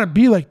 I want to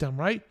be like them,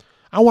 right?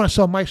 I want to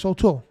sell my soul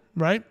too,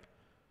 right?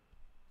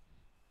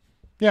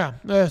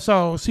 Yeah,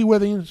 so see where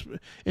the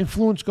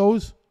influence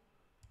goes.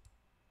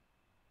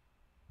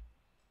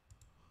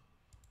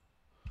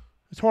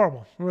 It's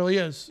horrible. It really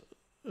is.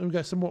 We've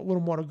got little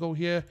more to go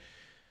here.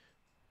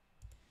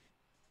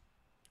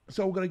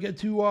 So we're going to get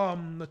to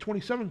the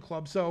 27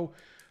 Club. So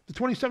the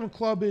 27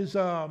 Club is...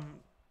 album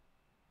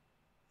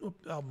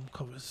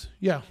covers.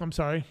 Yeah, I'm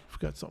sorry.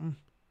 Forgot something.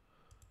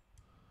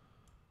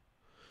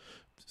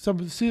 Some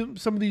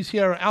of these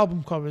here are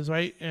album covers,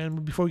 right?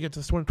 And before we get to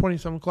the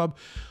 27 Club,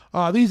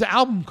 these are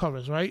album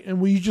covers, right?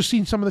 And you just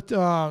seen some of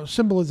the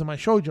symbolism I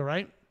showed you,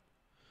 right?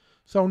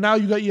 So now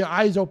you got your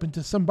eyes open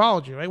to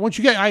symbology, right? Once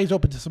you get eyes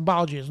open to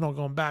symbology, there's no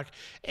going back.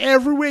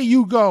 Everywhere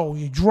you go,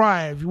 you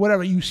drive,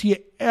 whatever, you see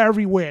it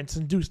everywhere. It's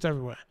induced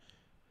everywhere.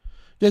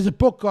 There's a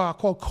book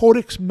called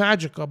Codex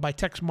Magica by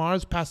Tex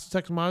Mars, Pastor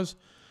Tex Mars.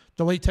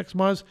 The late Tex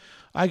Mars.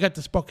 I got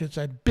this book. It's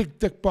a big,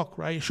 thick book,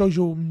 right? It shows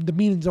you the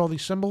meanings of all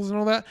these symbols and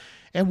all that.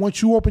 And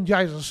once you open your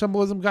eyes to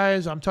symbolism,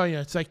 guys, I'm telling you,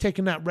 it's like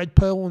taking that red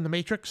pill in the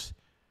Matrix.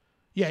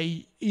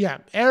 Yeah.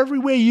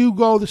 Everywhere you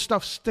go, the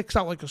stuff sticks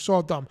out like a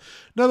sore thumb.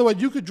 In other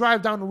words, you could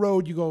drive down the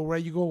road, you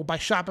go by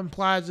shopping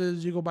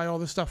plazas, you go by all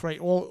this stuff, right?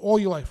 All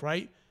your life,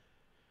 right?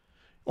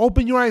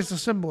 Open your eyes to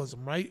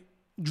symbolism, right?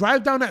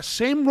 Drive down that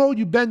same road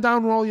you've been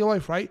down all your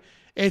life, right?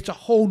 It's a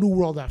whole new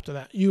world after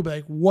that. You'll be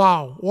like,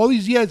 wow, all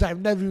these years I've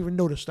never even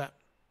noticed that.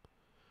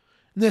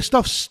 And this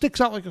stuff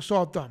sticks out like a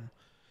sore thumb.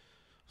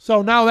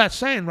 So now that's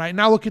saying, right?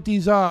 Now look at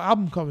these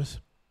album covers.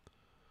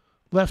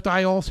 Left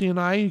Eye, All Seeing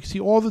Eye. You can see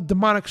all the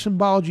demonic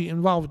symbology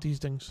involved with these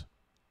things.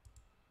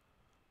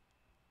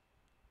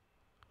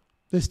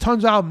 There's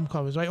tons of album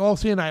covers, right? All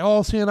Seeing Eye,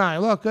 All Seeing Eye.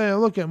 Look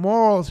at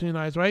more All Seeing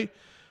Eyes, right?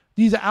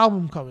 These are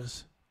album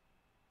covers.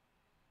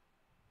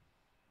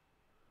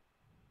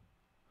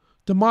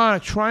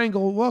 Demonic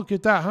triangle. Look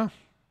at that, huh?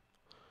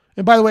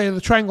 And by the way,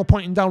 the triangle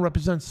pointing down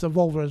represents the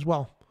vulva as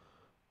well.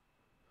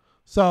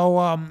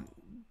 So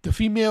the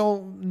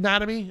female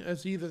anatomy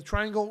is either the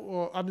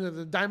triangle or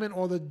the diamond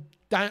or the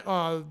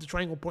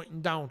triangle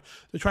pointing down.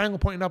 The triangle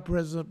pointing up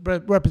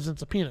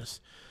represents a penis.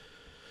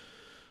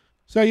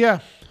 So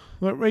yeah,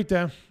 right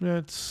there.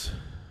 It's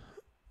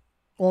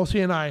All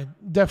Seeing Eye.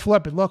 Def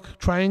Leppard. Look,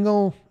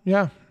 triangle.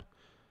 Yeah,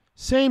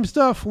 same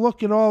stuff.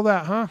 Look at all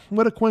that, huh?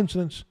 What a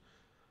coincidence.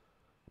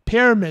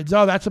 Pyramids.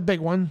 Oh, that's a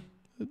big one.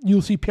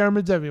 You'll see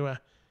pyramids everywhere.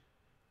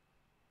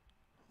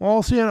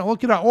 All Seeing Eye.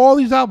 Look at that. All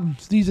these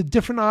albums. These are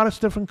different artists,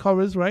 different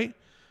covers, right?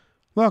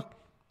 Look.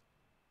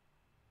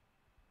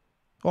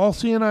 All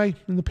Seeing Eye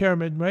in the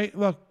pyramid, right?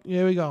 Look,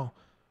 here we go.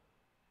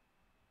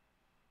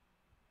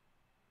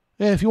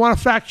 And if you want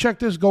to fact check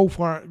this, go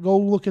for it. Go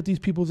look at these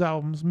people's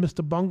albums.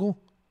 Mr. Bungle.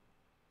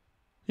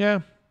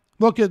 Yeah.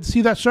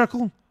 See that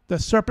circle?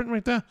 That serpent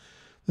right there?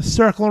 The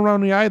circle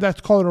around the eye,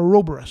 that's called an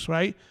Ouroboros,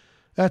 right?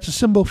 That's a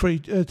symbol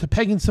it's a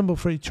pagan symbol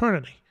for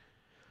eternity.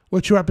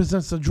 which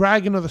represents the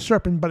dragon or the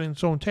serpent but in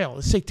its own tail.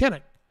 It's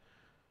satanic.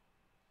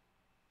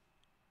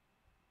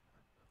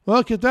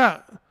 Look at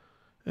that.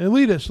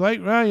 Elitist,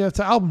 right? Right? That's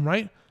an album,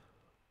 right?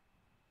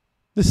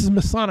 This is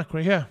Masonic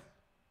right here.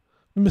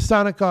 The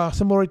Masonic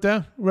symbol right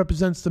there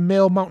represents the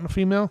male mounting the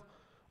female.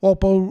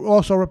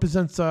 Also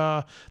represents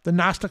the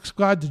Gnostic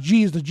god. The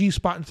G is the G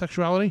spot in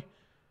sexuality.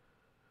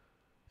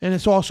 And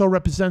it also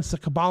represents the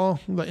Kabbalah,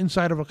 the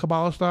inside of a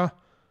Kabbalah star.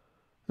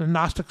 The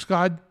Gnostic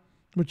god,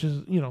 which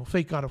is,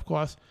 fake god, of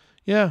course.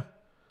 Yeah.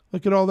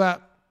 Look at all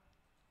that.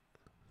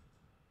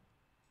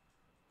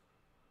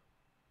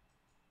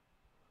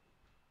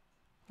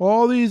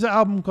 All these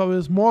album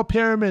covers, more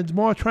pyramids,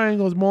 more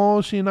triangles, more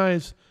ocean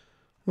eyes.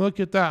 Look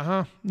at that,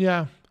 huh?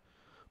 Yeah.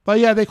 But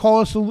yeah, they call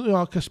us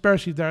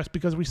conspiracy theorists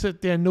because we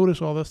sit there and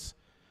notice all this.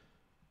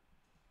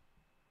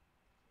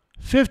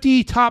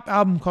 50 top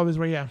album covers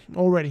right here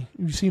already.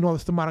 You've seen all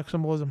this demonic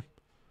symbolism.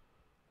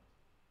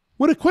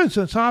 What a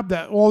coincidence, huh?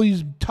 That all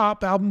these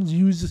top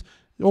albums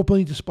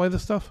openly display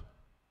this stuff.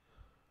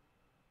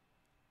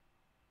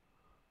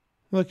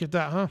 Look at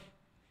that, huh?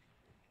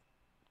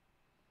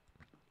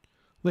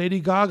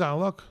 Lady Gaga,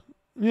 look.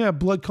 Yeah,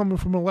 blood coming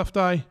from her left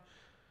eye.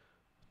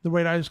 The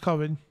right eye is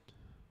covered.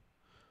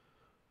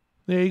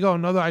 There you go,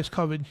 another eye's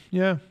covered.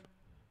 Yeah.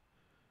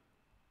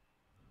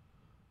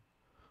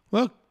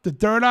 Look, the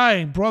third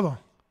eye, brother.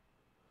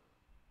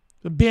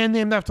 The band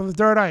named after the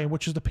third eye,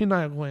 which is the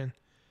pineal gland.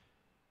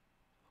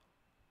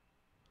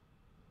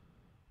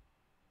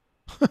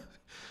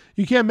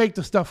 You can't make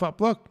this stuff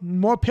up. Look,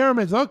 more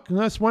pyramids. Look,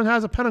 this one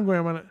has a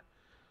pentagram on it.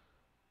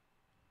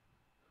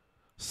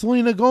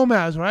 Selena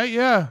Gomez, right?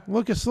 Yeah,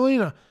 look at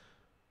Selena.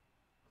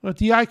 With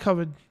the eye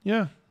covered.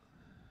 Yeah.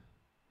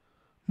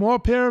 More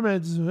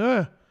pyramids.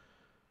 Yeah.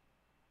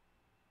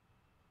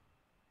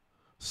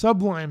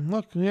 Sublime.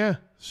 Look, yeah.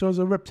 Shows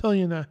a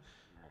reptilian there.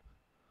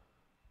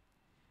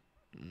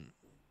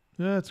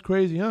 Yeah, that's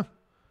crazy, huh?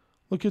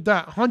 Look at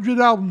that. 100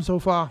 albums so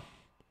far.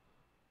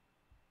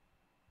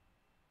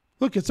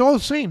 Look, it's all the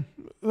same.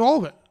 All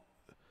of it.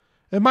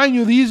 And mind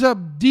you, these are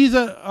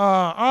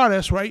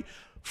artists, right?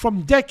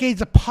 From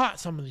decades apart,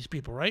 some of these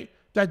people, right?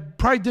 That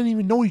probably didn't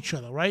even know each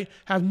other, right?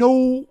 Have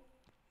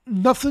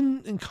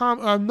nothing in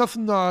common,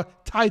 nothing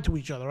tied to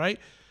each other, right?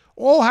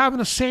 All having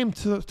the same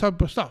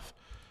type of stuff.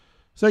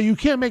 So you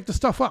can't make the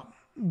stuff up.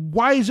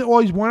 Why is it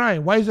always one eye?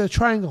 Why is it a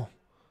triangle?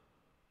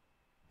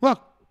 Look,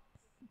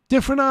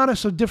 different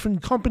artists of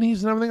different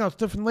companies and everything else,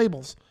 different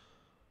labels.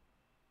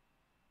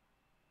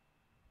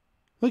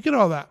 Look at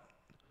all that.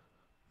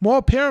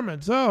 More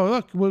pyramids. Oh,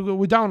 look,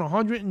 we're down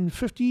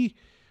 150.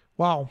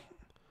 Wow.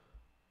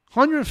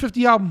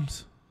 150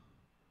 albums.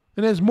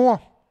 And there's more.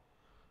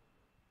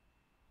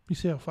 Let me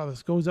see how far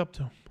this goes up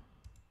to.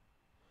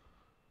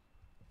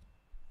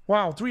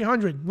 Wow,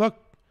 300. Look.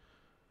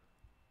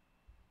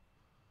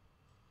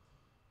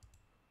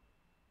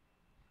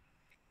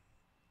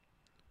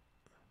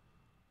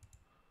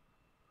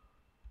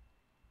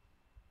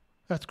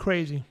 That's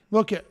crazy.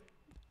 Look at.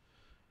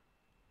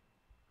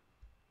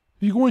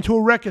 If you go into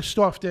a record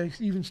store, if they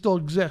even still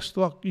exist,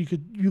 look, you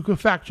could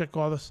fact check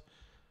all this.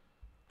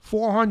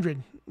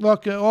 400.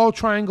 Look at all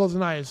triangles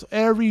and eyes.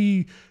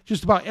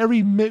 Just about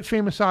every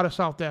famous artist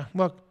out there.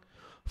 Look,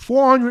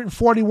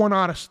 441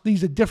 artists.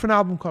 These are different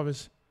album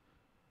covers.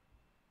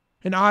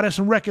 And artists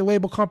and record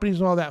label companies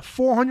and all that.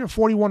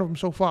 441 of them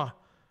so far.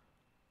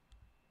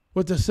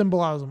 With the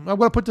symbolism. I'm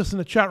going to put this in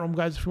the chat room,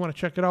 guys, if you want to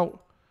check it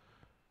out.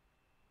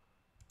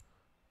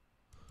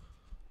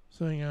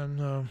 So hang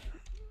on.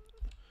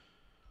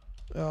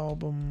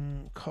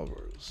 Album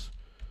covers.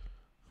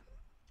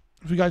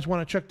 If you guys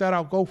want to check that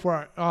out, go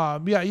for it.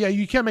 Yeah,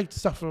 you can't make the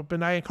stuff up,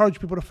 and I encourage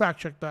people to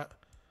fact check that.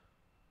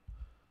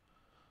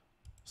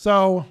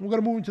 So we're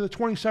gonna move into the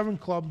 27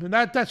 club, and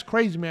that's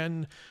crazy,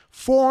 man.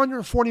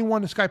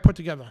 441 this guy put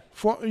together.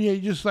 He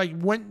just like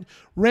went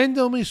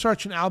randomly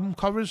searching album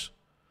covers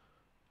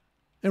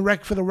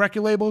and for the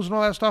record labels and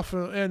all that stuff.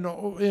 And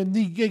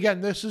again,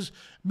 this is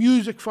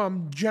music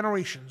from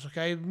generations,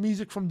 okay?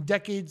 Music from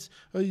decades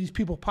of these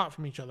people apart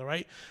from each other,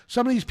 right?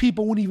 Some of these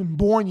people weren't even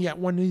born yet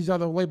when these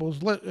other labels,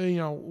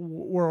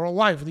 were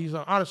alive. These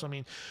artists, I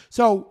mean.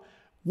 So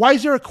why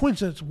is there a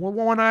coincidence?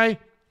 One eye,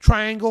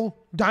 triangle,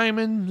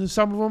 diamond,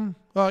 some of them.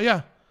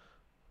 Yeah.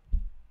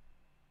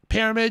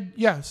 Pyramid.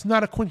 Yeah, it's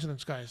not a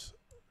coincidence, guys.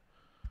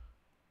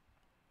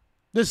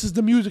 This is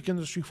the music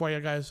industry for you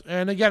guys.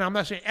 And again, I'm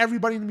not saying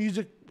everybody in the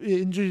music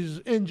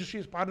industry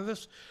is part of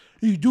this.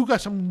 You do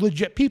got some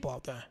legit people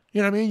out there.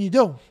 You know what I mean? You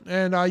do.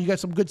 And you got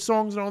some good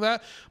songs and all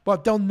that.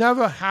 But they'll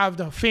never have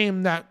the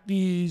fame that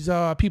these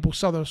people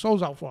sell their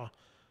souls out for.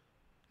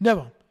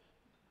 Never.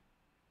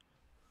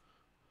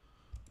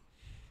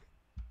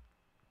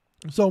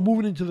 So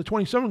moving into the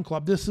 27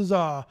 Club, this is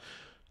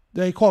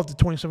they call it the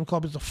 27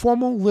 Club. It's a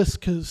formal list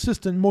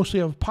consisting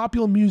mostly of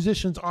popular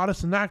musicians,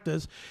 artists, and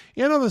actors,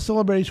 and other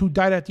celebrities who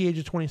died at the age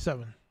of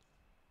 27.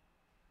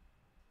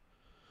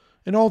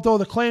 And although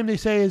the claim they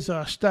say is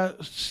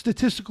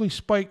statistically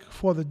spiked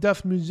for the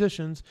deaf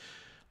musicians,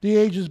 The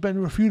age has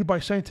been refuted by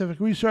scientific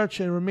research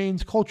and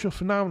remains cultural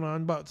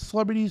phenomenon, but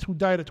celebrities who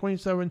died at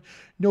 27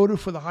 noted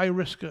for the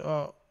high-risk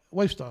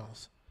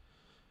lifestyles.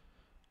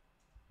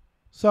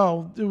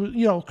 So, it was,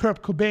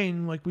 Kurt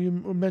Cobain, like we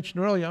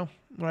mentioned earlier,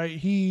 right?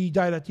 He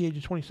died at the age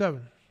of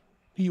 27.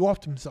 He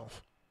offed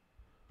himself.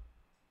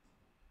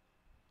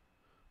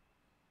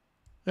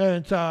 And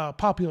it's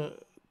popular.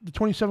 The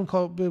 27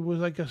 Club, it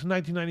was, I guess, in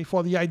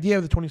 1994. The idea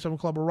of the 27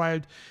 Club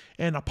arrived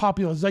in a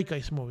popular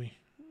zeitgeist movie.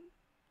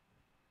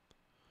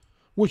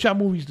 Which that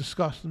movie's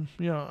disgusting.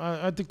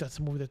 I think that's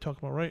the movie they're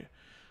talking about, right?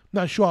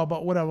 Not sure,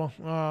 but whatever.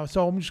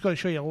 So I'm just going to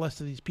show you a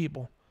list of these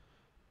people.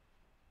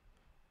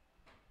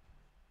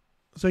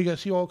 So you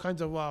guys see all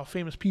kinds of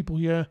famous people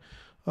here.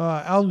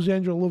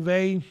 Alexandra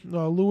LeVay,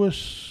 Louis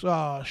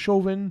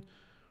Chauvin.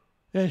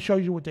 And it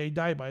shows you what they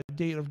died by, the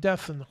date of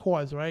death and the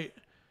cause, right?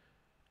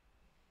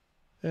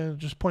 And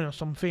just point out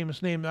some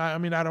famous names.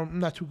 I'm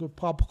not too good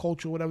pop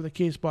culture, whatever the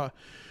case, but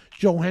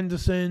Joe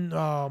Henderson,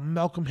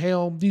 Malcolm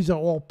Hale, these are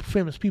all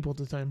famous people at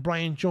the time.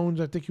 Brian Jones,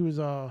 I think he was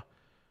of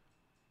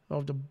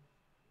the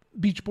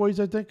Beach Boys,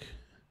 I think.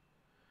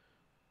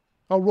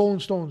 Oh, Rolling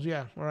Stones,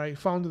 yeah. All right,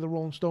 founder of the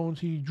Rolling Stones.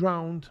 He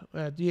drowned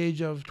at the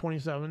age of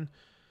 27.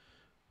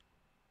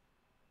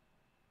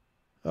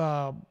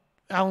 Alan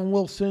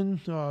Wilson,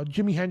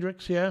 Jimi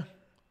Hendrix, yeah.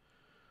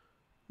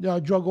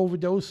 Drug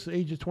overdose,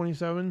 age of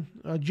 27.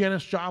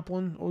 Janis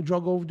Joplin,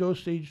 drug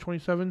overdose, age of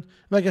 27.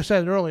 Like I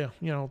said earlier,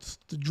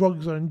 the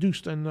drugs are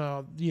induced in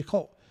the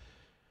occult.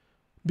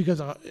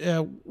 Because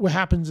what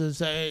happens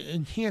is it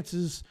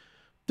enhances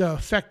the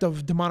effect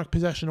of demonic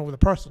possession over the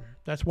person.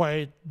 That's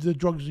why the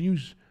drugs are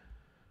used.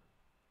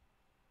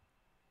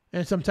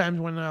 And sometimes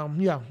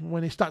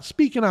when they start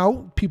speaking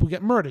out, people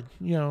get murdered.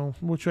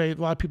 Which a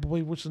lot of people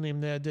believe. What's the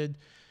name there did?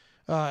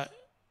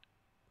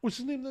 What's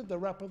his name? The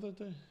rapper that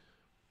did?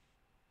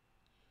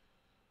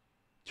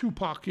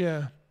 Tupac,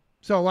 yeah.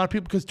 So a lot of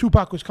people, because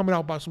Tupac was coming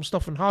out about some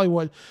stuff in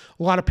Hollywood,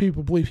 a lot of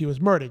people believe he was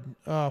murdered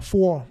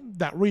for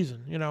that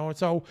reason.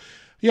 So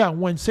yeah,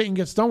 when Satan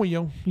gets done with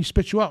you, he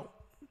spits you out.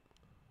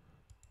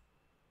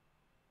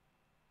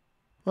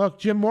 Look,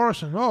 Jim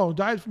Morrison,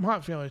 died from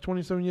heart failure,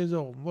 27 years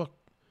old. Look.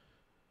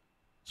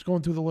 Just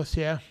going through the list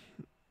here.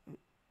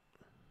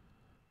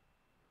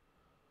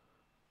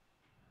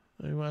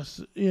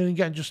 And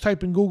again, just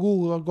type in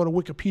Google or go to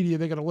Wikipedia.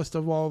 They got a list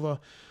of all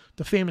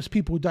the famous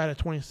people who died at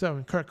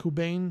 27. Kurt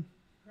Cobain.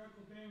 Kurt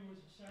Cobain was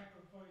a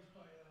sacrifice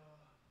by...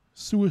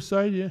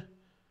 Suicide, yeah.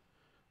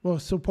 Well,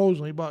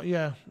 supposedly, but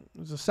yeah. It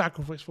was a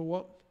sacrifice for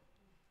what?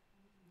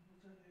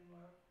 What's her name?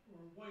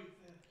 Or wife.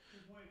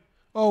 His wife.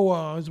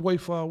 Oh, his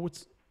wife,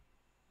 what's...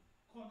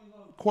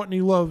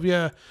 Courtney Love,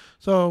 yeah.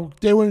 So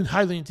they were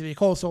highly into the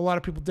occult. So a lot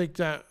of people think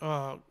that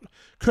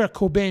Kurt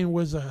Cobain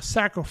was a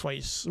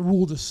sacrifice,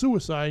 ruled as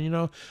suicide.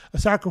 A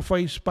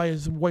sacrifice by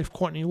his wife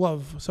Courtney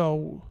Love.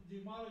 So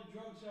the amount of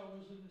drugs that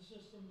was in the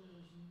system, there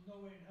was no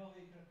way in hell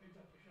he could have picked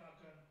up a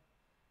shotgun.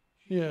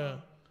 Yeah.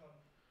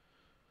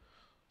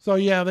 So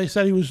yeah, they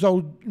said he was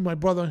so. My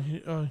brother,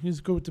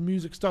 he's good with the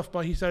music stuff,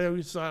 but he said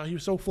he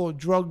was so full of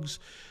drugs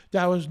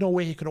that there was no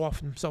way he could off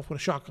himself with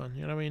a shotgun.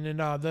 You know what I mean?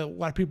 And a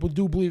lot of people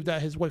do believe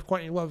that his wife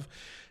Courtney Love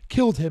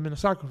killed him in a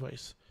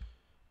sacrifice.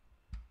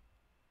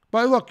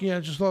 But look,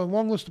 just a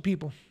long list of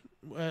people,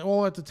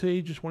 all at the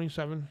age of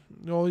 27.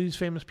 All these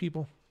famous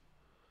people.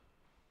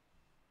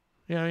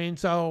 You know what I mean?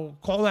 So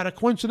call that a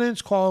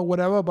coincidence, call it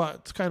whatever, but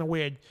it's kind of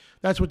weird.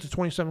 That's what the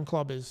 27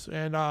 Club is,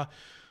 and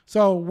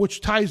so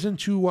which ties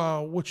into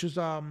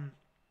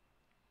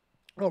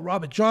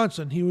Robert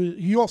Johnson.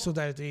 He also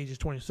died at the age of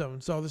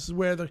 27. So this is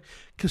where the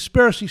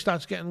conspiracy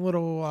starts getting a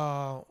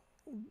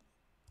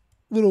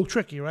little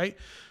tricky, right?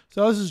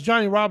 So this is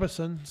Johnny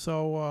Robinson.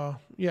 So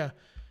yeah,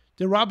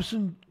 did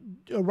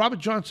Robert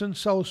Johnson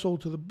sell his soul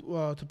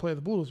to play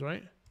the blues,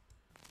 right?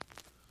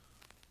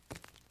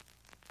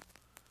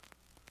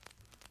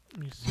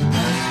 Let me see.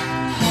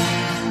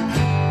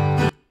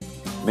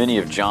 Many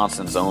of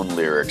Johnson's own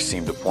lyrics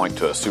seem to point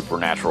to a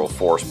supernatural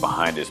force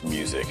behind his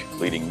music,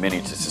 leading many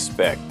to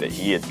suspect that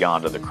he had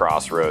gone to the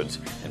crossroads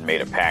and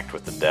made a pact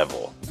with the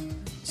devil.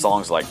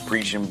 Songs like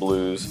Preachin'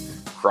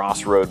 Blues,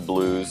 Crossroad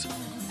Blues,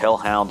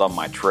 Hellhound on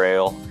My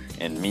Trail,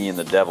 and Me and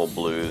the Devil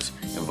Blues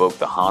invoke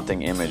the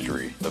haunting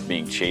imagery of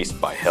being chased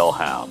by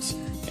hellhounds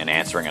and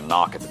answering a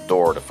knock at the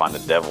door to find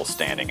the devil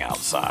standing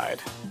outside.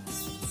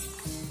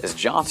 As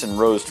Johnson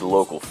rose to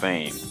local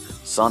fame,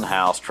 Son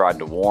House tried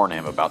to warn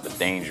him about the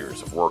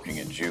dangers of working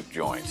at juke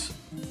joints.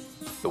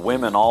 The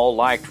women all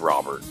liked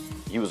Robert.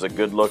 He was a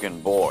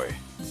good-looking boy.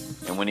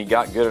 And when he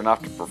got good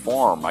enough to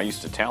perform, I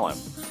used to tell him,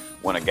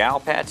 when a gal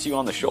pats you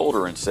on the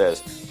shoulder and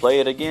says, "Play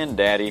it again,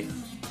 Daddy,"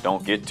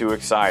 don't get too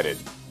excited.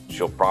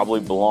 She'll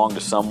probably belong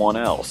to someone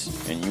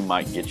else, and you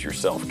might get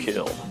yourself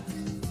killed.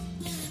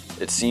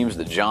 It seems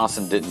that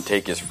Johnson didn't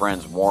take his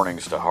friend's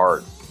warnings to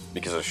heart,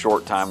 because a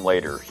short time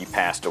later he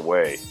passed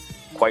away,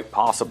 quite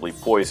possibly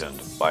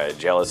poisoned by a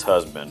jealous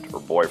husband or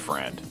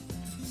boyfriend.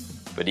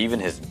 But even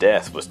his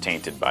death was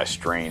tainted by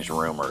strange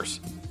rumors.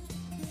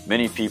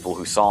 Many people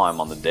who saw him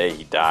on the day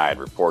he died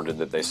reported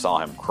that they saw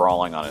him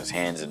crawling on his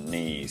hands and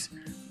knees,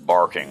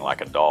 barking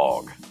like a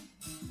dog.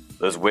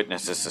 Those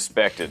witnesses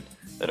suspected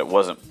that it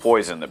wasn't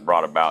poison that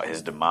brought about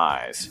his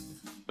demise,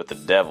 but the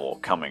devil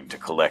coming to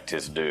collect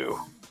his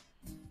due.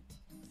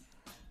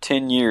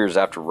 10 years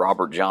after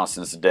Robert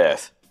Johnson's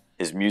death,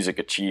 his music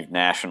achieved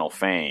national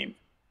fame,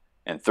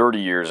 and 30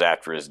 years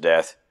after his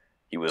death,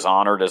 he was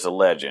honored as a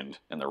legend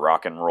in the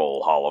Rock and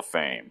Roll Hall of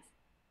Fame.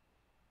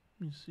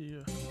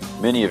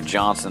 Many of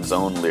Johnson's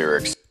own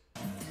lyrics.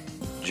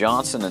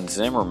 Johnson and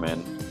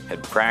Zimmerman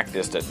had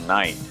practiced at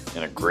night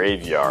in a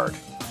graveyard.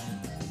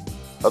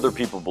 Other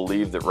people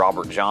believed that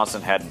Robert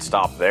Johnson hadn't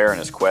stopped there in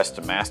his quest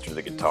to master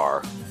the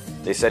guitar.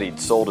 They said he'd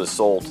sold his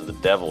soul to the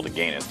devil to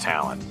gain his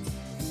talent.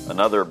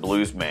 Another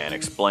bluesman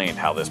explained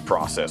how this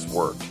process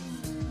worked.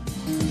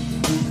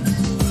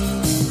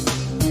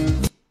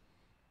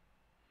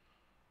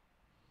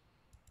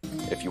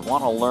 If you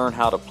want to learn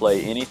how to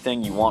play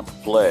anything you want to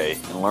play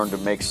and learn to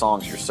make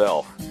songs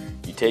yourself,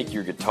 you take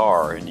your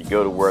guitar and you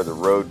go to where the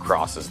road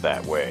crosses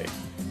that way,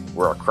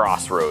 where a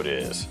crossroad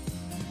is.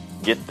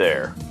 Get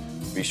there.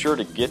 Be sure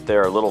to get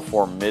there a little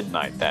before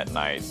midnight that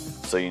night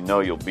so you know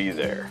you'll be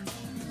there.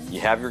 You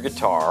have your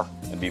guitar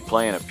and be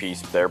playing a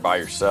piece there by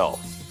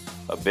yourself.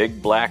 A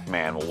big black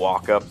man will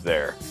walk up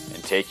there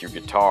and take your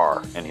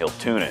guitar and he'll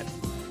tune it,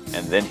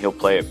 and then he'll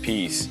play a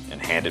piece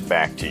and hand it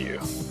back to you.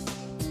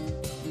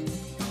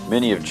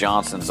 Many of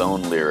Johnson's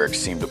own lyrics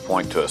seem to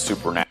point to a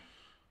supernatural.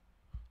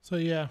 So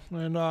yeah,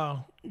 and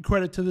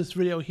credit to this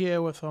video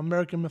here with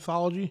American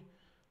mythology.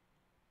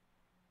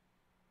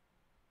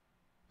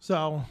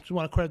 So just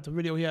want to credit the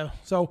video here.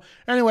 So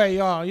anyway,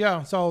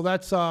 yeah, so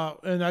that's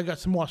and I got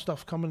some more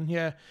stuff coming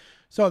here.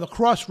 So the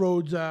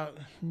crossroads, let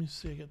me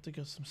see, I got to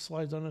get some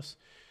slides on this.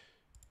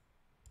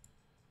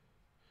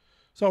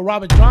 So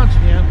Robert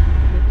Johnson here.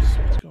 Oops,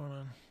 what's going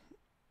on?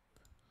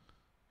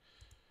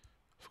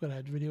 I forgot I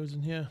had videos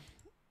in here.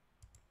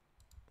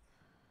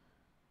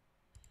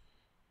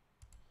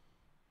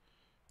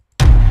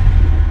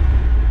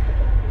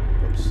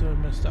 Oops, I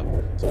messed up.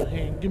 So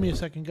hang on, give me a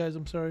second, guys,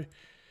 I'm sorry.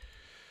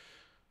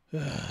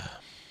 Can't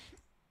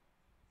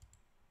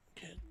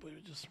believe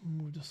it, just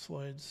move the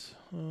slides.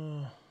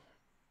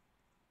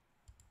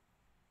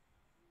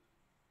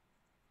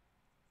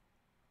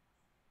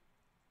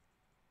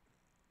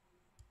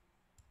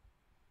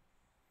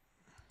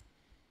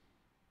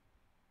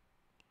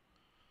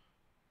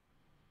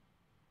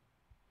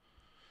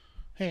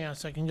 Hang on a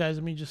second, guys.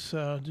 Let me just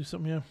do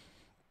something here.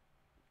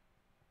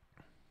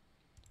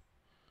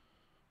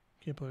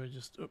 Can't believe I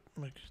just let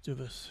me just do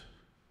this.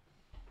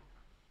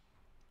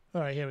 All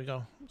right, here we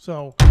go.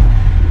 So, all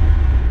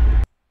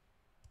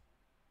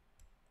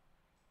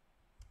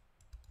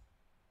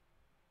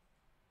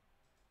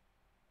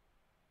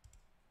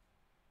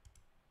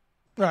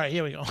right,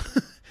 here we go.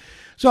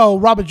 So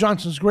Robert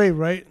Johnson's grave,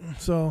 right?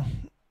 So,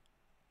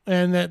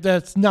 and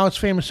that's now it's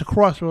famous a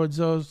crossroads.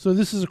 So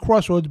this is a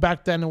crossroads.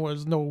 Back then there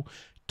was no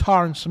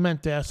tar and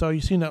cement there. So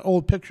you seen that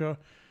old picture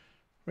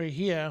right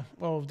here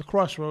of the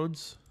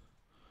crossroads.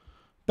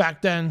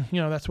 Back then,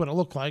 you know, that's what it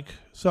looked like.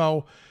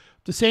 So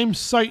the same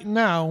site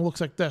now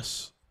looks like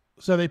this.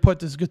 So they put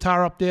this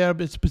guitar up there.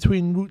 It's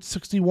between Route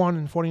 61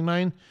 and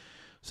 49.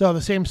 So the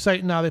same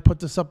site now, they put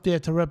this up there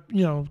to rep,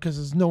 you know, because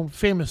it's known,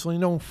 famously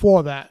known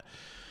for that.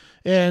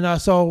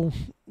 And so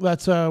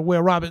that's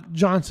where Robert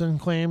Johnson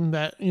claimed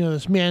that, you know,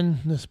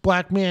 this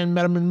black man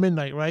met him in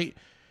midnight, right?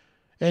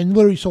 And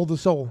literally sold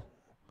his soul.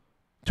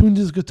 Tuned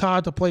his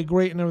guitar to play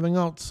great and everything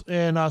else.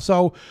 And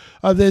so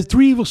there's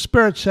three evil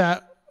spirits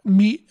that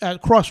meet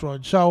at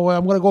crossroads. So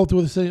I'm going to go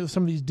through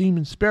some of these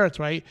demon spirits,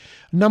 right?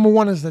 Number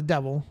one is the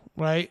devil,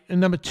 right? And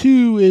number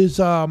two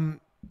is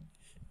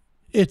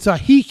it's a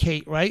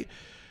he-kate, right?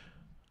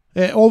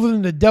 Older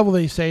than the devil,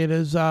 they say it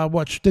is.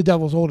 Which the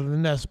devil's older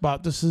than this,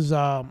 but this is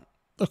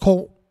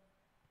occult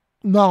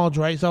knowledge,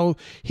 right? So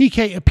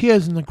he-kate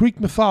appears in the Greek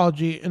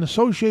mythology in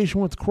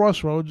association with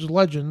crossroads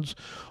legends,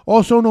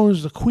 also known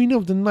as the Queen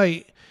of the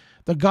Night.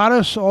 The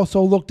goddess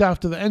also looked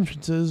after the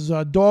entrances,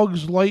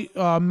 dogs, light,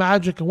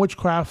 magic, and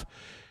witchcraft.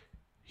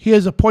 He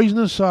is a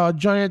poisonous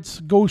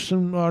giants, ghosts,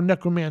 and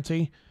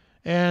necromancy.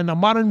 And a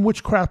modern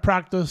witchcraft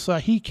practice,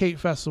 he-kate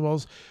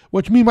festivals,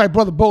 which me and my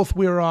brother both,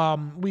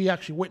 we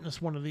actually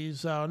witnessed one of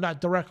these, not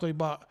directly,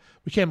 but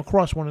we came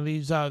across one of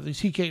these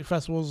he-kate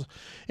festivals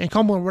in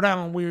Cumberland, Rhode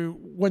Island. We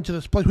went to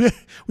this place.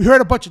 We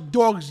heard a bunch of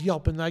dogs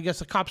yelping. I guess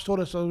the cops told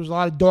us there was a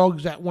lot of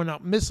dogs that went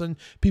up missing,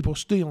 people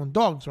stealing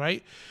dogs,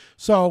 right?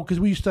 So, because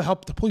we used to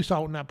help the police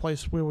out in that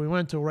place where we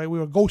went to, right? We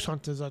were ghost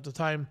hunters at the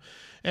time.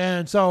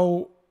 And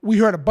so we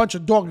heard a bunch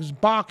of dogs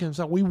barking,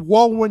 so we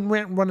all went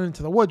running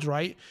into the woods,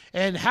 right?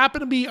 And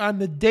happened to be on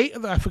the date,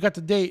 I forgot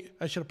the date,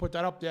 I should have put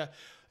that up there.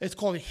 It's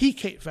called a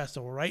he-kate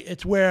festival, right?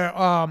 It's where,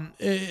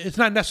 it's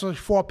not necessarily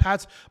four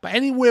paths, but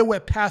anywhere where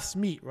paths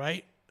meet,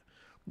 right?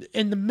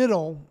 In the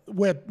middle,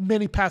 where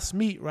many paths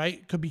meet,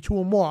 right? Could be two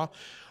or more.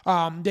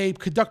 They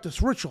conduct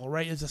this ritual,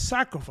 right? It's a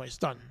sacrifice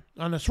done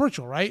on this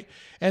ritual, right?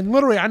 And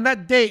literally on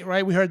that date,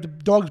 right, we heard the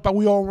dogs, but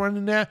we all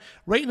running there.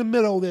 Right in the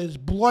middle, there's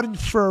blood and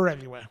fur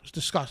everywhere. It's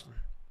disgusting.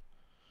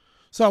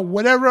 So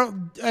whatever,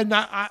 and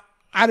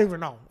I don't even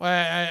know.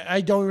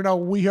 I don't even know.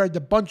 We heard a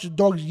bunch of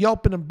dogs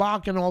yelping and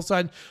barking, and all of a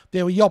sudden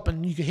they were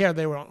yelping. You could hear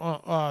they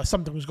were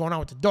something was going on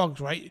with the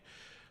dogs, right?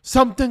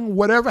 Something,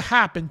 whatever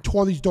happened,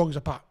 tore these dogs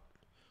apart.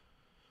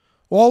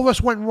 All of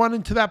us went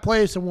running to that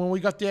place, and when we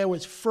got there, it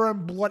was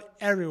firm blood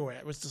everywhere.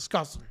 It was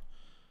disgusting.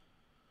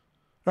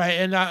 Right,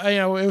 and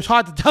it was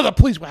hard to tell the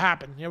police what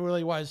happened. It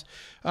really was.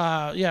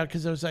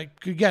 Because it was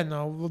like, again,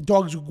 the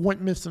dogs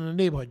went missing in the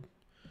neighborhood.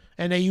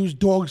 And they used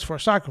dogs for a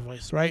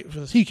sacrifice, right? For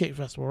the Heat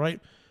Festival, right?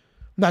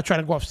 I'm not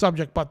trying to go off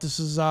subject, but this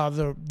is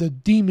the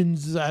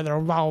demons that are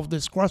involved in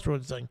this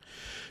Crossroads thing.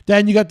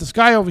 Then you got this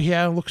guy over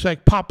here, looks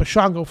like Papa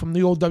Shango from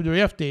the old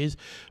WAF days,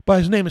 but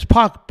his name is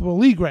Papa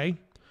Ligre.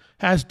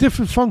 Has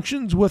different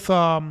functions with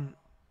Holtan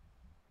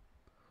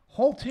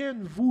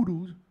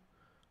voodoo.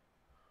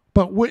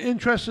 But what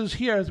interests us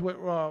here is what,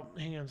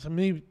 hang on, so let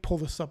me pull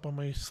this up on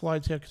my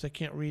slides here because I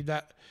can't read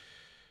that.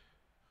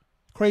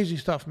 Crazy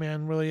stuff,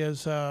 man, really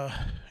is.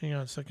 Hang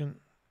on a second.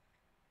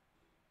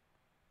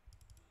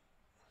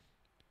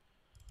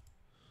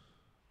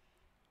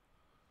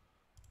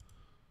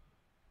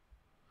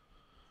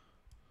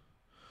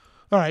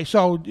 All right,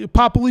 so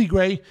Papa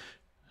Ligre,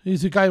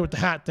 he's the guy with the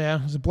hat there.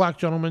 He's a black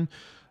gentleman.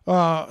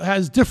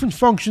 Has different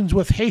functions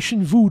with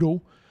Haitian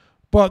voodoo,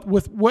 but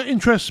with what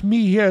interests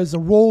me here is the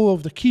role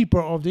of the keeper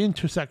of the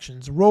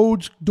intersections,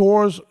 roads,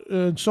 doors,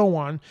 and so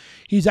on.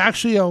 He's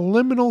actually a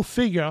liminal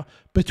figure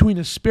between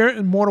the spirit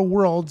and mortal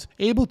worlds,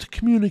 able to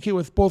communicate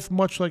with both,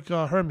 much like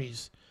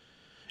Hermes.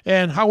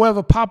 And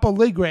however, Papa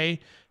Ligre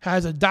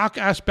has a dark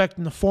aspect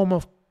in the form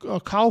of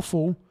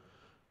Kalfu,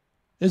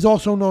 is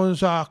also known as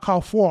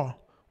Kalfor,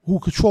 who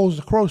controls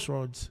the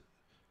crossroads.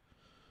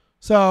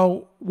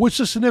 So, what's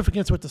the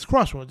significance with this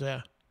crossroads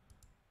there?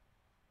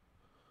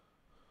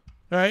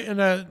 All right,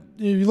 and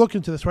you look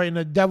into this, right? And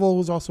the devil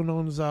was also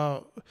known as,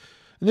 and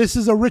this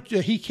is a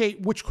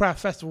Hecate witchcraft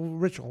festival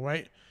ritual,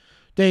 right?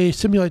 They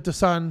simulate the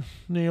sun,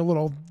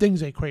 little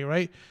things they create,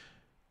 right?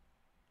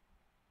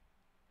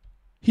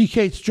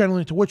 Hecate's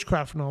generally into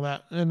witchcraft and all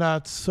that, and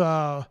that's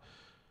the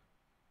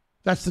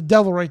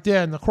devil right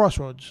there in the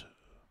crossroads.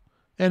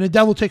 And the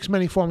devil takes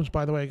many forms,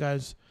 by the way,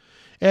 guys.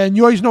 And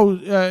you always know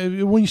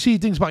when you see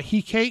things about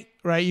Hecate,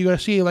 right? You're gonna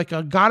see like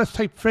a goddess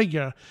type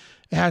figure.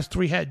 It has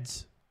 3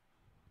 heads.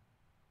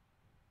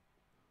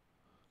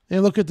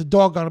 And look at the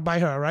dog on it by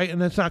her, right?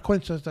 And it's not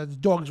coincidence that the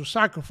dogs were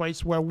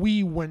sacrificed where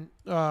we went.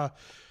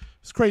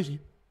 It's crazy.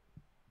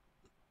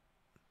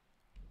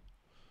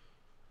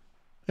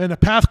 And the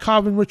path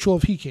carving ritual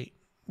of Hecate.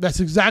 That's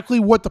exactly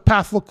what the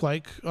path looked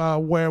like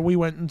where we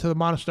went into the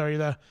monastery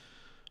there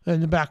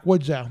in the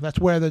backwoods there. That's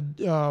where the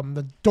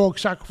dog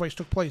sacrifice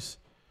took place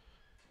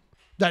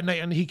that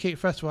night on the Hecate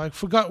Festival. I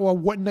forgot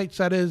what nights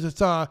that is.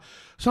 It's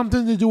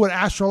something to do with an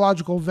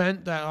astrological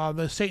event that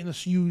the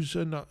Satanists use.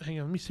 And hang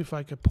on, let me see if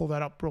I can pull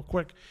that up real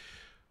quick.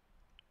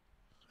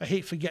 I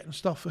hate forgetting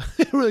stuff.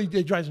 It really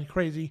drives me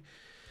crazy.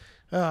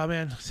 Oh,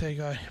 man. Say,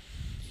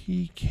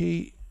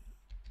 Hecate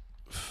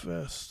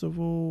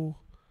Festival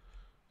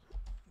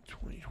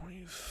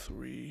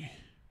 2023.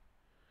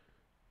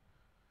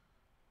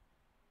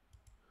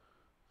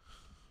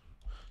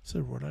 Is it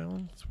Rhode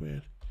Island? It's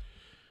weird.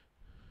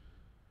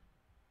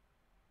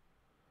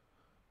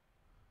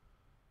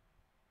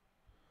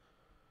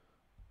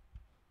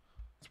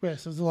 It's weird. It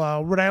says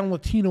Rhode Island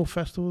Latino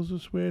Festivals.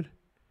 It's weird.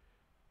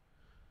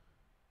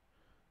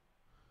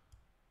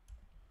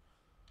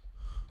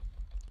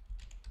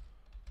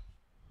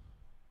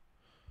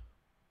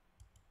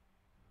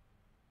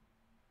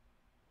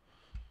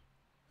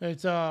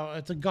 It's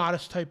a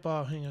goddess type.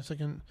 Hang on a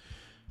second.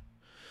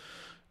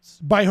 It's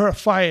by her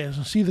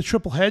fires. See the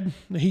triple head,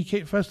 the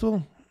Hecate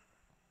Festival.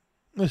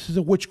 This is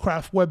a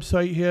witchcraft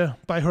website here,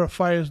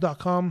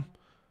 byherfires.com.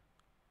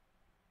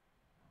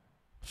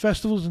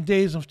 Festivals and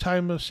days of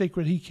time of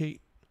sacred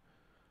Hecate.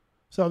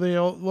 So they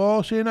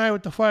all say night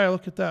with the fire.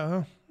 Look at that,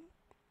 huh?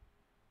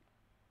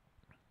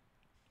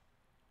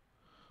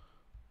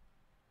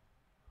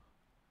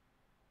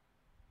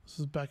 This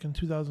is back in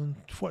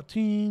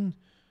 2014.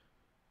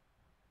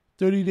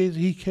 30 days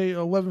of Hecate,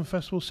 11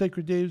 festivals,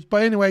 sacred days.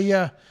 But anyway,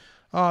 yeah,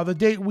 the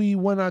date we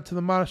went out to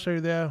the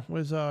monastery there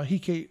was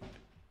Hecate,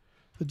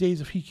 the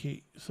days of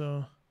Hecate.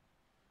 So,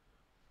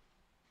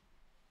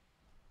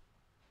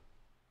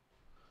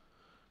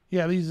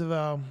 yeah, these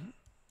are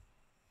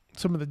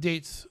some of the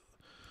dates.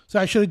 So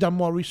I should have done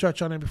more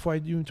research on it before I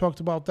even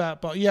talked about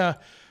that. But yeah,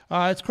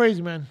 it's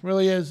crazy, man. It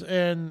really is.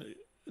 And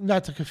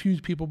not to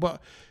confuse people,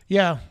 but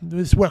yeah,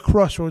 this is where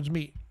crossroads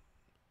meet.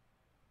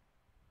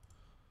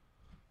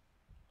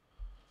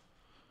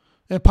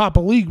 And Papa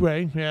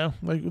Ligre, yeah,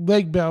 like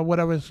Leg Bell,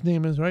 whatever his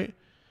name is, right?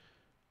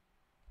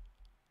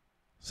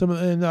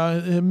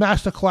 In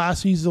master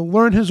class, he's to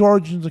learn his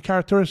origins and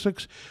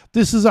characteristics.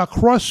 This is a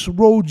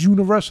Crossroads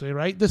University,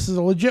 right? This is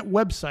a legit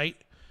website.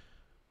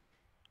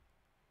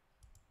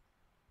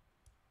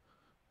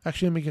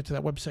 Actually, let me get to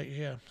that website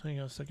here. Hang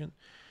on a second.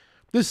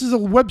 This is a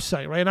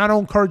website, right? And I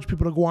don't encourage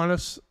people to go on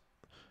this,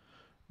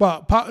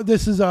 but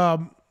this is a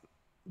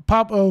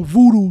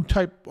voodoo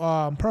type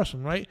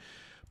person, right?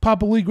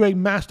 Papa Ligre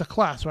master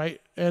class,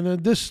 right?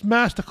 And this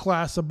master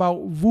class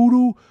about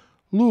voodoo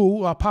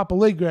Lou, Papa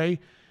Ligre,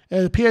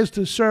 it appears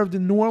to serve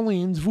in New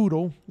Orleans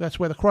voodoo. That's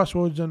where the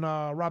Crossroads and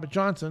Robert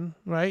Johnson,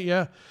 right?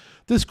 Yeah.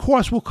 This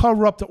course will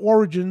cover up the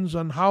origins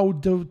on how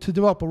to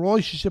develop a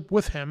relationship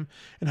with him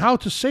and how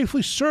to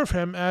safely serve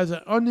him as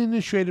an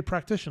uninitiated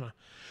practitioner.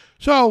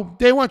 So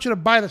they want you to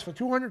buy this for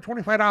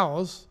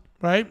 $225,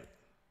 right?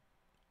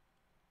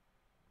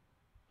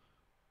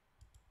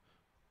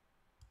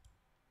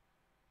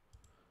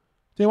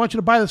 They want you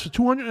to buy this for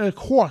 $200 a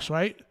course,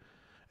 right?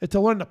 And to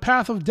learn the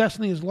path of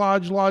destiny is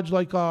large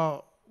like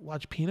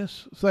large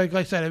penis. So like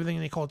I said, everything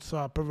they call it's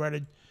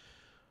perverted.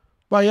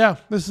 But yeah,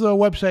 this is a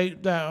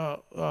website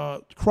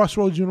that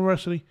Crossroads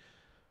University.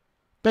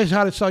 Basically,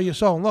 how to sell your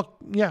soul. And look,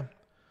 yeah,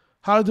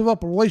 how to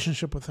develop a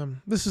relationship with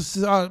him. This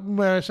is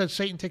where I said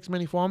Satan takes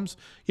many forms.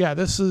 Yeah,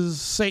 this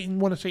is Satan,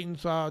 one of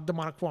Satan's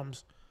demonic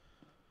forms.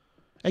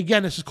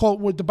 Again, this is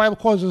called what the Bible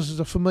calls this is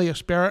a familiar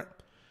spirit.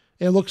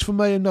 It looks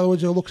familiar. In other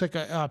words, it looks like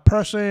a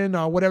person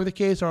or whatever the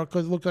case, or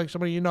because it looks like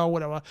somebody you know,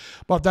 whatever.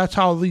 But that's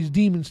how these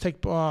demons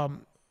take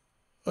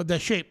their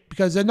shape,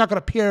 because they're not going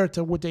to appear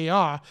to what they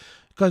are,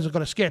 because they're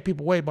going to scare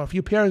people away. But if you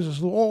appear as this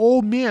little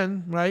old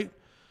man, right,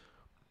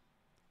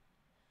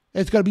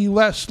 it's going to be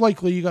less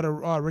likely you got to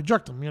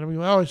reject them. You know what I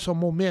mean? Oh, it's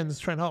some old man that's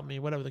trying to help me,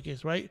 whatever the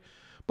case, right?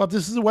 But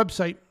this is a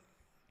website.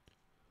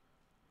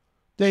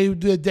 They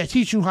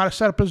teach you how to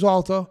set up his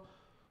altar,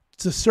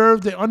 to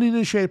serve the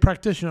uninitiated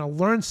practitioner,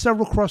 learn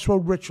several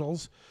crossroad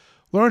rituals,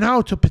 learn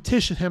how to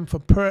petition him for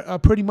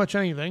pretty much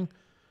anything.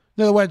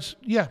 In other words,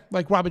 yeah,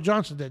 like Robert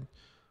Johnson did.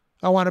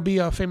 I want to be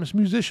a famous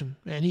musician,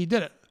 and he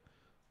did it.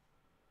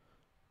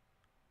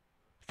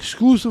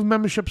 Exclusive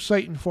membership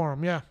site and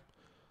forum, yeah.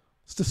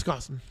 It's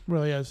disgusting, it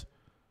really is.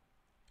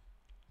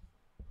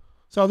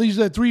 So these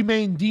are the three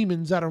main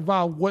demons that are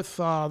involved with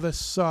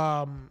this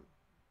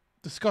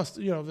this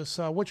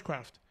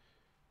witchcraft.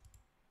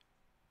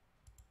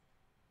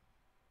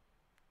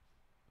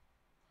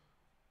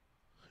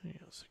 Hang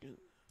on a second.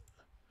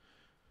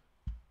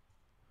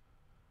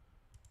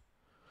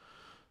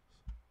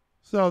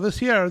 So this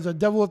here is a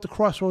devil at the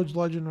crossroads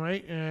legend,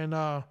 right? And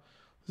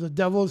the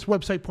devil, this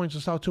website points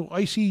us out to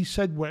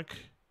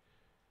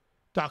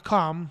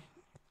icsedwick.com.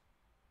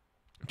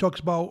 It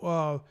talks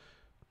about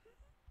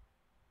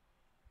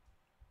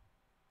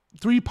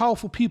three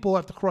powerful people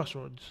at the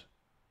crossroads.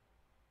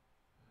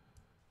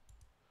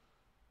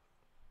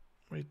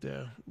 Right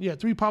there. Yeah,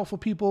 three powerful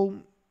people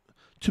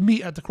to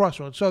meet at the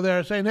crossroads. So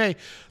they're saying, hey,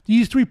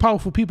 these three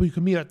powerful people you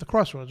can meet at the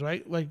crossroads,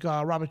 right? Like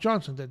Robert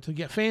Johnson did, to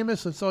get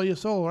famous and sell your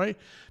soul, right?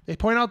 They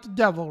point out the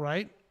devil,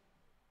 right?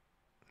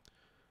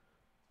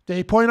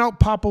 They point out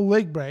Papa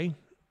Ligre.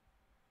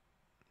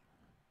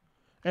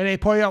 And they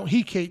point out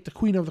Hecate, the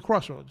queen of the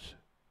crossroads.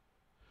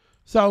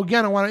 So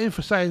again, I want to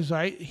emphasize,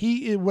 right?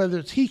 Whether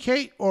it's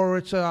Hecate or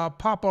it's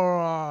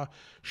Papa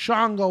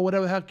Shango,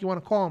 whatever the heck you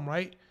want to call him,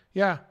 right?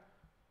 Yeah.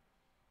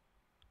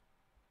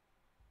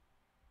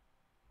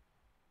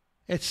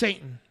 It's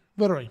Satan,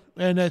 literally.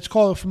 And it's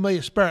called a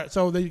familiar spirit.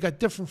 So they got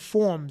different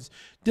forms,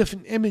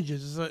 different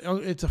images.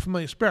 It's a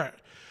familiar spirit.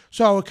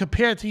 So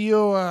compared to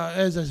you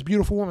as this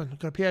beautiful woman,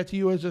 compared to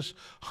you as this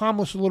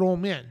harmless little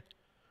old man.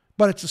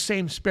 But it's the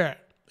same spirit.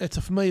 It's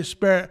a familiar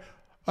spirit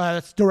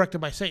that's directed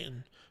by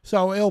Satan.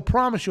 So it'll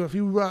promise you, if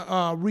you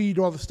read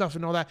all the stuff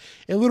and all that,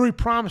 it literally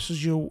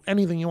promises you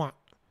anything you want.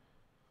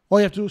 All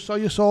you have to do is sell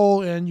your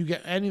soul and you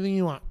get anything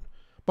you want.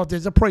 But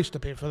there's a price to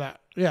pay for that.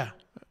 Yeah.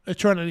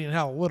 Eternity in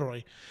hell,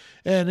 literally.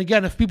 And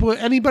again, if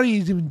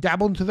anybody's even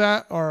dabbled into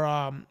that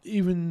or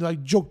even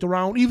like joking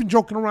around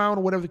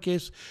or whatever the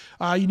case,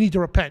 you need to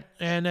repent.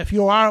 And if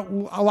you are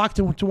locked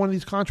into one of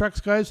these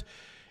contracts, guys,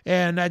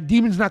 and that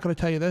demon's not going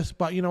to tell you this,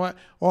 but you know what?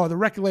 Or the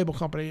record label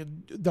company,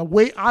 the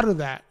way out of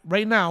that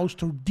right now is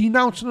to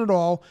denounce it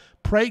all,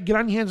 pray, get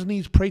on your hands and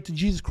knees, pray to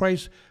Jesus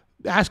Christ,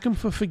 ask him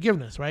for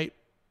forgiveness, right?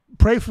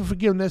 Pray for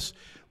forgiveness,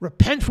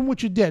 repent from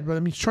what you did, but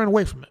that means turn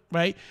away from it,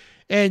 right?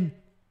 And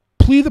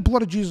plead the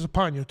blood of Jesus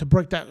upon you to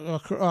break that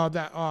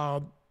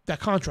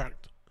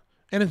contract,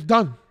 and it's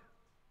done,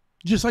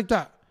 just like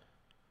that.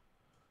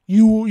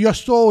 Your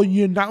soul,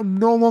 you're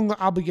no longer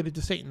obligated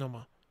to Satan no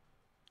more.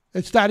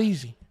 It's that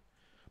easy.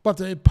 But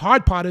the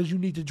hard part is you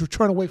need to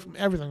turn away from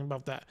everything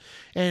about that.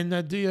 And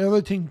the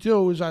other thing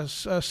too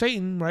is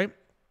Satan, right?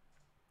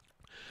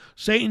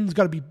 Satan's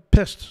got to be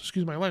pissed,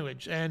 excuse my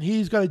language, and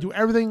he's got to do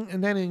everything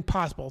and anything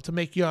possible to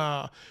make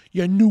your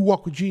new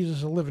walk with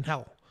Jesus a living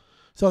hell.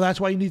 So that's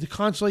why you need to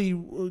constantly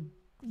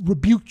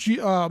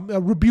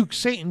rebuke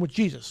Satan with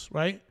Jesus,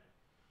 right?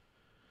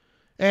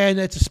 And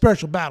it's a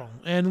spiritual battle.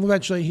 And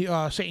eventually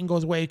Satan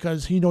goes away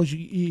because he knows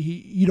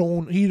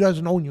he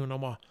doesn't own you no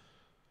more.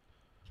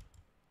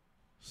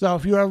 So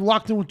if you're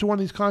locked into one of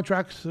these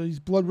contracts, these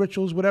blood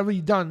rituals, whatever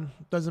you've done,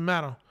 doesn't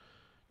matter.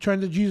 Turn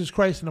to Jesus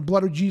Christ, and the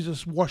blood of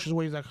Jesus washes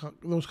away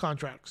those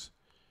contracts.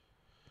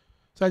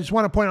 So I just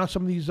want to point out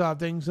some of these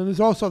things. And there's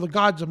also the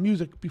gods of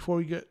music before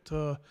we get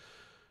to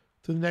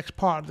to the next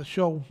part of the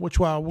show, which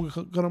we're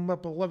going to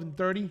up at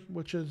 11:30,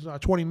 which is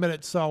 20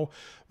 minutes. So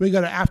we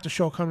got an after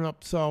show coming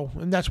up. So,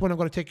 and that's when I'm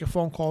going to take your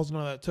phone calls and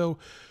all that too.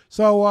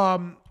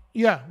 So,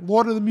 yeah,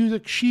 Lord of the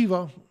Music,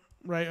 Shiva,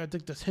 right? I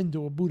think that's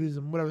Hindu or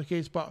Buddhism, whatever the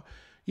case. But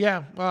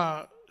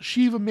yeah,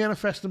 Shiva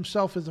manifests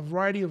himself as a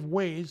variety of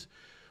ways,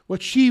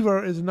 which Shiva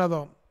is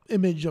another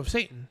image of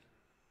Satan.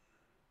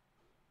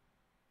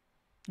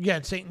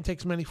 Again, Satan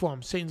takes many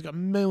forms. Satan's got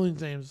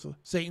millions of names.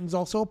 Satan's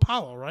also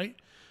Apollo, right?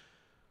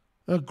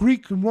 A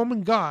Greek and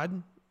Roman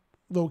god,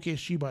 lowercase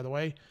g, by the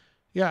way.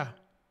 Yeah.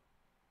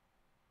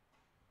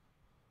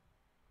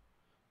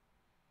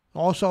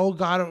 Also a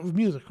god of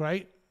music,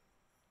 right?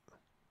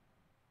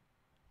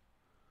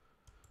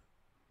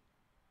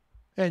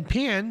 And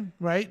Pan,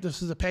 right?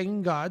 This is a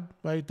pagan god,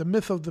 right? The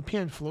myth of the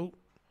pan flute.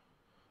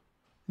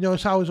 You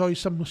notice how there's always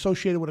something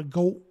associated with a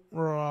goat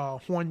or a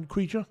horned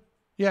creature?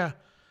 Yeah.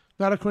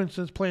 Not a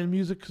coincidence, playing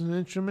music and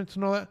instruments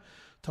and all that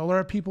to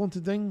lure people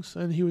into things.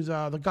 And he was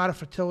the god of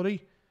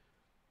fertility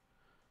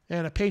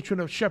and a patron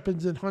of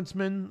shepherds and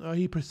huntsmen.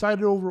 He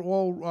presided over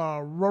all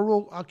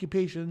rural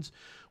occupations,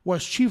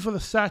 was chief of the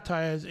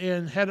satyrs,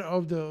 and head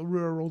of the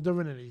rural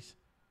divinities.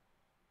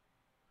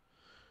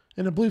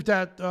 And the belief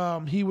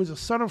that he was a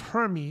son of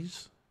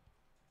Hermes,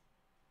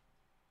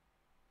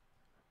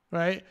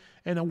 right?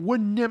 And a wood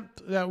nymph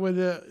that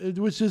would,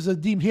 which is a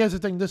demon. Here's the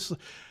thing: this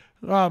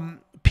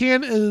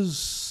Pan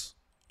is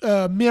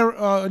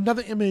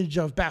another image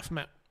of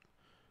Baphomet.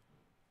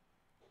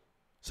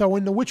 So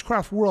in the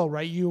witchcraft world,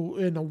 right, you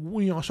in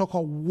a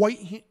so-called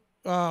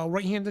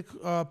right-handed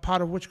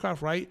part of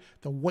witchcraft, right,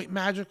 the white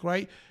magic,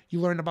 right, you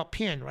learn about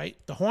Pan, right,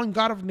 the horn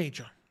god of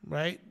nature,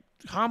 right,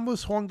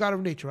 harmless horn god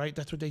of nature, right.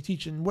 That's what they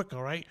teach in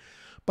Wicca, right,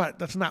 but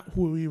that's not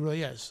who he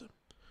really is.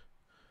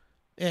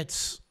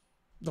 It's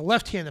the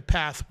left-handed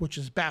path, which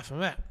is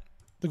Baphomet,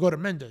 the god of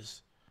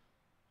Mendes.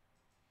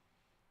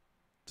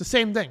 It's the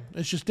same thing.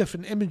 It's just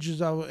different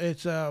images of it.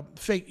 It's a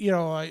fake,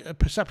 a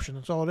perception.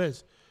 That's all it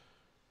is.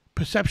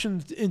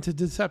 Perception into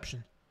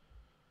deception.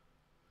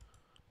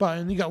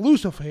 And you got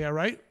Lucifer here,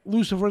 right?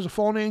 Lucifer is a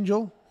fallen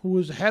angel who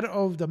was head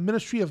of the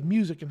ministry of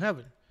music in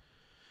heaven.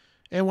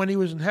 And when he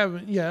was in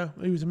heaven, he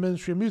was the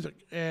ministry of music.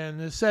 And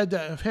it said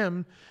that of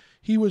him,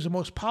 he was the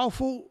most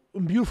powerful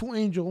and beautiful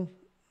angel.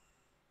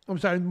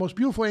 The most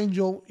beautiful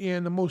angel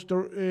and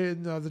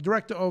the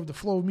director of the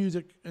flow of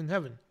music in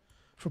heaven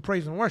for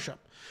praise and worship.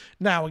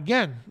 Now,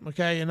 again,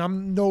 okay, and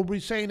I'm nobody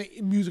saying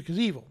that music is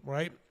evil,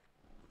 right?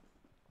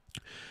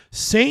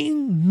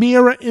 Satan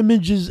mirror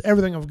images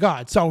everything of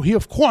God. So he,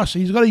 of course,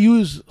 he's going to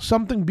use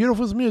something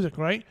beautiful as music,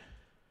 right?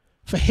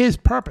 For his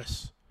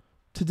purpose,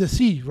 to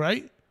deceive,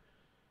 right?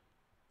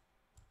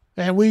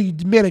 And we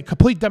made a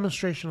complete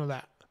demonstration of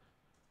that.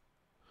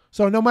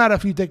 So no matter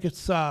if you think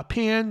it's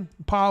Pan,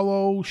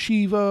 Apollo,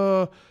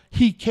 Shiva,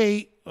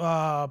 Hecate,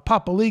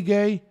 Papa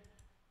Lige,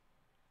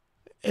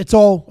 it's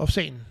all of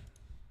Satan.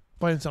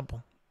 Plain and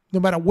simple. No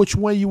matter which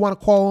way you want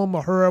to call him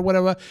or her or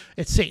whatever,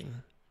 it's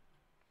Satan.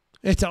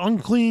 It's an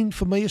unclean,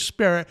 familiar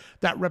spirit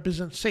that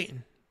represents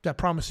Satan, that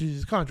promises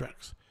these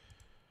contracts.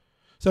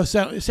 So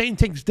Satan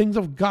takes things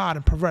of God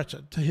and perverts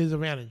it to his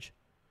advantage.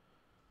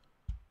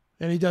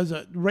 And he does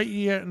it right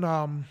here.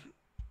 And,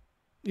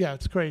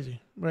 it's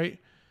crazy, right?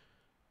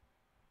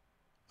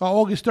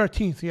 August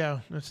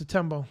 13th, in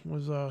September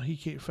was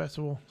Hecate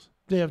Festival.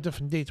 They have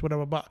different dates,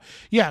 whatever. But,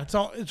 it's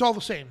all the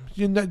same.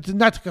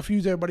 Not to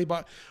confuse everybody,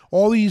 but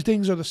all these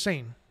things are the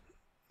same.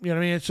 You know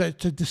what I mean? It's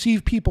to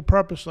deceive people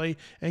purposely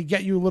and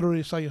get you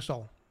literally to sell your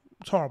soul.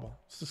 It's horrible.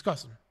 It's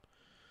disgusting.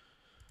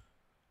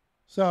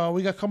 So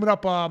we got coming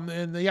up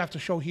in the after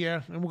show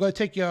here, and we're going to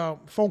take your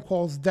phone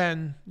calls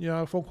then,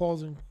 phone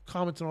calls and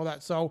comments and all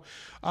that. So,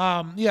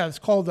 it's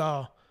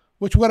called,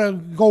 which we're going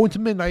to go into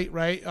midnight,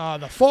 right?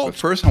 The false. But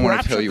first, I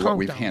want to tell you what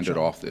we've handed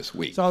off this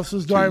week. So this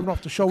is driving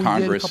off the show we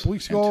did a couple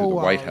weeks ago. And to the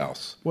White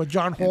House. With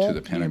John Hall. And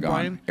to the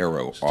Pentagon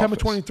Aero September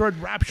Office.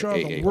 23rd, rapture of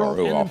the AARO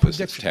world office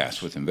is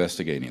tasked with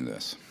investigating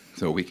this.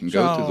 So we can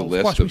go to the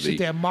list of the we sit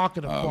there and mark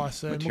it, of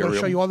course, and we're material going to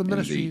show you all the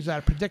ministries that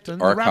are predicting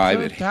the archive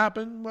rapture to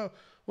happen.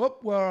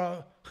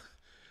 We're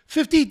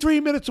 53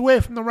 minutes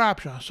away from the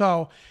rapture.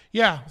 So,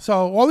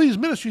 so all these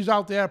ministries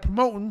out there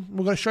promoting,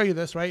 we're going to show you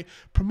this, right?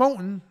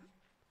 Promoting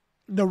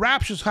the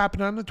rapture's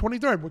happening on the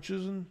 23rd, which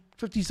is in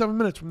 57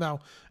 minutes from now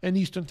in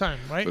Eastern time,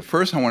 right? But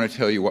first, I want to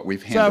tell you what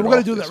we've handed off. So we're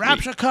going to do the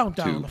rapture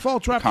countdown, the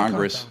false rapture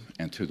Congress countdown.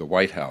 and to the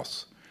White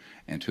House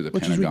and to the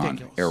Which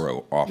Pentagon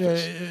Aero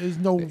Office. There's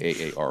no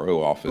the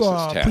AARO office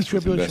is tasked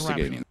with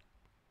investigating. Rapture.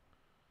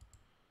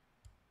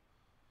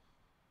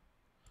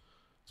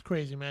 It's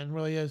crazy, man. It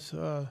really is.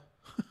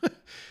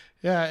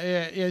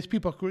 These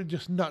people are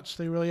just nuts.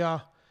 They really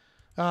are.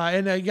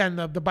 And again,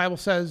 the Bible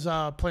says,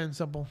 plain and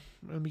simple.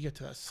 Let me get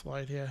to that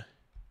slide here.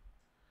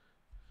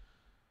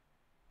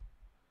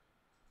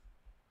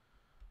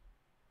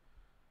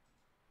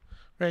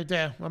 Right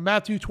there.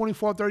 Matthew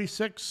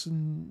 24:36.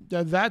 And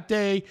that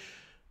day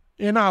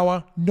and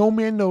hour, no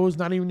man knows,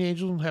 not even the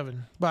angels in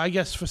heaven. But I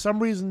guess for some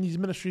reason, these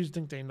ministries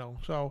think they know.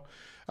 So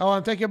I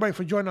want to thank everybody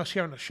for joining us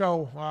here on the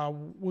show.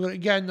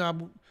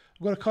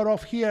 I'm going to cut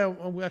off here.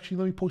 Actually,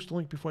 let me post the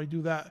link before I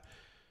do that.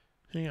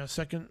 Hang on a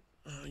second.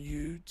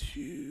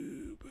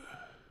 YouTube.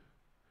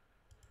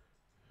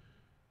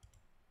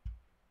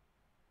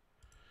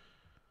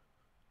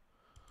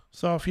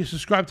 So if you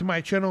subscribe to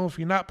my channel, if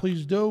you're not,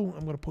 please do.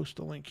 I'm going to post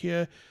the link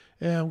here.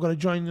 And I'm going to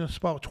join this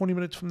about 20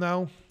 minutes from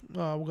now.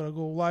 We're going to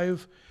go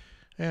live.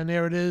 And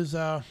there it is,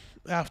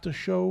 after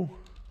show.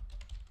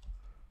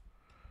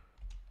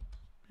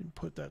 And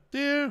put that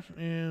there.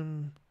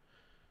 And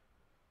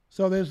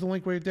so there's the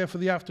link right there for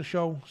the after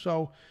show.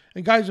 So,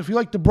 and guys, if you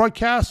like the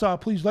broadcast,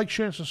 please like,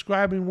 share, and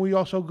subscribe. And we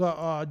also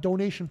got a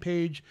donation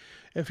page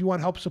if you want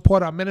to help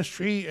support our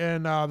ministry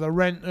and the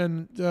rent,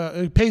 and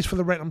it pays for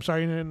the rent, I'm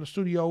sorry, and the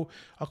studio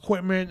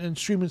equipment and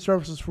streaming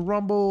services for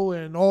Rumble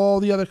and all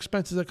the other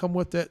expenses that come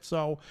with it.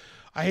 So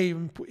I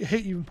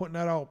hate even putting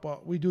that out,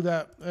 but we do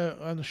that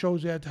on the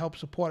shows there to help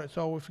support it.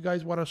 So if you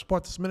guys want to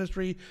support this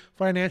ministry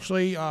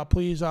financially,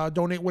 please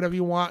donate whatever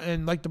you want.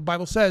 And like the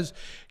Bible says,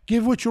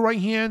 give with your right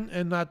hand,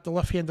 and not the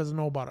left hand doesn't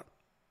know about it.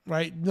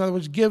 Right? In other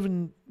words, give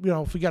and,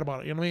 forget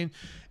about it. You know what I mean?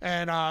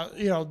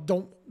 And,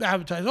 don't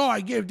advertise, oh,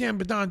 I gave Dan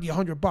Bidondi $100.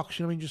 You know what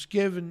I mean? Just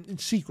give in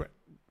secret.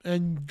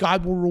 And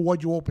God will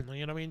reward you openly.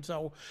 You know what I mean?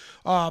 So,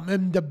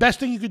 and the best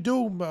thing you could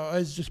do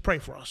is just pray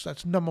for us.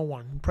 That's number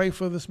one. Pray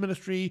for this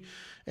ministry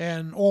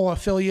and all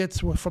affiliates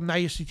from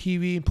NIUC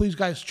TV. And please,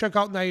 guys, check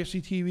out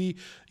NIUC TV.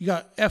 You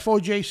got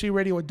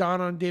FOJCRadio with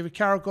Donna and David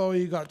Carrico.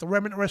 You got the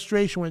Remnant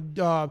Restoration with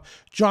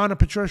John and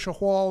Patricia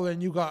Hall.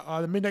 And you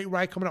got the Midnight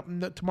Ride coming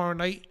up tomorrow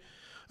night.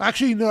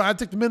 Actually, no, I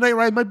think the Midnight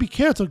Ride might be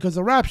canceled because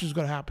the rapture is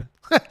going to happen.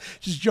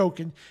 Just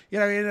joking. You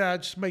know what I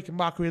mean? Just making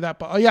mockery of that.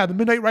 But yeah, the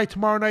Midnight Ride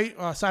tomorrow night,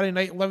 Saturday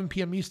night, 11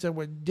 p.m. Eastern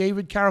with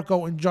David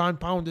Carrico and John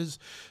Pounders.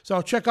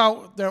 So check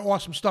out their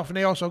awesome stuff. And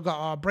they also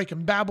got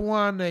Breaking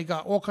Babylon. They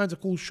got all kinds of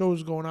cool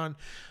shows going on.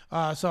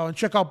 And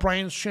check out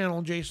Brian's channel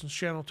and Jason's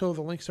channel too.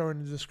 The links are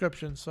in the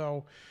description.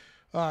 So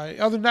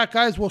other than that,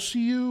 guys, we'll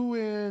see you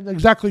in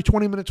exactly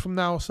 20 minutes from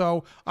now.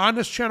 So on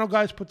this channel,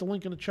 guys, put the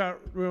link in the chat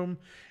room,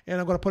 and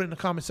I'm going to put it in the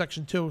comment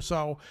section too.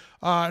 So,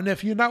 and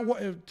if you're not,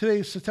 today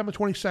is September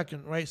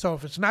 22nd, right? So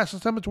if it's not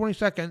September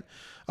 22nd,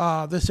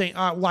 this ain't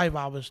live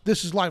hours.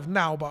 This is live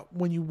now, but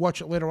when you watch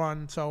it later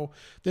on, so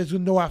there's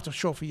no after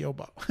show for you,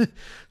 but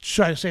just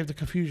try to save the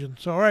confusion.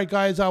 So, all right,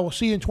 guys, I will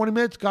see you in 20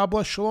 minutes. God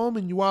bless, shalom,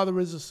 and you are the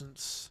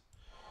resistance.